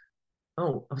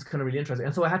 oh, that was kind of really interesting.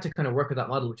 And so I had to kind of work with that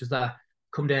model, which is that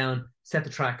come down, set the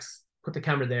tracks, put the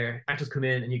camera there, actors come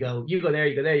in, and you go there,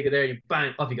 you go there, you go there, you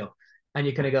bang, off you go. And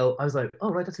you kind of go, I was like,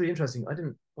 oh, right, that's really interesting. I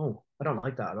don't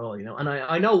like that at all, you know. And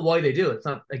I know why they do it. It's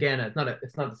not, again, it's not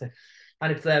the same.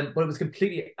 And it's, but it was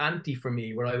completely anti for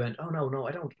me where I went, oh, no,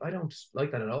 I don't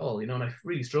like that at all, you know. And I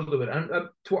really struggled with it. And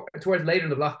towards later in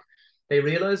the block, they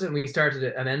realized it and we started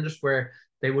it and ended where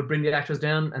they would bring the actors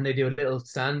down and they do a little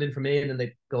stand in for me and then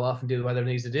they go off and do whatever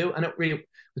they need to do. And it really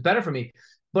was better for me.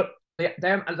 But a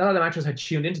lot of the actors had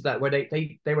tuned into that where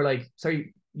they were like,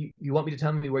 sorry, you want me to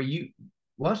tell me where you,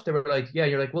 what? They were like, yeah.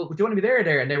 You're like, well, do you want to be there or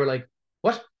there? And they were like,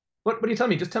 what? What are you telling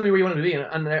me? Just tell me where you want to be.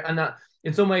 And that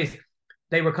in some ways,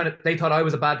 they thought I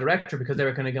was a bad director because they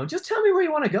were kind of going, just tell me where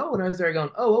you want to go. And I was there going,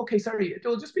 oh, okay, sorry,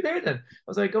 it'll just be there then. I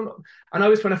was like, oh, no. And I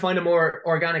was trying to find a more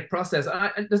organic process.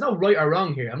 And there's no right or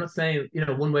wrong here. I'm not saying, you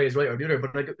know, one way is right or the other,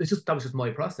 but like, that was just my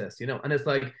process, you know? And it's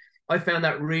like, I found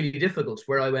that really difficult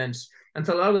where I went, and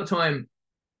so a lot of the time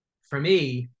for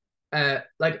me,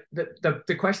 like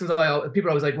the questions people are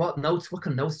always like, what kind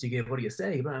of notes do you give? What do you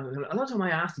say? But a lot of time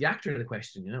I ask the actor the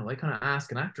question, you know, I kind of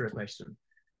ask an actor a question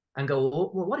and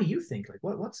go, well, what do you think? Like,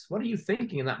 what are you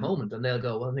thinking in that moment? And they'll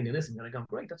go, well, I'm thinking this. And then I go,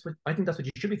 great, I think that's what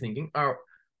you should be thinking. Or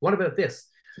what about this?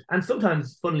 And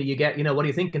sometimes, funnily, you get, you know, what do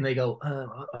you think? And they go,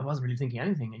 I wasn't really thinking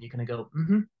anything. And you kind of go,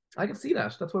 I can see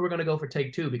that. That's why we're going to go for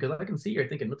take two, because I can see you're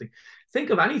thinking nothing.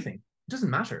 Think of anything. It doesn't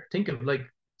matter. Think of like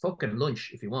fucking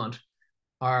lunch if you want,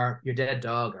 or your dead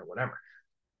dog or whatever.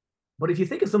 But if you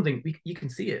think of something, you can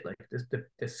see it. Like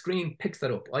the screen picks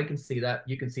that up. I can see that.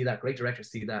 You can see that. Great directors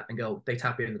see that and go, they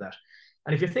tap into that.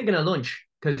 And if you're thinking of lunch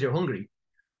because you're hungry,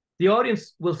 the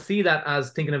audience will see that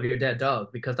as thinking of your dead dog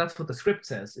because that's what the script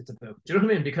says it's about. Do you know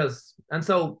what I mean? And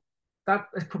so that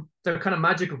their kind of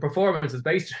magical performance is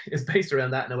based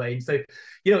around that in a way. And so,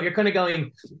 you know, you're kind of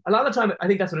going, a lot of the time, I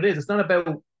think that's what it is. It's not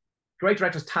about, great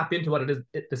directors tap into what it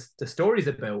is the story's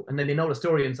about, and then they know the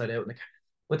story inside out.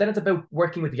 But then it's about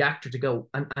working with the actor to go,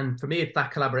 and for me, it's that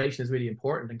collaboration is really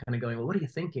important and kind of going, well, what are you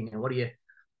thinking?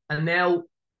 And now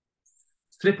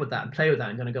flip with that and play with that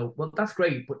and kind of go, well, that's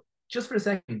great, but just for a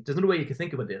second, there's another way you can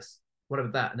think about this. What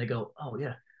about that? And they go, oh,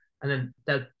 yeah. And then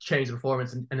they'll change the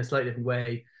performance in a slightly different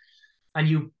way. And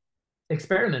you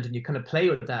experiment and you kind of play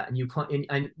with that.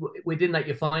 And within that,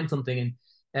 you find something.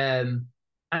 And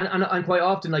quite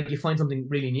often, like, you find something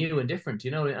really new and different,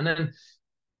 you know. And then,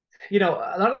 you know,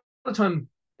 a lot of the time,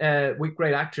 with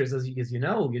great actors, as you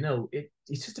know,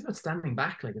 it's just about standing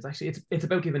back. Like, it's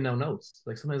about giving no notes.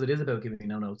 Like, sometimes it is about giving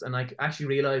no notes, and like actually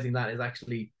realizing that is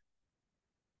actually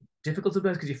difficult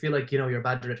sometimes because you feel like, you know, you're a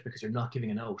bad director because you're not giving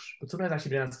a note. But sometimes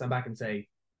actually being able to stand back and say,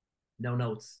 no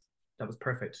notes, that was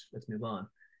perfect, let's move on,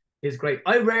 is great.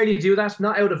 I rarely do that,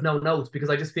 not out of no notes, because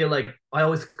I just feel like I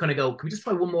always kind of go, can we just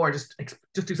try one more, just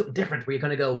do something different, where you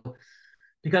kind of go,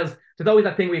 because there's always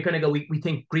that thing where you kind of go, we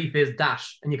think grief is that,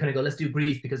 and you kind of go, let's do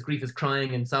grief because grief is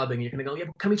crying and sobbing. And you're kind of go, yeah,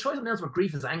 but can we try something else where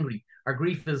grief is angry or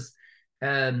grief is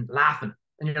laughing?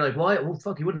 And you're like, why? Well,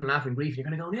 fuck, you wouldn't laugh in grief. And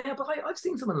you're going to go, yeah, but I've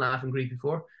seen someone laugh in grief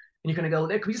before. And you're going to go,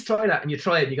 can we just try that? And you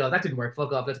try it and you go, that didn't work,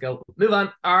 fuck off, let's go, move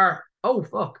on. Or, oh,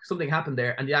 fuck, something happened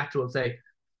there. And the actor will say,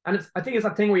 and I think it's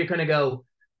that thing where you kind of go,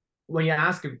 when you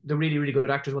ask the really, really good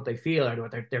actors what they feel or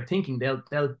what they're thinking, they'll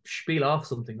spiel off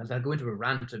something. They'll go into a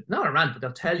rant, not a rant, but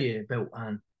they'll tell you about,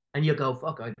 and you'll go,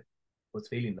 fuck, I was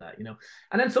feeling that, you know.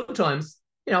 And then sometimes,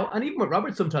 you know, and even with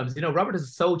Robert, sometimes, you know, Robert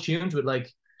is so tuned to it,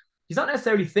 like, he's not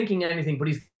necessarily thinking anything, but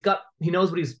he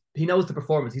knows the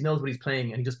performance, he knows what he's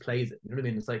playing, and he just plays it. You know what I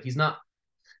mean? It's like, he's not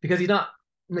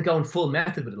going full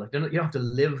method with it. Like, you don't have to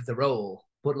live the role,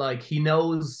 but like, he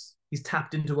knows, he's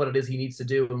tapped into what it is he needs to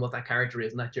do and what that character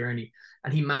is in that journey.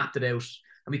 And he mapped it out,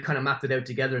 and we kind of mapped it out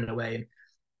together in a way. And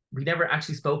we never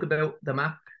actually spoke about the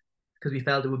map because we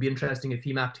felt it would be interesting if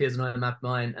he mapped his and I mapped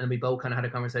mine. And we both kind of had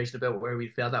a conversation about where we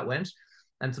felt that went.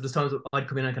 And so there's times I'd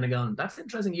come in and kind of go, that's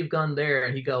interesting, you've gone there.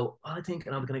 And he'd go, oh, I think,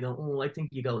 and I'm going to go, oh, I think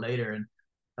you go later. And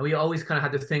we always kind of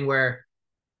had this thing where,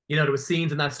 you know, there was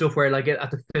scenes and that stuff where, like,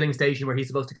 at the filling station where he's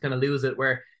supposed to kind of lose it,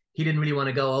 where he didn't really want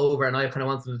to go over, and I kind of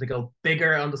wanted to go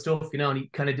bigger on the stuff, you know, and he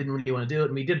kind of didn't really want to do it.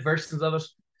 And we did versions of it,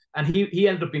 and he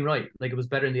ended up being right. Like, it was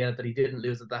better in the end that he didn't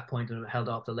lose at that point and held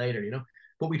off till later, you know.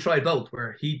 But we tried both,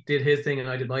 where he did his thing and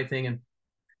I did my thing, and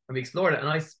we explored it. And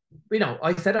I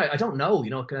said, I don't know,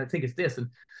 you know, I think it's this, and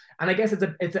I guess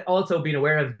it's also being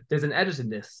aware of there's an edit in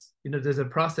this, you know, there's a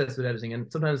process with editing, and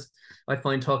sometimes I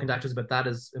find talking to actors about that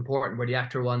is important, where the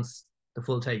actor wants the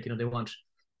full take, you know, they want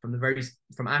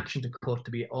from action to cut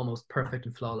to be almost perfect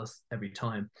and flawless every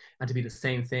time, and to be the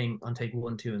same thing on take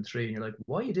 1, 2, and 3. And you're like,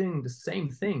 why are you doing the same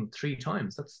thing 3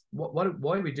 times? That's what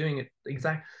why are we doing it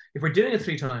exact? If we're doing it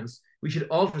 3 times, we should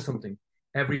alter something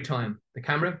every time. The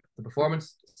camera, the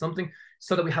performance, something,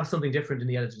 so that we have something different in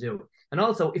the edit to do. And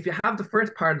also, if you have the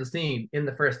first part of the scene in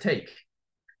the first take,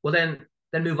 well then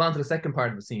move on to the second part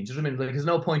of the scene. Do you know what I mean? Like, there's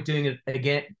no point doing it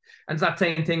again. And it's that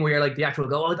same thing where you're like, the actor will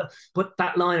go, oh, but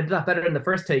that line, I did that better in the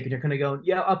first take. And you're kind of going,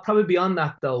 yeah, I'll probably be on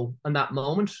that though, on that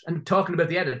moment. And talking about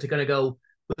the edit to kind of go,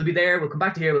 we'll be there, we'll come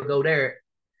back to here, we'll go there.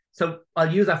 So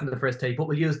I'll use that from the first take, but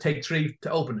we'll use take 3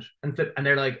 to open it and flip. And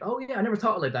they're like, oh yeah, I never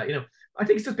thought like that. You know, I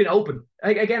think it's just been open.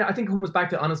 Again, I think it comes back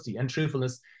to honesty and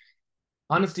truthfulness.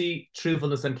 Honesty,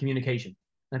 truthfulness, and communication.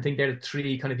 I think they're the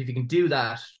 3 kind of, if you can do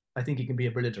that, I think you can be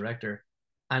a brilliant director,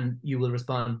 and you will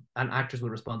respond, and actors will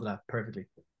respond to that perfectly.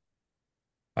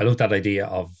 I love that idea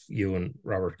of you and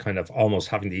Robert kind of almost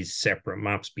having these separate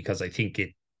maps, because I think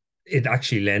it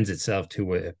actually lends itself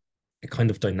to a kind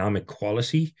of dynamic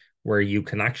quality where you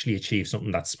can actually achieve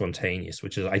something that's spontaneous,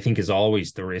 which is, I think, is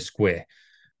always the risk with,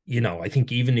 I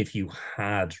think even if you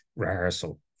had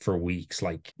rehearsal for weeks,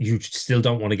 like, you still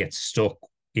don't want to get stuck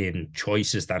in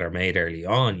choices that are made early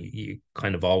on. You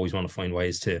kind of always want to find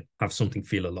ways to have something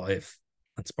feel alive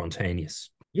and spontaneous.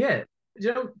 Yeah.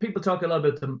 You know, people talk a lot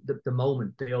about the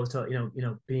moment. They always talk,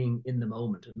 being in the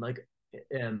moment. And like,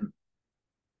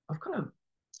 I've kind of,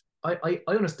 I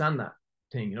understand that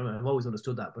thing, I've always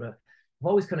understood that, but I've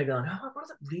always kind of gone, oh, what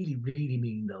does it really, really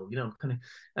mean though? Kind of,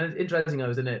 and it's interesting. I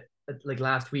was in it like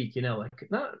last week, like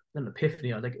not an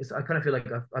epiphany. I kind of feel like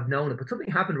I've known it, but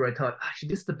something happened where I thought, actually,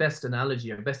 this is the best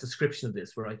analogy or best description of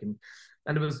this, where I can,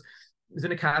 and it was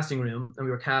in a casting room, and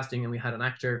we were casting, and we had an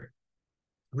actor,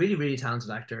 really, really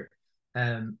talented actor,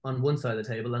 on one side of the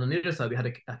table, and on the other side we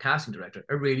had a casting director,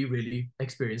 a really, really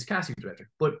experienced casting director.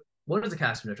 But one is a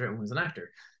casting director and one is an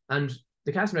actor, and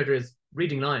the casting director is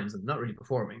reading lines and not really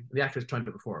performing. The actor is trying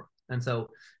to perform, and so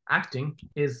acting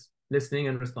is listening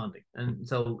and responding. And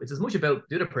so it's as much about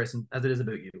the other person as it is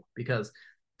about you, because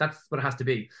that's what it has to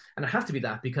be. And it has to be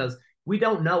that because we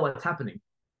don't know what's happening.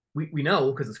 We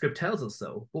know because the script tells us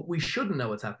so, but we shouldn't know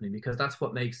what's happening, because that's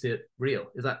what makes it real,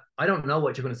 is that I don't know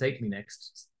what you're going to say to me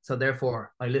next. So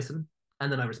therefore I listen and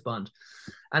then I respond.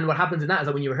 And what happens in that is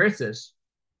that when you rehearse it,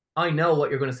 I know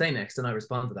what you're going to say next and I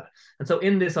respond to that. And so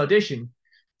in this audition,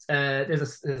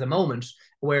 there's a moment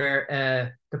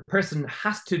where the person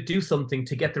has to do something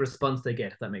to get the response they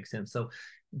get, if that makes sense. So,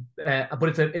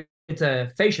 but it's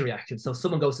a facial reaction. So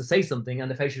someone goes to say something, and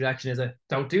the facial reaction is a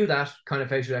 "don't do that" kind of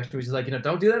facial reaction, which is like,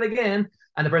 don't do that again.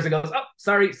 And the person goes, "Oh,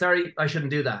 sorry, I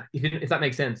shouldn't do that." If that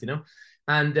makes sense,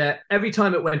 And every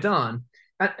time it went on,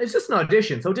 and it's just an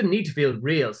audition, so it didn't need to feel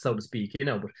real, so to speak,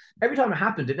 But every time it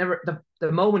happened, it never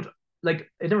the moment,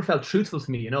 like, it never felt truthful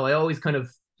to me. I always kind of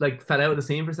like fell out of the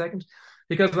scene for a second,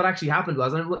 because what actually happened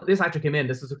was, and this actor came in.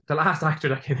 This was the last actor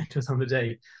that came into us on the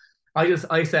day. I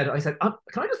said, oh,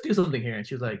 can I just do something here? And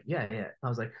she was like, yeah. I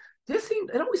was like, this scene,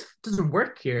 it always doesn't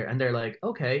work here. And they're like,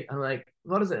 okay. I'm like,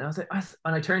 what is it? And I was like,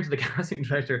 and I turned to the casting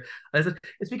director. I said,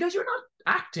 it's because you're not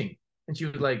acting. And she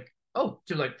was like,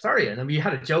 sorry. And then we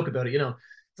had a joke about it,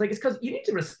 It's like, it's because you need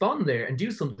to respond there and do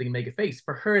something and make a face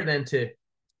for her then to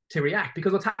react.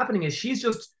 Because what's happening is she's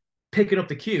just picking up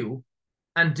the cue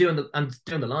and doing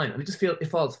the line, and it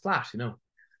falls flat,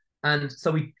 And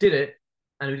so we did it,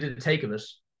 and we did a take of it,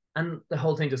 and the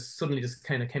whole thing just suddenly just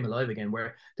kind of came alive again,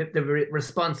 where the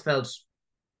response felt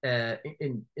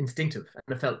instinctive,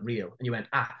 and it felt real. And you went,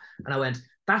 and I went,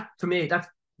 that for me, that's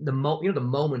the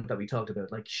moment that we talked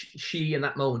about. Like, she in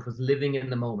that moment was living in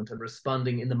the moment and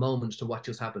responding in the moment to what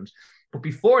just happened. But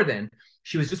before then,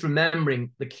 she was just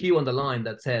remembering the cue on the line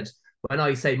that said, when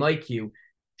I say my cue,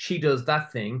 she does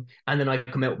that thing, and then I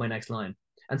come out with my next line.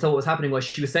 And so what was happening was,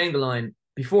 she was saying the line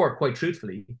before quite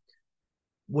truthfully,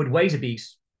 would wait a beat,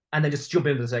 and then just jump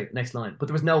into the next line. But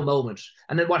there was no moment.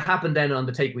 And then what happened then on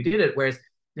the take we did it, whereas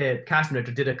the casting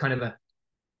director did a kind of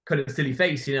silly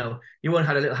face, You one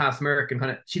had a little half smirk,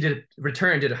 and she did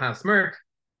a half smirk,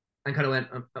 and kind of went,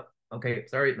 okay,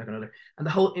 sorry, not gonna. And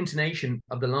the whole intonation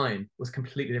of the line was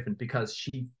completely different, because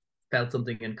she felt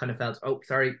something and kind of felt, oh,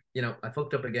 sorry, I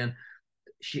fucked up again.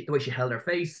 The way she held her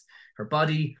face, her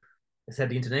body, I said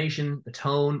the intonation, the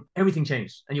tone, everything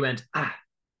changed. And you went,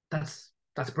 that's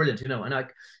brilliant, And I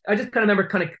just kind of remember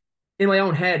kind of in my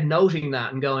own head noting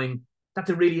that and going,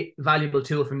 that's a really valuable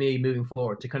tool for me moving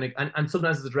forward to kind of, and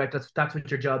sometimes as a director, that's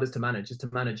what your job is to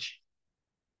manage.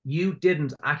 You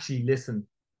didn't actually listen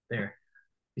there,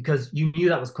 because you knew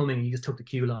that was coming. You just took the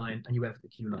cue line and you went for the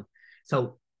cue line.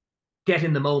 So get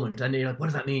in the moment. And you're like, what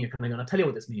does that mean? You're kind of going, I'll tell you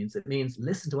what this means. It means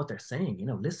listen to what they're saying,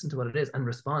 listen to what it is and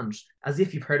respond as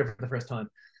if you've heard it for the first time.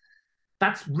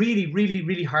 That's really, really,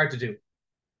 really hard to do.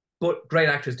 But great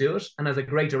actors do it. And as a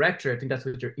great director, I think that's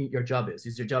what your job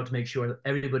is your job to make sure that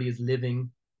everybody is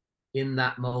living in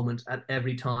that moment at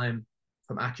every time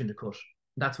from action to cut.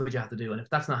 That's what you have to do. And if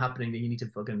that's not happening, then you need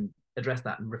to fucking address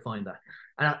that and refine that.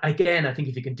 And again, I think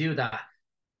if you can do that,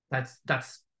 that's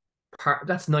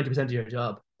 90% of your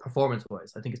job,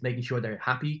 performance-wise. I think it's making sure they're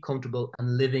happy, comfortable,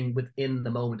 and living within the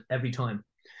moment every time.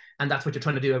 And that's what you're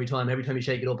trying to do every time you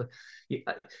shake it up.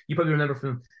 You probably remember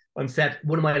from on set,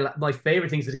 one of my favorite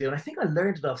things to do, and I think I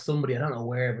learned it off somebody, I don't know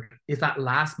where, but is that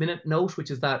last minute note,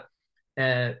 which is that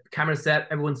camera set,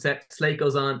 everyone's set, slate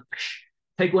goes on,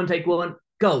 take one,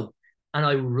 go. And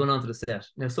I run onto the set.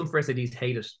 Now, some first ADs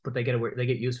hate it, but they get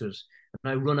used to it.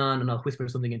 And I run on and I'll whisper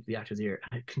something into the actor's ear,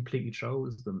 and it completely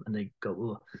throws them, and they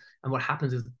go, ugh. And what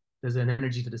happens is there's an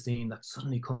energy to the scene that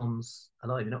suddenly comes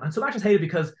alive, And some actors hate it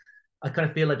because I kind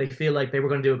of feel like they were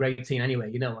going to do a great scene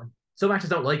anyway, And some actors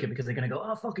don't like it because they're going to go,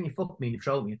 oh, fucking you fucked me and you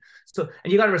throw me. So,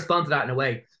 and you got to respond to that in a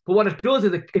way. But what it does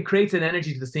is it creates an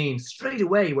energy to the scene straight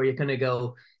away where you're going to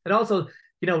go. And also,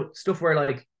 stuff where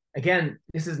like, again,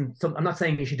 this isn't some, I'm not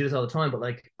saying you should do this all the time, but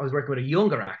like I was working with a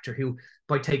younger actor who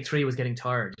by take 3 was getting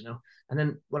tired, And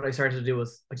then what I started to do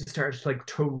was I just started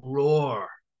to roar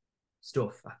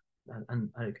stuff. And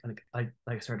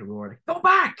I started to roar, like, go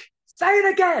back, say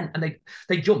it again. And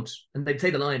they jumped and they'd say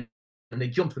the line. And they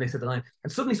jumped when they said the line.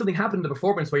 And suddenly something happened in the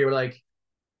performance where you were like,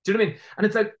 do you know what I mean? And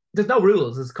it's like, there's no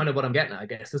rules, is kind of what I'm getting at, I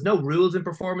guess. There's no rules in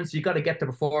performance. You got to get the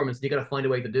performance. And you got to find a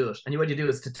way to do it. And what you do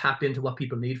is to tap into what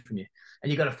people need from you. And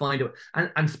you got to find it.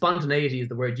 And spontaneity is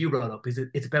the word you brought up.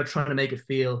 It's about trying to make it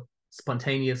feel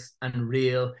spontaneous and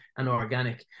real and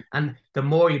organic. And the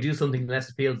more you do something, the less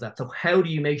it feels that. So how do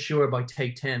you make sure by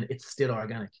take 10, it's still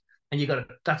organic? And you got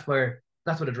to, that's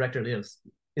what a director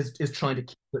is trying to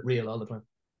keep it real all the time.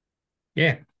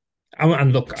 Yeah.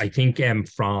 And look, I think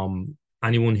from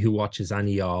anyone who watches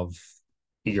any of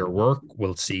your work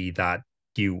will see that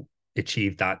you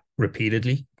achieve that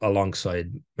repeatedly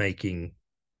alongside making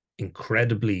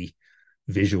incredibly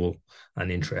visual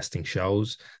and interesting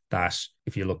shows that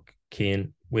if you look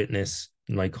Keen, Witness,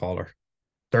 Nightcaller,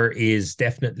 there is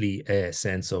definitely a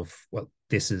sense of, well,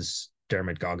 this is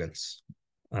Diarmuid Goggins.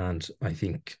 And I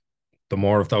think the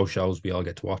more of those shows we all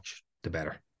get to watch, the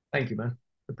better. Thank you, man.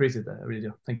 Appreciate that. I really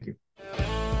do. Thank you.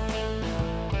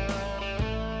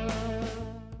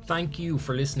 Thank you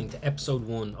for listening to episode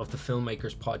 1 of the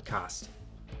Filmmakers Podcast.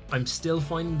 I'm still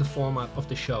finding the format of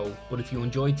the show, but if you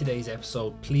enjoyed today's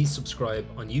episode, please subscribe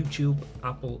on YouTube,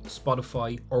 Apple,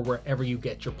 Spotify, or wherever you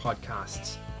get your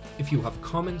podcasts. If you have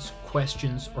comments,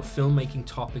 questions, or filmmaking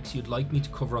topics you'd like me to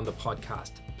cover on the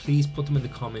podcast, please put them in the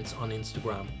comments on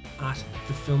Instagram at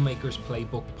the Filmmakers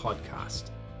Playbook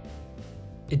Podcast.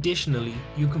 Additionally,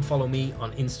 you can follow me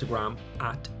on Instagram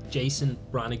at Jason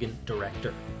Brannigan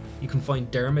Director. You can find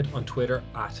Diarmuid on Twitter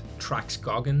at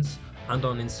TraxGoggins and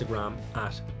on Instagram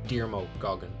at Diarmuid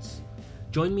Goggins.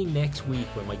 Join me next week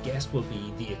when my guest will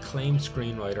be the acclaimed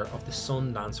screenwriter of the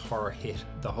Sundance horror hit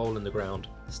The Hole in the Ground,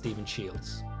 Stephen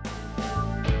Shields.